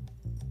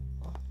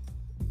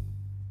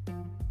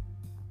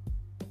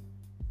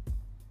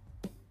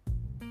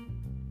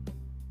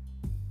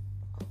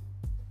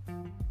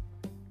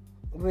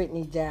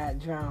 Whitney died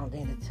drowned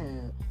in a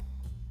tub.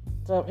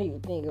 Some people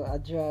think of a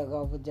drug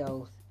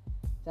overdose.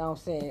 Some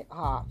say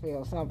heart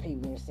failure. Some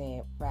people are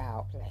saying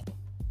foul play.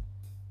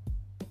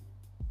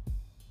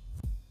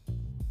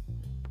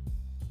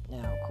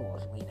 Now, of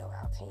course, we know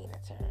how Tina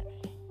Turner.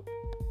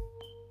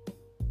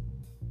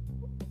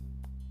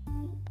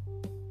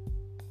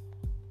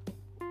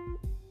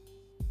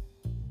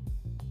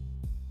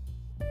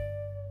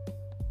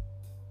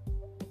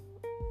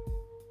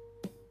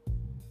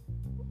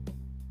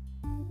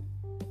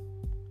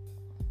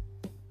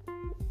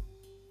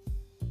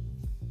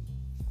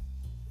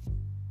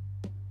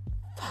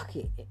 Fuck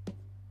it.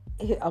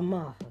 A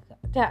month ago.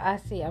 I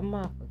see a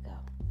month ago.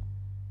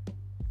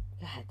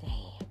 God damn.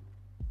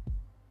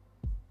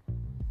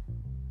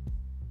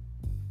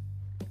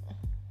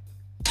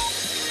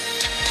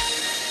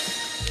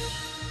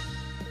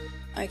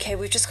 Okay,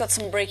 we've just got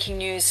some breaking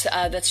news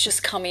that's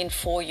just come in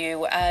for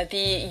you.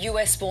 The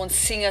US-born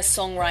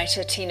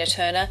singer-songwriter Tina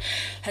Turner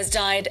has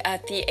died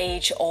at the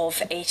age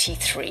of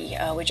 83.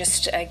 We're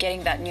just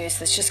getting that news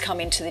that's just come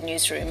into the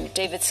newsroom.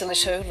 David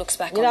Silito looks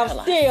back on her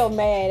life. I'm still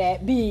mad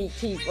at BET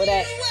for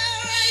that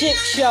shit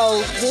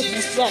show,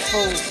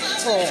 disrespectful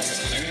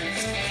performance.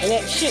 And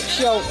that shit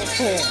show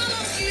performance.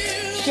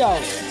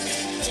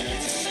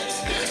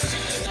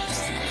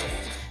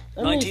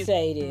 Let me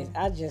say this.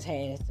 I just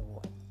had this.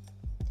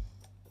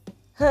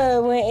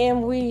 When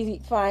M.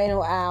 Weezy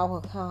final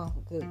hour come,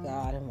 good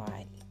God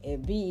Almighty,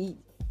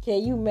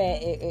 can you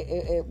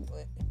imagine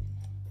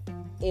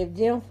if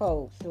them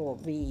folks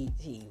thought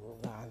BET was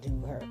gonna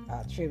do her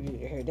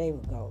tribute to her, they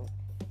would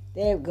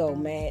go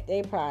mad.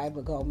 They probably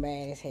would go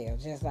mad as hell,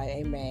 just like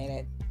they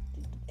mad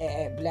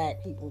at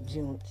Black people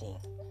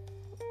Juneteenth.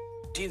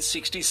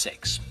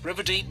 1966,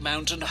 Riverdeep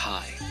Mountain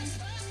High.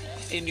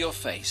 In your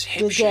face,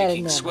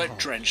 hip-shaking,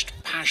 sweat-drenched,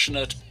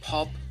 passionate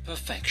pop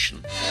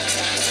perfection.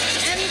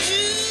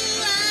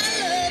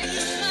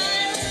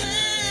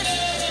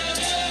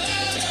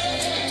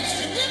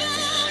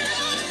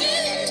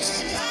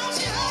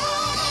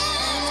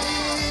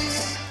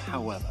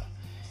 However,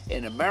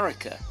 in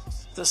America,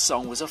 the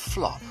song was a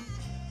flop.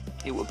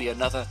 It would be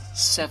another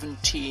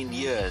 17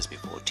 years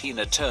before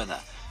Tina Turner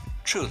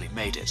truly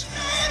made it.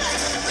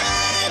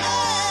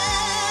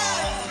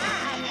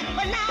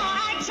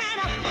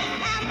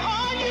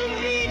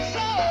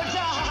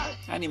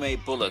 Annie Mae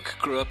Bullock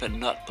grew up in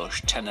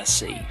Nutbush,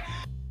 Tennessee.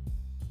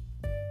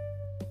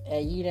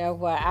 And you know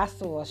what? I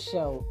saw a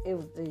show. It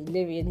was the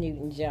Olivia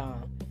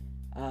Newton-John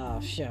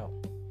show.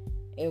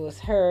 It was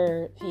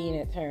her,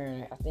 Tina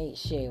Turner, I think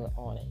she was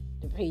on it.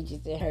 The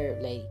Peaches and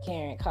Herb lady,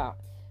 Karen Cox.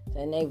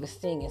 And they were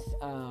singing,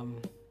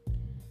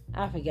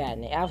 I forgot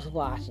it. I was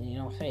watching it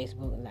on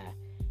Facebook Live.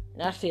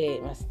 And I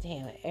said,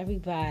 damn,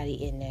 everybody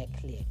in that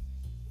clip,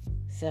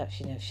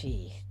 exception of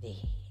she's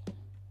dead.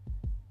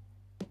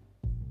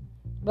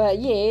 But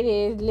yeah, it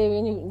is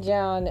Olivia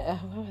Newton-John.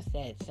 What was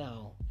that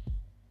song?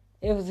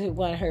 It was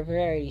one of her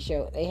variety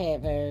shows. They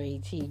had variety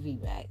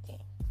TV back then.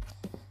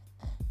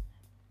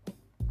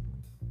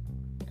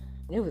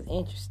 It was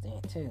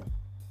interesting too.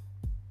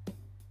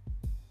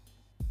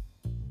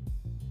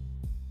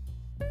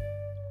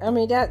 I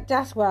mean,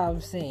 that's what I'm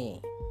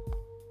saying.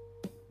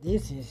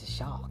 This is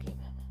shocking.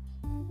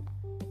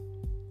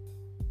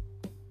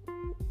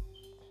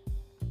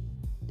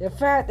 The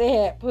fact they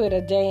had put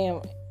a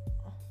damn...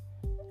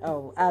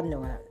 Oh, I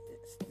know.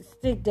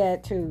 Stick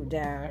that tube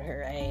down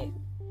her ass.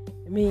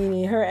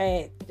 Meaning her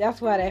ass.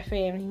 That's why that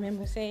family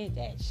member said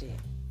that shit.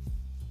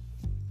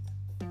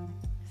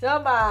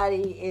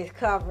 Somebody is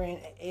covering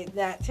it,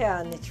 not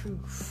telling the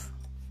truth.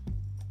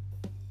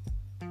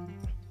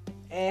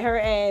 And her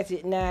ass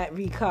is not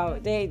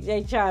recovered.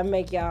 They try to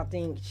make y'all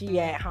think she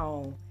at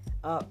home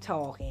up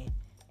talking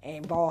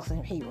and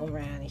bossing people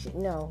around and shit.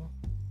 No,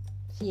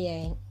 she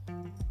ain't.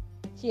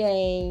 She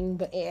ain't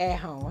but at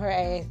home. Her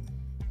ass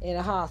in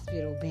a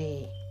hospital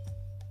bed.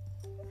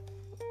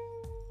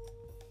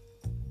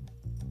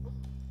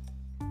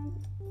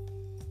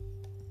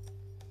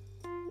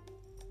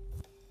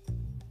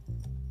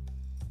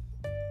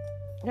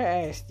 Her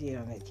ass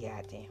still in the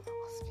goddamn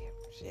hospital.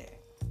 Shit.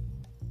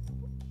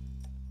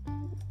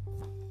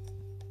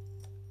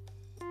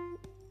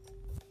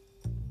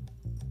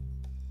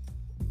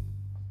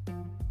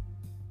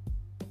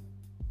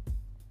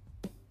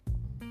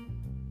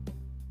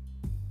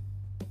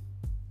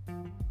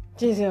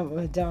 Just what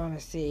Madonna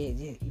said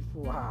just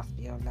before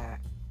hospital, like,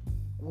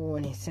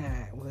 warning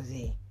sign was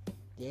it.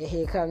 Yeah,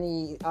 here come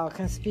these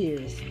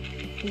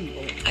conspiracy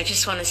people. I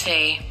just want to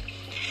say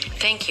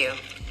thank you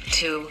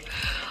to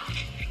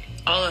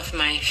all of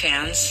my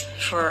fans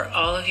for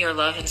all of your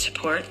love and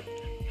support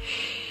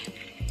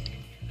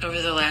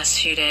over the last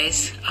few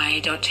days. I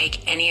don't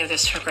take any of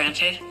this for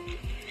granted.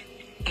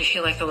 I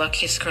feel like the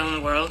luckiest girl in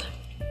the world.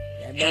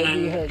 And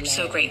I'm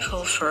so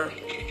grateful for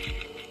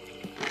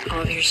all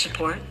of your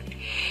support.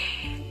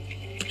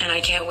 And I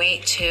can't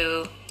wait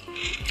to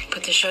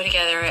put the show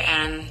together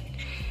and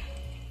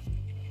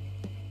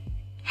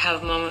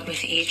have a moment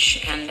with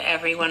each and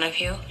every one of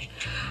you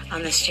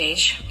on the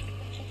stage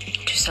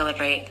to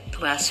celebrate the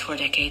last 4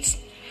 decades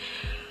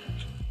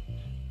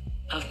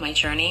of my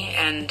journey.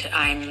 And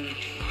I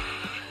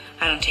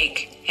don't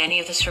take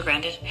any of this for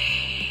granted.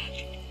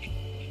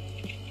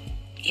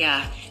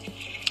 Yeah,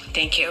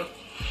 thank you.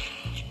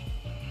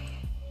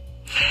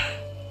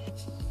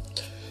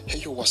 Hey,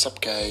 yo, what's up,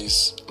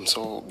 guys? I'm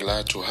so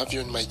glad to have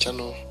you on my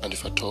channel. And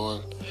if at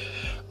all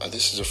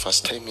this is your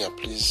first time here,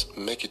 please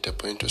make it a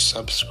point to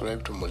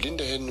subscribe to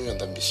Molinda Henry,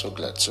 and I'll be so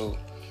glad. So,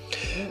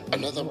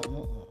 another...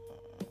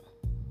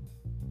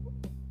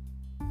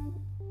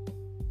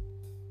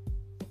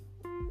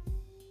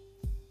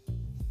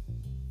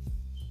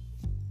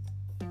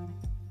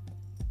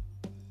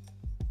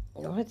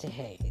 What the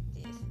heck is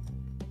this?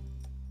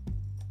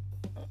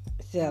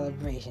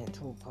 Celebration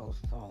to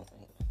postponement.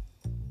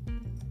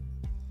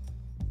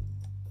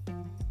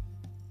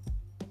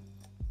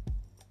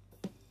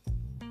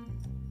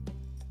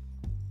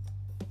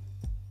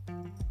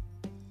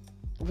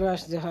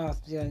 Rushed to the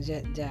hospital and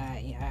just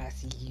died in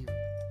ICU.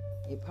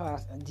 It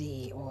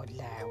possibly dead or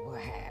alive,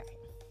 what happened?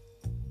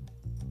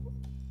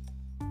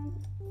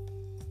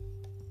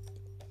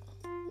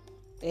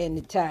 And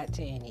the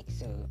Titanic,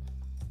 so.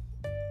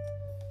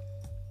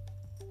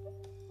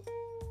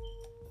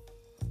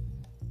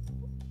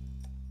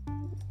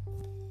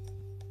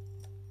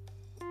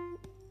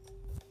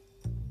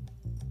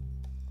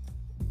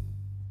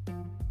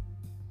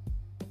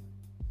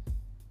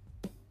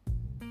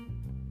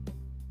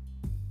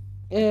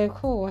 Of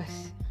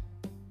course,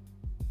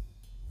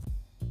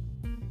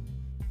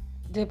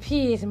 the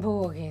Piers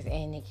Morgans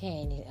and the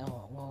Candy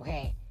won't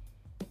have.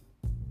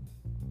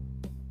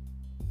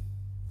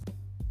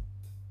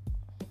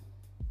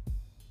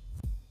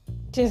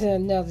 Just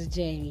another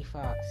Jamie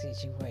Foxx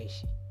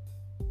situation.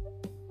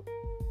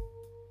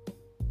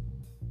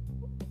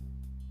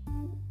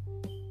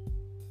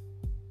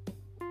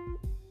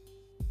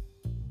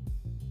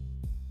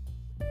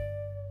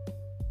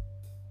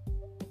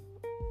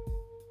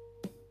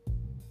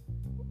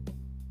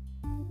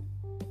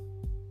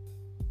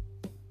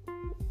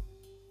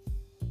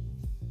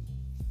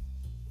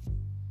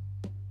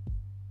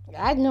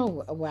 I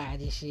know why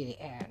this shit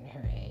out in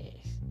her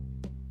ass.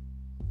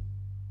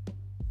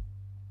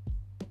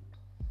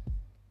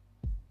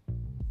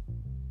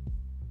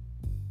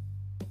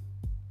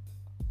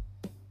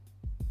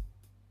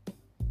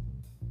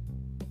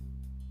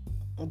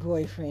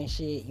 Boyfriend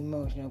shit,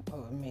 emotional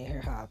post made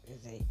her hop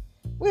and say,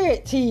 where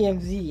at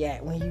TMZ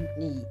at when you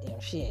need them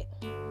shit?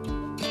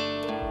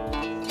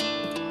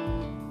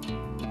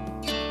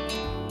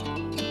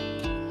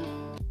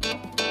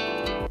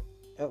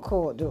 Of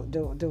course,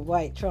 the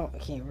white Trump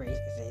can't raise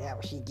it. Say that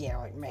what she get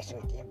on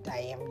messing with them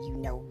damn you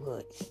know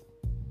what's.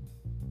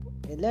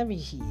 But let me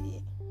hear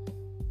it.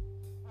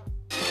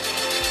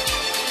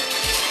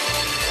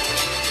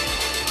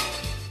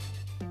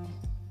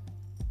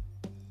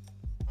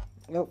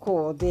 Of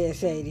course, they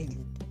say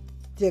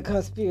the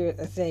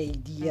conspiracy say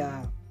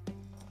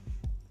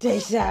They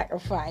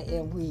sacrifice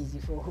and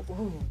Weezy for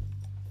who?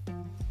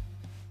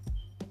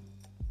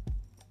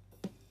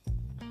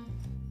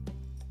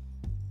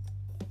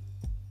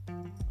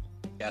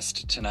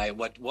 Guest tonight.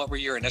 What were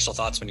your initial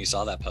thoughts when you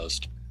saw that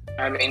post?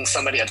 I mean,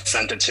 somebody had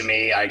sent it to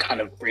me. I kind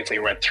of briefly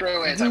read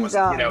through it. I was,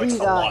 it's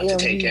a lot to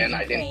take in.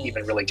 I didn't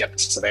even really get the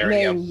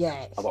severity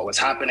of what was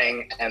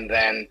happening. And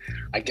then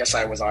I guess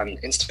I was on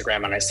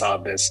Instagram and I saw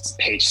this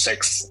Page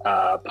 6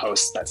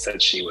 post that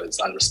said she was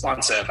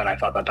unresponsive. And I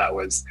thought that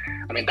was,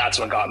 I mean, that's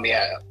what got me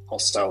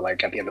also,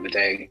 like, at the end of the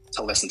day,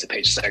 to listen to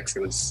Page 6. It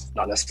was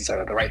not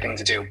necessarily the right thing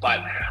to do. But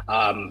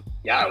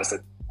it was a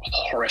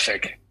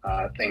horrific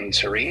thing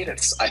to read.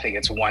 I think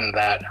it's one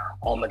that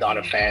all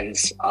Madonna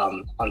fans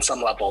on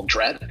some level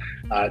dread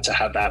to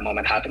have that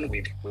moment happen.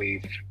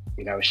 We've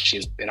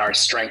she's been our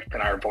strength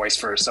and our voice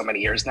for so many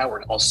years now.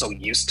 We're all so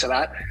used to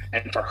that,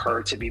 and for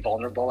her to be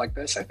vulnerable like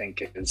this, I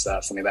think is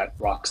something that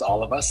rocks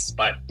all of us.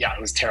 But yeah, it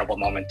was a terrible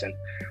moment, and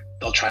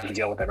they'll try to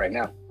deal with it right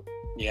now.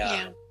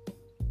 Yeah.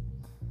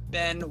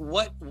 Ben,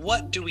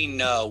 what do we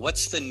know?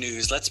 What's the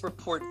news? Let's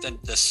report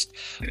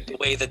the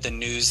way that the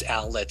news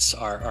outlets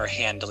are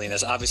handling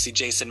this. Obviously,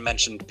 Jason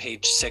mentioned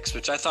Page 6,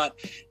 which I thought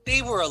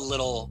they were a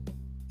little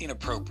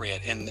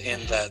inappropriate in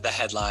the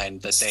headline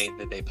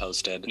that they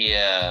posted.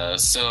 Yeah,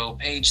 so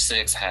Page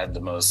 6 had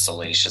the most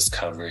salacious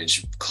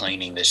coverage,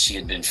 claiming that she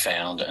had been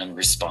found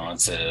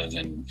unresponsive,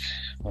 and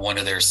one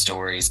of their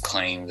stories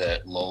claimed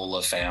that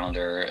Lola found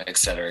her, et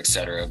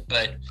cetera,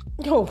 but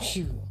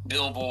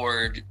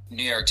Billboard,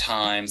 New York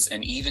Times,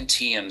 and even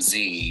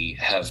TMZ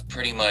have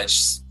pretty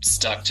much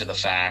stuck to the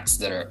facts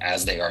that are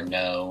as they are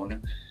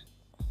known.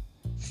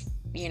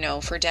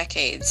 For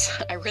decades.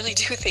 I really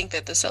do think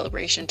that the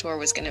Celebration tour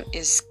is going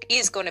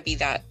to be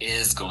that.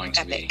 Is going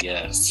to epic. Be,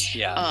 yes.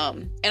 Yeah.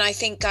 And I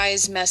think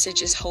Guy's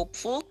message is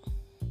hopeful.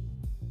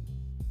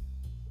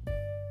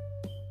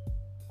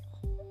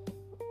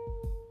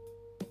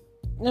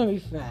 Let me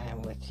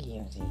find what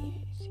TMZ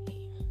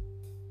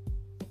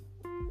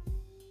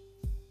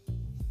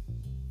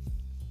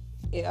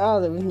is.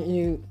 All of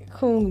you,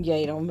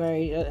 Coongate don't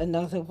marry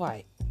another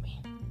white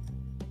man.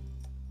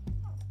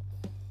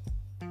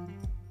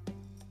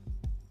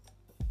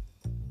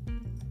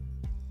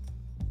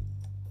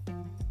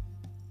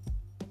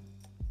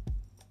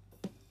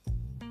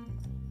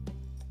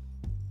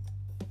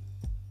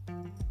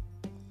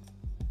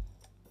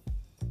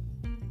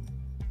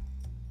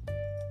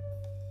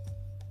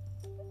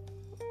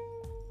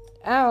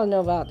 I don't know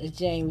about the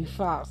Jamie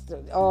Foxx,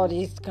 all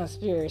this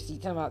conspiracy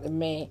talking about the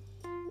man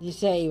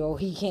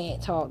disabled, he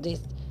can't talk this,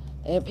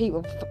 and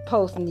people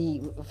posting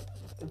the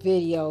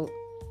video.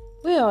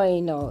 We don't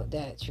even know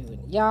that's true.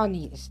 Y'all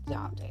need to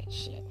stop that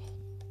shit.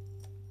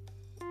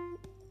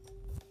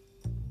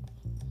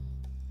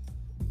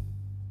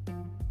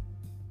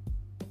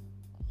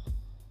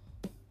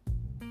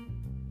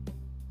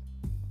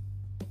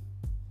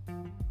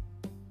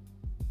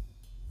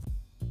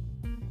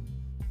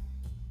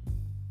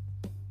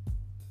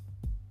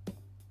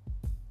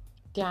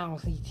 I don't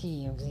see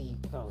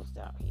TMZ post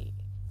out here.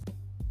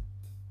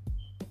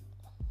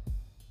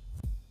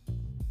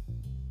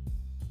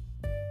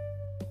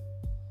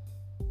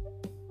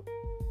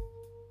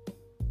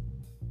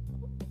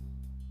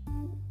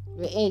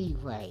 But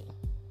anyway,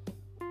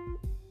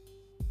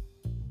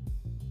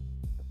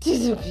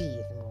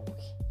 disappears movie.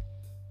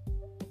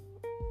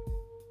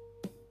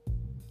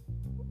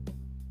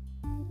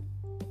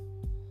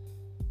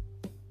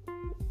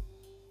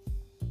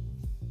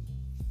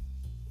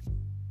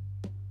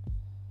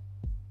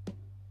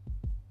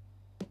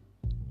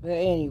 But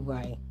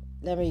anyway,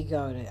 let me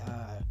go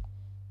to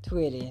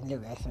Twitter and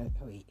look at some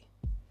tweets.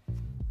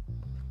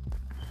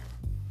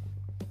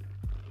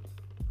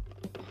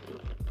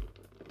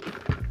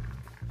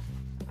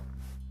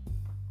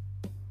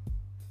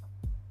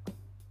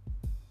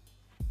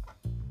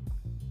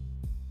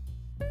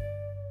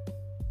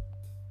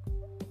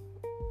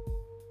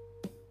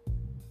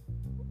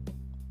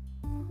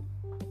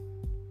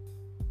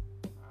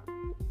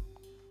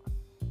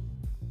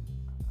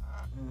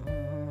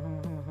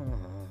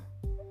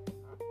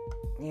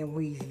 And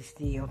Weezy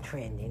still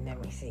trending. Let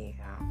me see.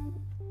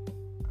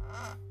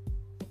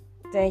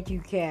 Thank you,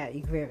 Cat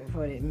Griffin,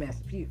 for that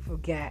message. You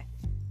forgot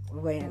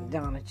when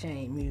Donna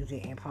changed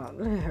music and pop.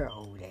 Look at her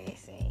old ass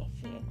saying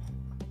shit.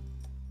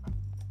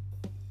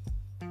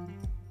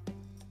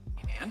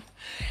 Man.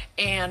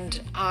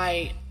 And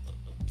I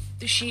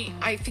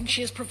think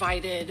she has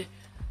provided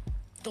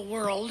the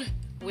world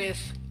with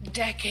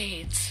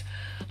decades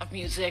of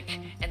music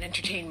and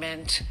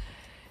entertainment,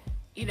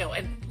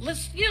 and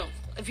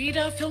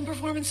Evita film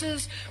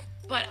performances,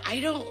 but I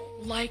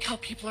don't like how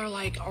people are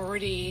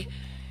already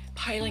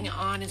piling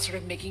on and sort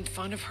of making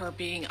fun of her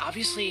being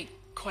obviously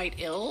quite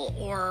ill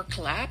or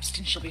collapsed,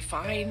 and she'll be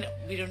fine.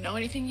 We don't know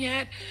anything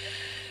yet.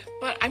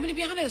 But I'm going to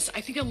be honest,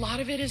 I think a lot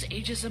of it is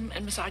ageism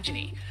and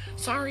misogyny.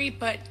 Sorry,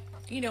 but,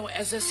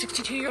 as a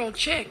 62-year-old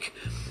chick,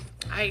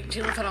 I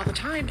deal with it all the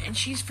time, and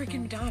she's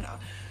freaking Madonna.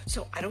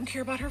 So I don't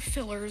care about her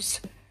fillers.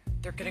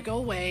 They're going to go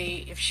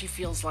away if she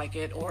feels like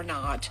it or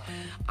not.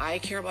 I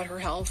care about her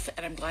health,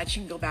 and I'm glad she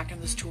can go back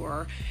on this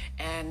tour.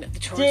 And the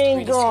tour she is the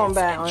ain't greatest going hits,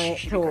 back and on she that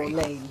should tour, be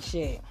great. lady.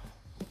 Shit.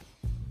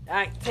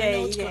 I don't tell know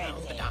you what's going that. on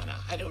with Madonna.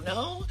 I don't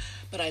know,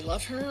 but I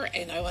love her,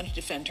 and I want to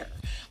defend her.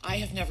 I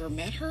have never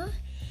met her.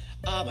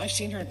 I've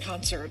seen her in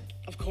concert,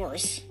 of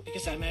course,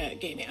 because I'm a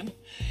gay man.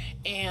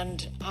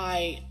 And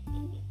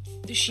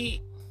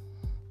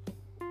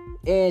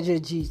Angela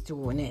G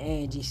Stewart and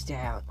Angie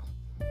Stout.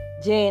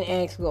 Jan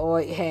X will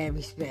always have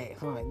respect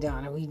for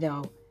Madonna. We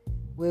know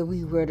where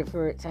we were the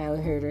first time we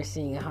heard her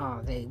sing a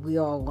holiday. We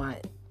all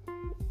want to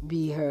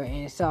be her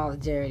in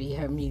solidarity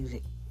her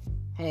music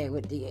had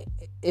with the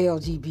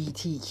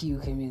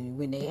LGBTQ community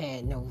when they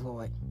had no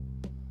voice.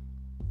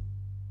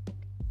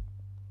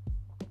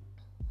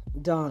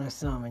 Donna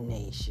Summer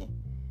Nation.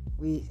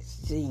 We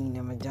sing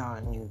the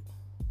Madonna new.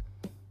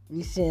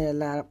 We send a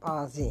lot of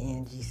positive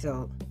energy,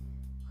 so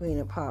Queen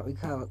of Pop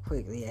recovered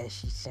quickly as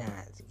she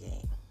shines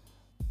again.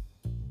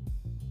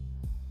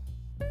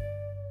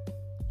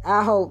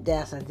 I hope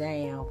that's a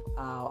damn,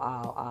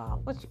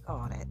 what you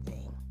call that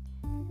thing?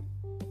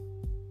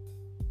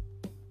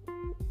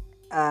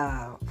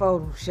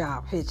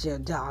 Photoshop picture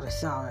of Donna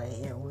Summer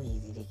and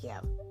Weezy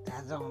together.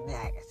 That's all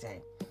that I can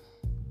say.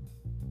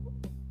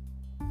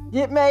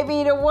 It may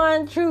be the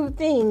one true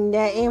thing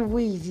that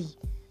Weezy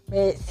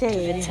said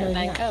in her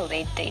Van life. Gogh,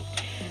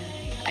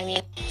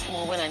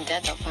 when I'm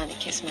dead, they'll finally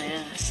kiss my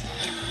ass.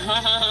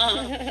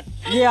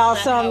 Yeah,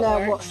 some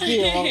that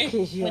still won't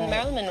kiss you. When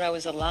Marilyn Monroe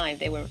was alive,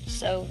 they were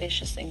so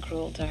vicious and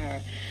cruel to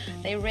her.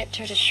 They ripped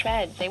her to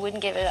shreds. They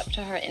wouldn't give it up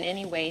to her in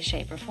any way,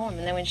 shape, or form.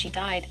 And then when she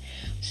died,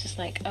 it's just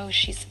like, oh,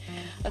 she's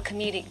a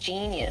comedic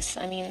genius.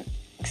 I mean,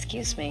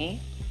 excuse me.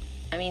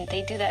 I mean,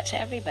 they do that to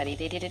everybody.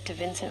 They did it to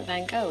Vincent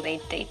van Gogh.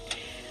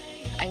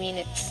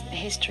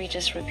 History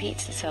just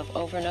repeats itself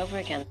over and over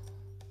again.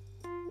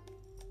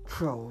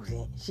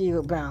 Frozen. She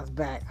will bounce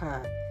back.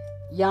 Her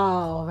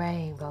y'all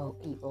rainbow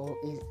people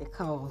is the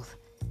cause.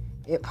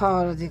 It's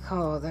part of the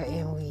cause of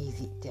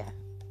Weezy death.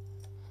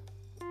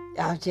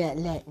 I'm just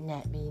letting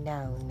that be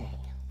known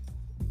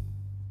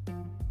now.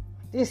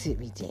 This is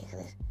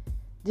ridiculous.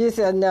 This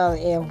is another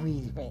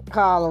Weezy thing.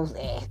 Carlos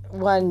ass,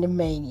 one of the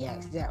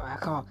maniacs that I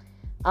call.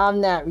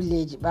 I'm not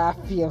religious, but I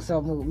feel so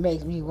moved.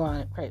 Makes me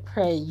want to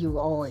pray you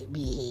always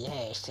be here.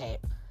 Hashtag.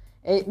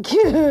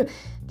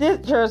 This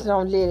person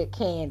don't lit a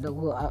candle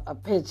with a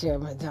picture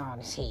of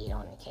Madonna's head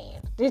on the candle.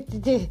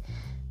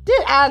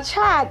 I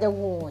tried to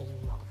warn you,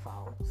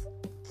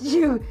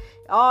 motherfuckers.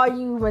 All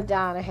you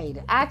Madonna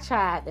haters. I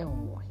tried to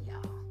warn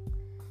y'all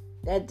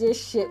that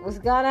this shit was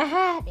gonna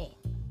happen.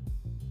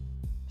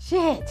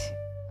 Shit.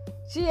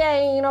 She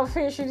ain't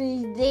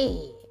officially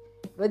dead.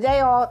 But they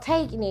all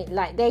taking it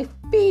like they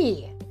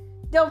fear.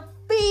 The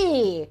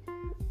fear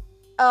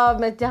of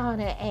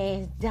Madonna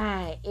ass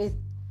dying is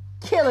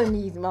killing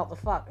these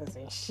motherfuckers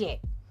and shit.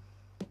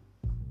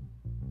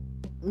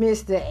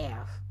 Mr.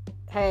 F.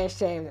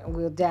 Hashtag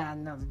we'll die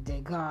another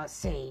day. God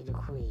save the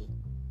queen.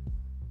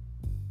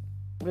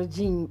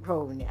 Regine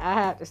Proving. I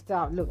have to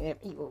stop looking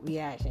at people's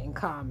reaction and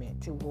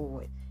comment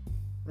toward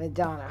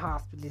Madonna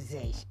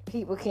hospitalization.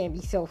 People can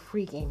be so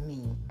freaking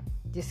mean,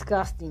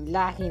 disgusting,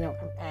 lacking of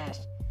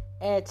compassion.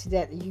 Add to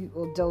that the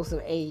usual dose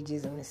of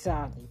ageism and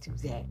misogyny to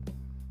that.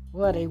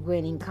 What a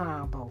winning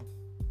combo.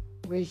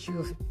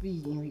 Racial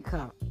speed and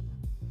recovery.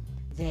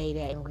 They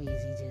that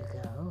Weezy to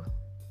go.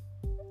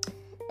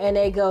 And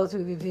they go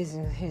through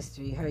revisiting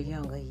history, her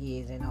younger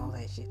years and all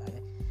that shit like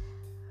that.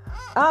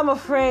 I'm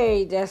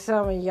afraid that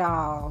some of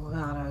y'all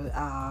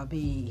gonna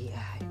be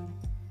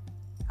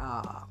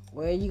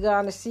where you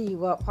gonna see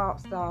what pop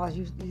stars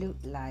used to look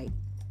like.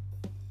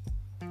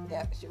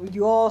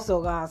 You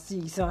also gonna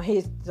see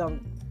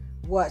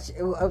what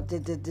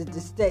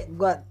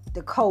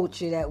the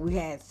culture that we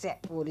had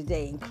set for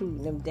today,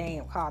 including them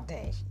damn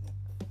Kardashians.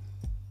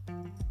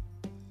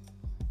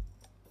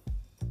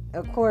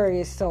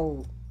 Aquarius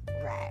soul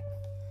rap.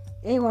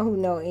 Anyone who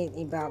know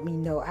anything about me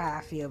know how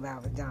I feel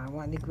about Madonna.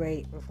 One of the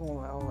great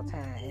performers of all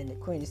time and the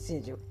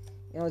quintessential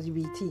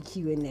LGBTQ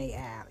in their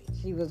alley.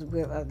 She was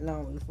with us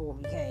long before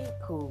it became a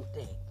cool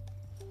thing.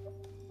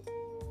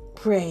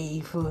 Pray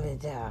for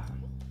Madonna.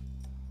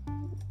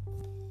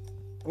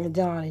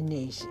 Madonna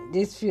Nation.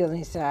 This feeling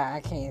inside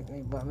I can't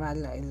think, but my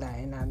life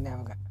and I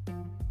never got.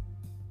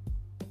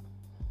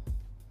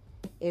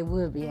 It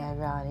would be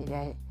ironic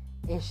that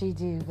if she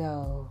do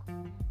go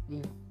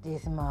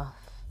this month,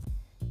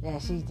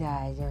 that she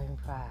died during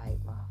Pride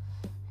Month.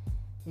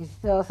 It's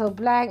so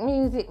Black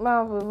Music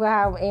Month,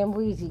 how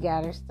Weezy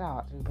got her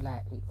start through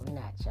black people,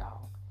 not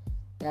y'all.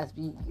 Let's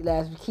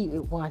keep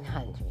it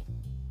 100.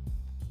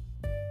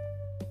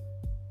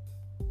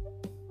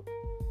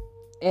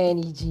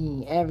 Annie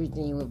Jean,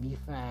 everything would be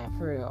fine.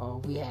 For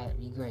all, we had to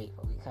be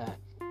grateful because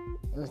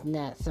it was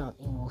not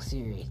something more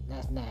serious.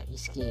 Let's not be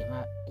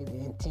scared. It's an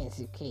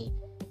intensive care.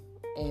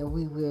 And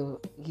we will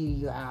give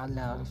you our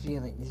love and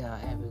feeling love,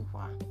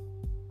 everyone.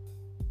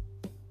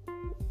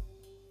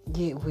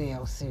 Get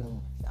well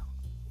soon.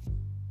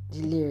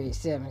 Delirious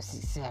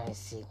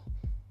 7676.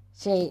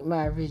 She ain't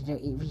my original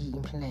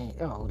reading plan.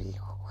 Oh,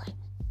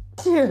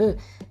 Lord.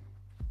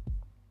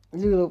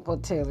 Lula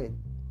Portela,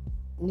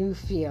 new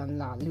film,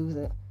 not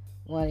losing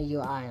one of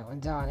your eye.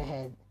 Madonna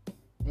had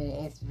many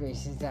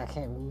inspirations. I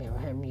can't remember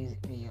her music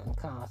video and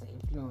concert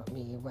influenced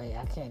me in a way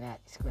I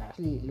cannot describe.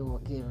 Please,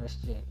 Lord, give her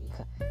strength.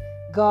 Because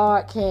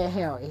God can't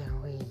help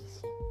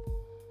Eloise.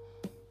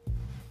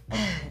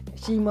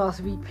 She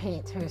must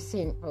repent her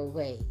sinful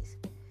ways.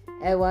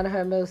 And one of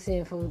her most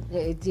sinful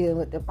is dealing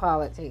with the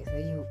politics of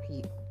you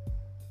people.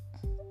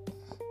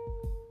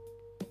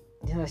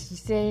 You know, she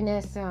sang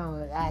that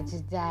song, I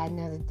just died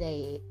another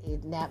day.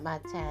 It's not my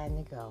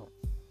time to go.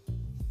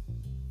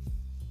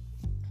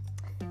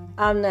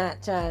 I'm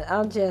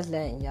just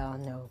letting y'all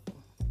know.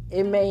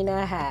 It may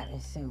not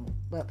happen soon,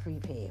 but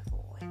prepare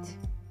for it.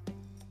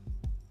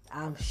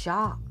 I'm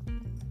shocked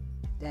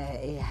that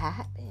it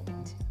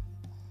happened.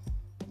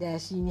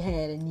 That she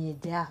had a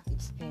near-death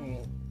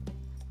experience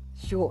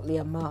shortly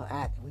a month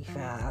after we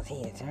found out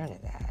Tina Turner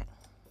died.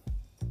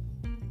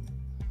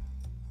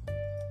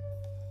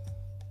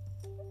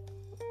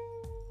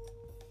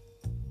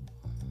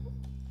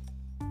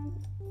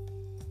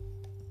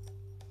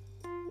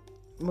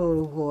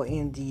 Motor War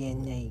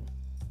MDNA.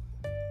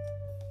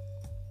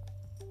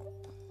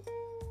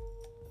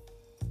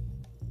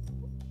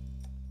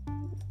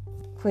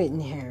 Quentin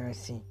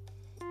Harrison.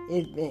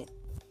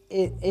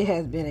 It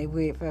has been a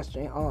weird,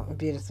 frustrating, and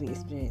bittersweet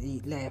experience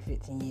these last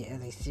 15 years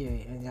as a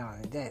serial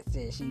announcer. That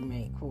said, she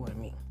made quarter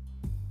me.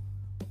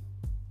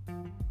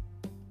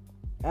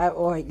 I've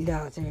always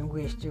loved her and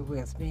wished her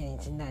well spending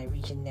tonight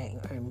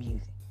reconnecting with her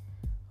music.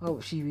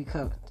 Hope she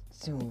recovers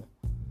soon.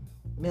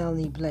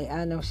 Melanie Blake,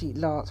 I know she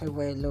lost her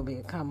way a little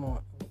bit. Come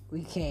on,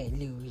 we can't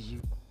lose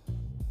you.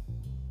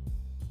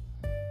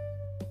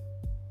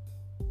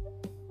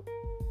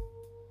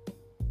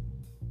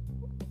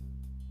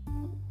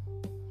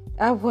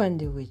 I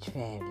wonder which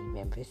family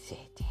member said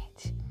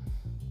that.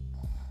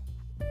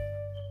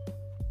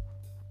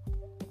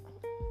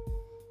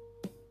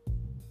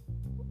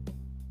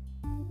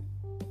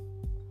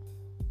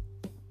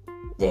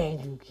 Damn,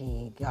 you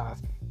can't, gosh.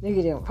 Look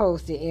at them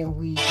posted and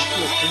we.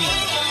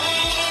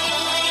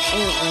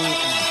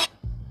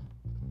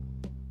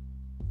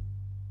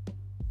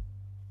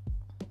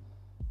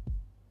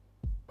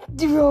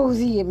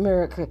 Rosie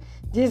America,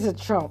 this is a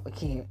Trump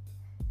account.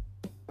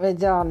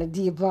 Madonna,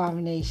 the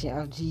abomination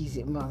of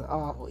Jesus, mother,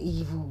 awful,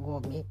 evil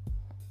woman.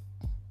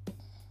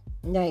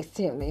 Night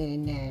Temple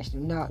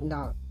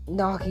International,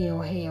 knocking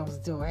on hell's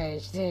door,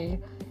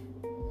 hashtag.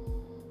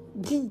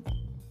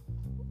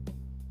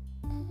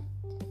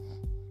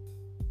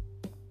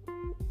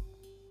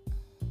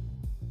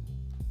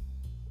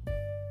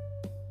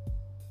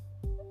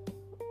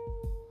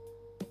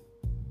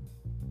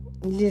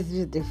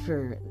 Elizabeth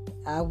III,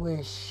 I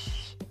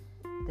wish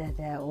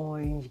that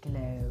orange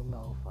glow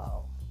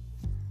mofo.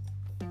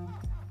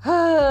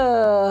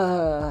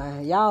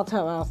 Y'all talking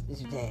about this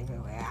day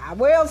everywhere. I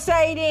will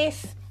say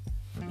this.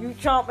 You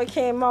Trump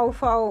became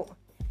mofo.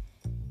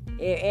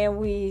 And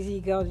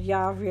Weezy goes,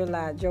 y'all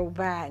realize Joe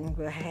Biden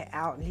will have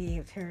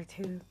outlived her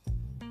too.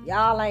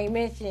 Y'all ain't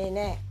mentioning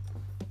that.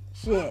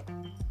 Shit.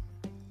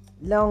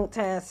 Long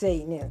time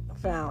Satan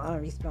found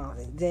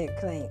unresponsive. Dead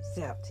claim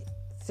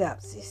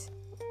sepsis.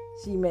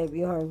 She may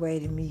be on her way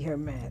to meet her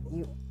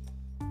man.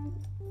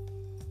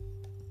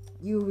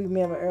 You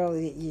remember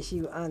earlier this year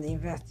she was under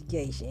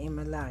investigation in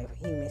Malawi for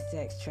human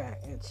sex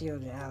trafficking and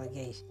children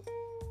allegation.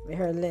 With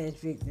her alleged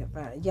victim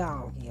found,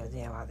 y'all don't give a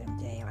damn about them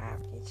damn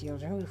African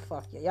children. Who the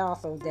fuck y'all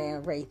so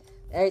damn racist?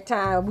 Every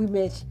time we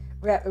mention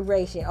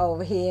reparation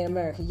over here in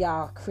America,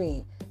 y'all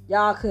cream.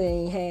 Y'all couldn't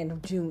even handle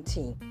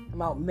Juneteenth.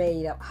 About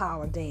made up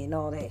holiday and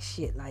all that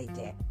shit like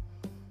that.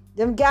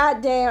 Them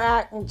goddamn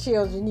African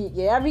children need to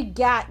get every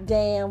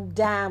goddamn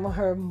dime of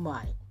her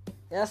money.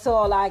 That's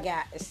all I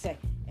got to say.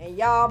 And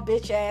y'all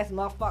bitch ass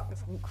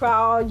motherfuckers can cry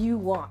all you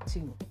want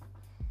to.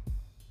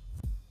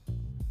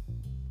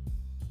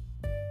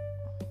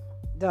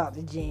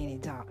 Dr. Jenny,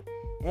 Doctor.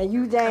 And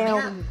you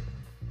damn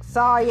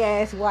sorry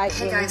ass white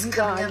woman. Hey guys, you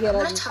coming up, get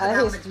I'm going to talk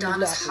about Madonna's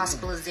lesson.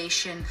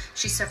 hospitalization.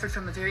 She suffered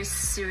from a very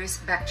serious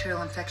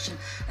bacterial infection.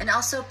 And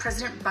also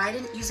President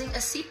Biden using a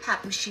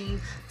CPAP machine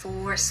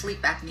for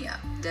sleep apnea.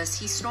 Does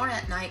he snore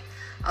at night?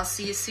 I'll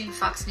see you soon,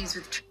 Fox News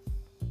with...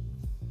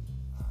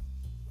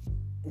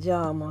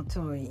 John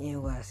Montori,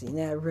 NYC.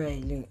 Not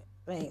really.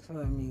 Thanks for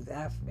the music.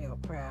 I feel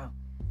proud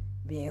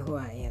being who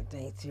I am.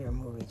 Thanks to your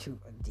movie,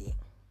 Truth or Dick.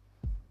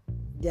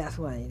 That's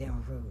one of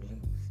them Fruit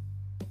Loops.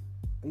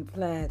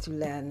 Replying to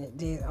Latin,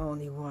 there's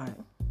only one.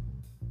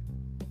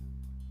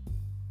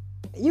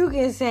 You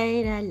can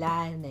say that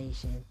Live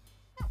Nation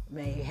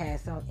may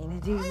have something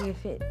to do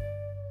with it.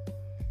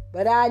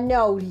 But I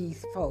know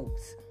these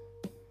folks.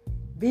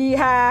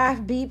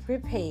 Beehive, be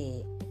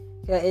prepared.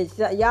 Cause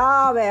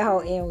y'all better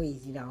hope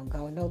NWeezy don't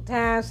go no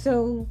time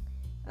soon.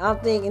 I'm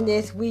thinking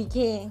this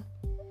weekend.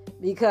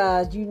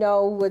 Because you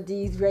know what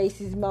these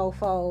racist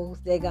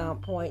mofos, they gonna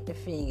point the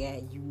finger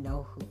at you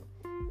know who.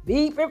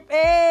 Be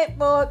prepared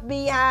for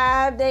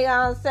Beehive. They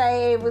gonna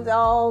say it was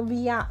all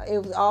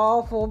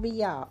for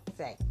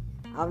Beyonce.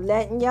 I'm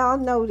letting y'all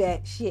know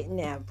that shit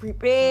now.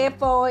 Prepare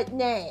for it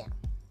now.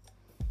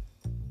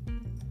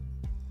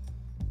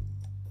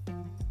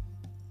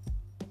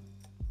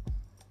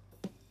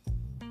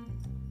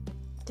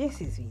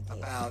 This is ridiculous.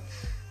 About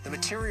the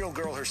Material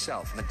Girl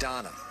herself,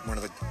 Madonna, one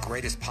of the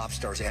greatest pop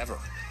stars ever.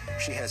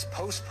 She has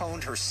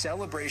postponed her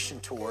celebration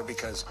tour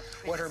because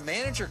what her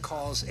manager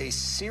calls a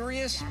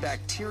serious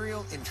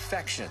bacterial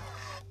infection.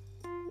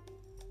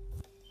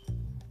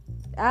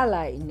 I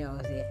like to know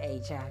if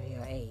it's HIV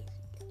or AIDS.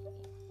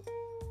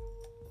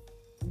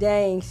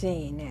 They ain't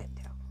saying that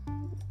though.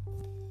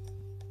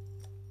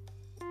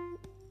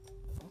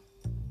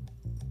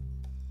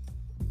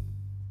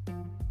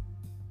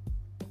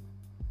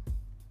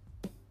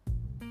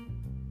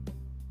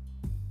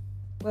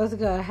 What's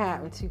gonna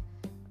happen to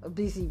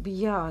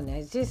beyond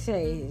that? Just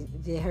say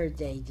that her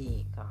day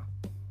did come.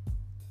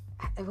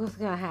 What's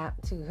gonna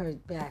happen to her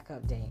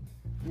backup day?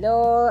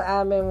 No, I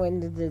remember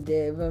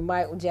when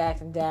Michael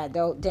Jackson died.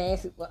 Don't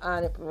dance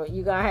on it.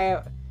 You gonna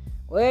have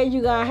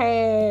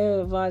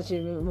a bunch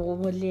of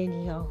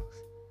millennials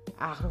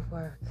out of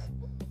work.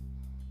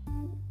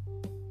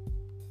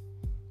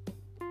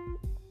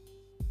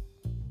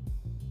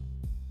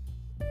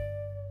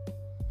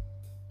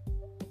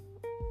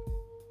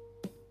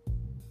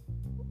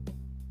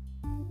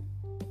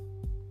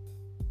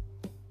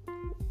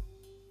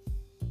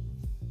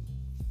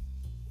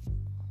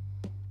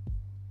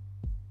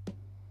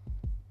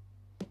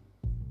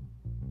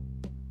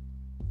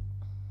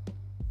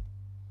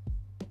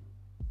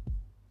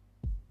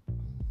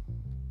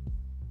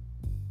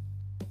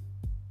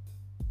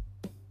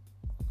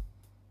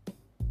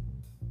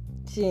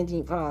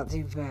 Changing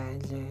politics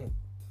violence.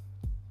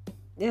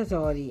 That's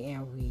all the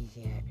MWs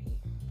happy.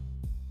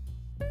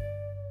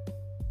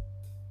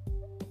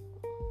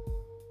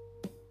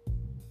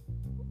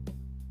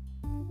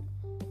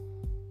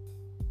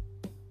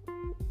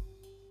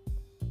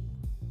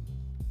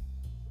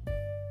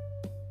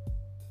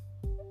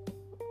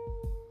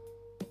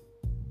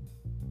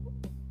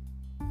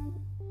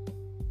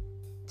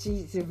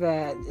 She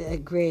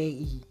survived grade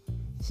E.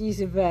 She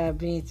survived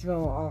being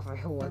thrown off her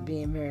horse,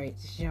 being married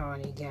to Sean,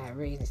 and got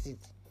raised in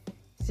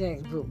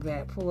sex book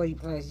back 40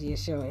 plus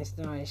years show and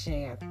starring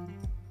Shaft.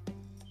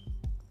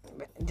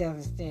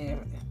 Doesn't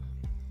stand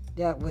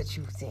that what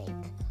you think.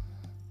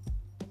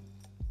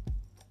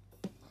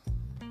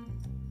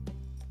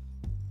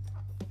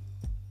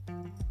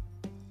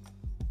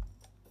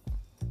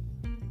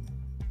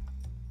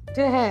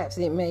 Perhaps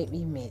it may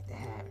be meant to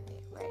happen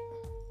that way.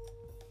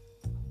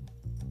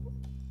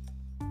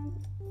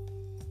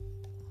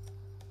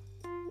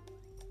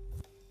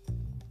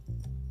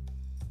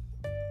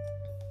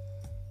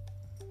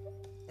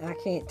 I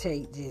can't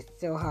take this.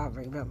 So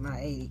heartbreaking about my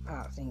 80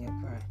 pop singer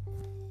cry.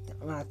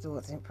 My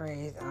thoughts and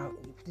prayers out.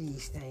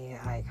 Please stay an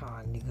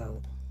icon to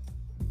go.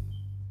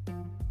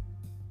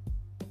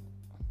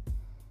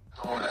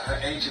 Her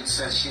agent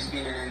says she's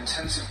been in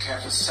intensive care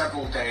for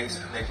several days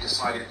and they've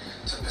decided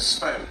to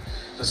postpone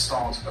the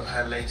start of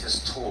her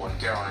latest tour. And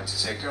Geraint to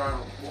say,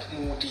 Geraint, what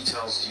more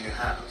details do you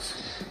have?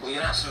 Well, the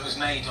announcement was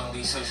made on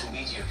the social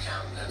media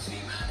account of the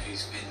man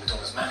who's been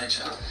Madonna's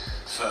manager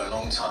for a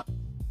long time.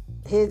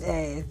 His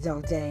ass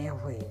don't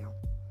damn well.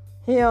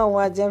 He don't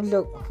want them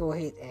looking for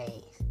his ass.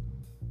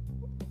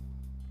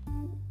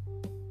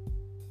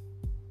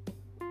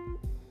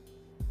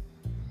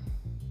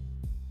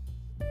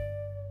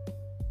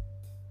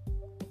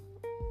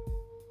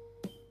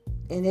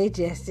 And they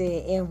just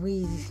said, and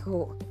we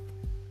scored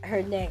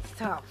her next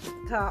top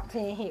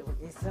 10 hit with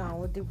this song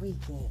with The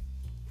Weeknd.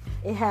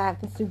 It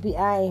happens to be,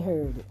 I ain't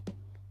heard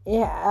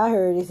it. I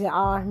heard it's an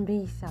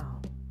R&B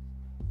song.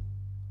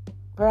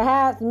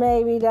 Perhaps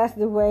maybe that's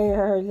the way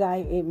her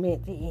life it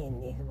meant to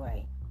end this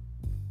way.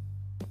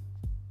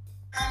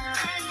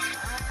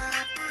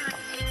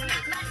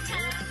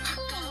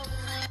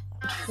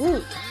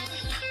 Ooh.